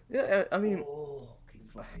 Yeah, I mean, Oh, King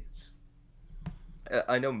of Lions.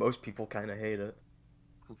 I know most people kind of hate it.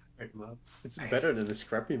 Great map. It's better than the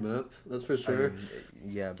scrappy map, that's for I sure. mean,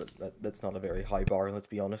 yeah, but that's not a very high bar. Let's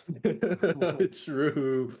be honest. It's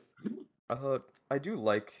true. I do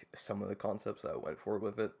like some of the concepts that I went for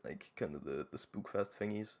with it, like kind of the spookfest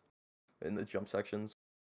thingies in the jump sections,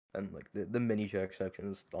 and like the mini jack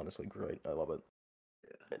section is honestly great. I love it.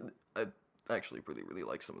 I actually really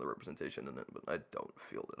like some of the representation in it, but I don't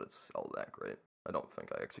feel that it's all that great. I don't think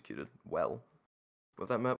I executed well with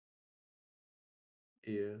that map.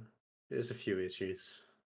 Yeah, there's a few issues.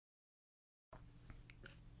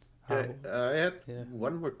 Oh, I had yeah.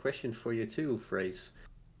 one more question for you too, Phrase.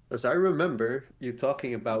 Because I remember you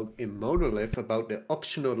talking about in Monolith about the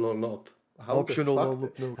optional lolop.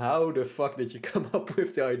 Note. How the fuck did you come up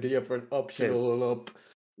with the idea for an optional lolop?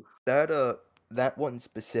 That one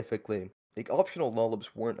specifically, like optional lollips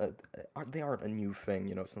they aren't a new thing,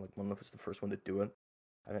 you know. It's not like Monolith is the first one to do it.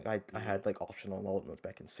 I think I had like optional lollip notes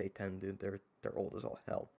back in Satan, dude. They're old as all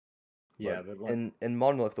hell. Yeah, But but like, in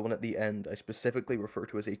Monolith, the one at the end, I specifically refer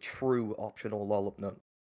to as a true optional lollip note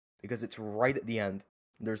because it's right at the end.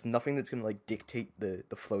 There's nothing that's gonna like dictate the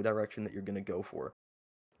flow direction that you're gonna go for.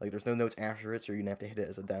 Like there's no notes after it, so you're gonna have to hit it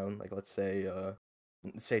as a down. Like let's say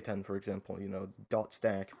Satan, for example, you know, dot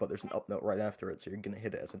stack, but there's an up note right after it, so you're gonna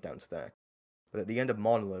hit it as a down stack. But at the end of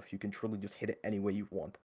Monolith, you can truly just hit it any way you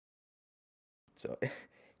want. So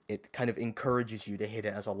it kind of encourages you to hit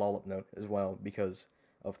it as a lollip note as well because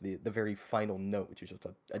of the very final note, which is just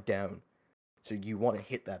a down. So you want to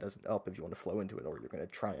hit that as an up if you want to flow into it, or you're going to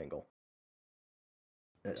triangle.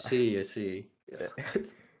 I see. Yeah.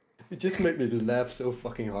 It just made me laugh so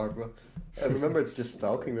fucking hard, bro. I remember it's just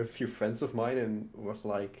talking with a few friends of mine and was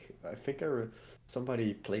like, I think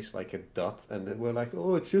somebody placed like a dot and they were like,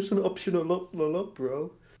 oh, it's just an optional lolop,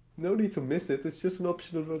 bro. No need to miss it. It's just an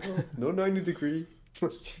optional lolop. No 90-degree.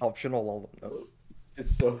 Optional lollip note. It's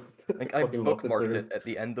just so. Like I fucking love the bookmarked term. it at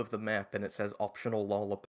the end of the map, and it says optional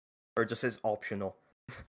lollip, or it just says optional.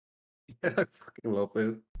 I fucking love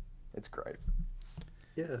it. It's great.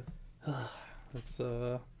 Yeah. That's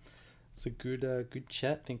a good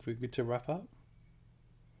chat. I think we're good to wrap up.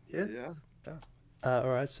 Yeah. All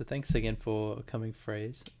right. So thanks again for coming,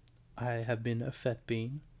 Phrase. I have been a fat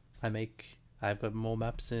bean. I've got more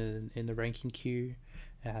maps in the ranking queue,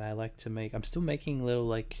 and I like to make. I'm still making little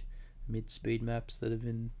like mid-speed maps that have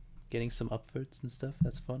been getting some upvotes and stuff.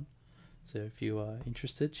 That's fun. So if you are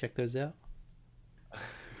interested, check those out.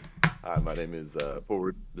 Hi, my name is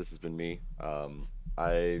Forward. This has been me.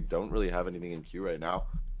 I don't really have anything in queue right now.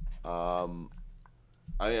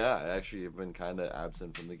 I actually have been kind of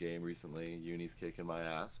absent from the game recently. Uni's kicking my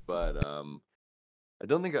ass, but I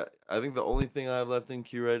don't think I think the only thing I have left in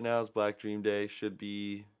queue right now is Black Dream Day. Should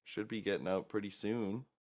be getting out pretty soon.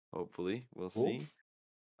 Hopefully, we'll see.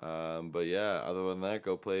 But yeah, other than that,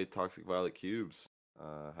 go play Toxic Violet Cubes.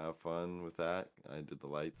 Have fun with that. I did the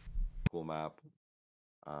lights, cool map.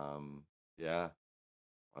 Yeah.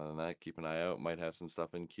 Other than that, keep an eye out. Might have some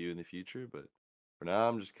stuff in queue in the future, but for now,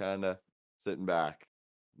 I'm just kind of sitting back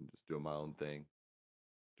and just doing my own thing,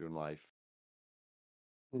 doing life.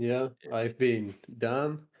 Yeah, I've been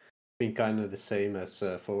done. Been kind of the same as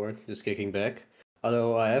Forward, just kicking back.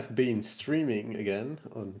 Although I have been streaming again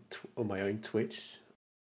on my own Twitch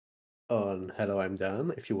on Hello I'm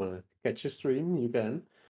Dan. If you want to catch a stream, you can.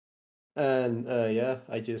 And yeah,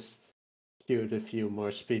 I just queued a few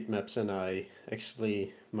more speed maps, and my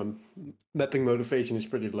mapping motivation is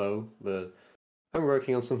pretty low, but I'm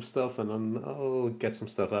working on some stuff, and I'll get some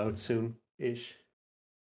stuff out soon-ish.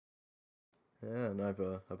 Yeah, and I've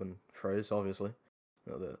been Fraies, obviously,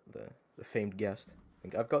 you know, the famed guest. I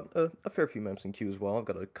think I've got a fair few maps in queue as well. I've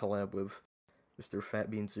got a collab with Mr. Fat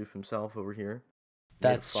Bean Soup himself over here.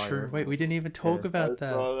 That's true. Wait, we didn't even talk about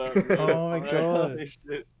that. That. Oh my god.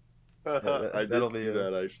 I that'll did be see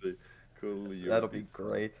that actually. Cool. That'll be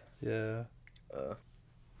great. Yeah.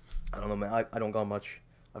 I don't know, man. I don't got much.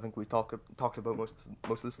 I think we talked about most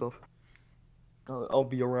of the stuff. I'll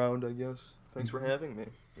be around, I guess. Thanks for having me.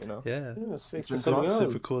 You know. Yeah. Thanks for It's coming on.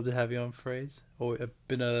 super cool to have you on, Phrase. I've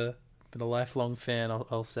been a lifelong fan.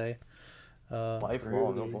 I'll say.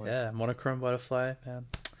 Lifelong, oh boy. Yeah, Monochrome Butterfly, man,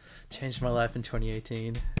 changed my life in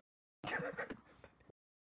 2018.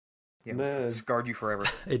 Yeah, Man. it scarred you forever.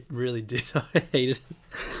 It really did. I hated it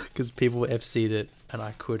because people FC'd it and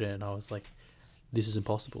I couldn't. And I was like, this is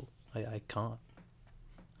impossible. I can't.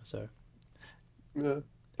 So. Yeah.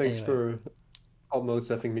 Thanks Anyway. for almost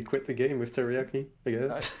having me quit the game with Teriyaki, I guess.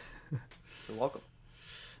 Nice. You're welcome.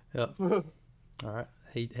 Yeah. All right.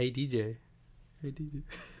 Hey DJ. Hey DJ.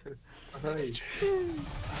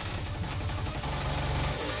 Hi.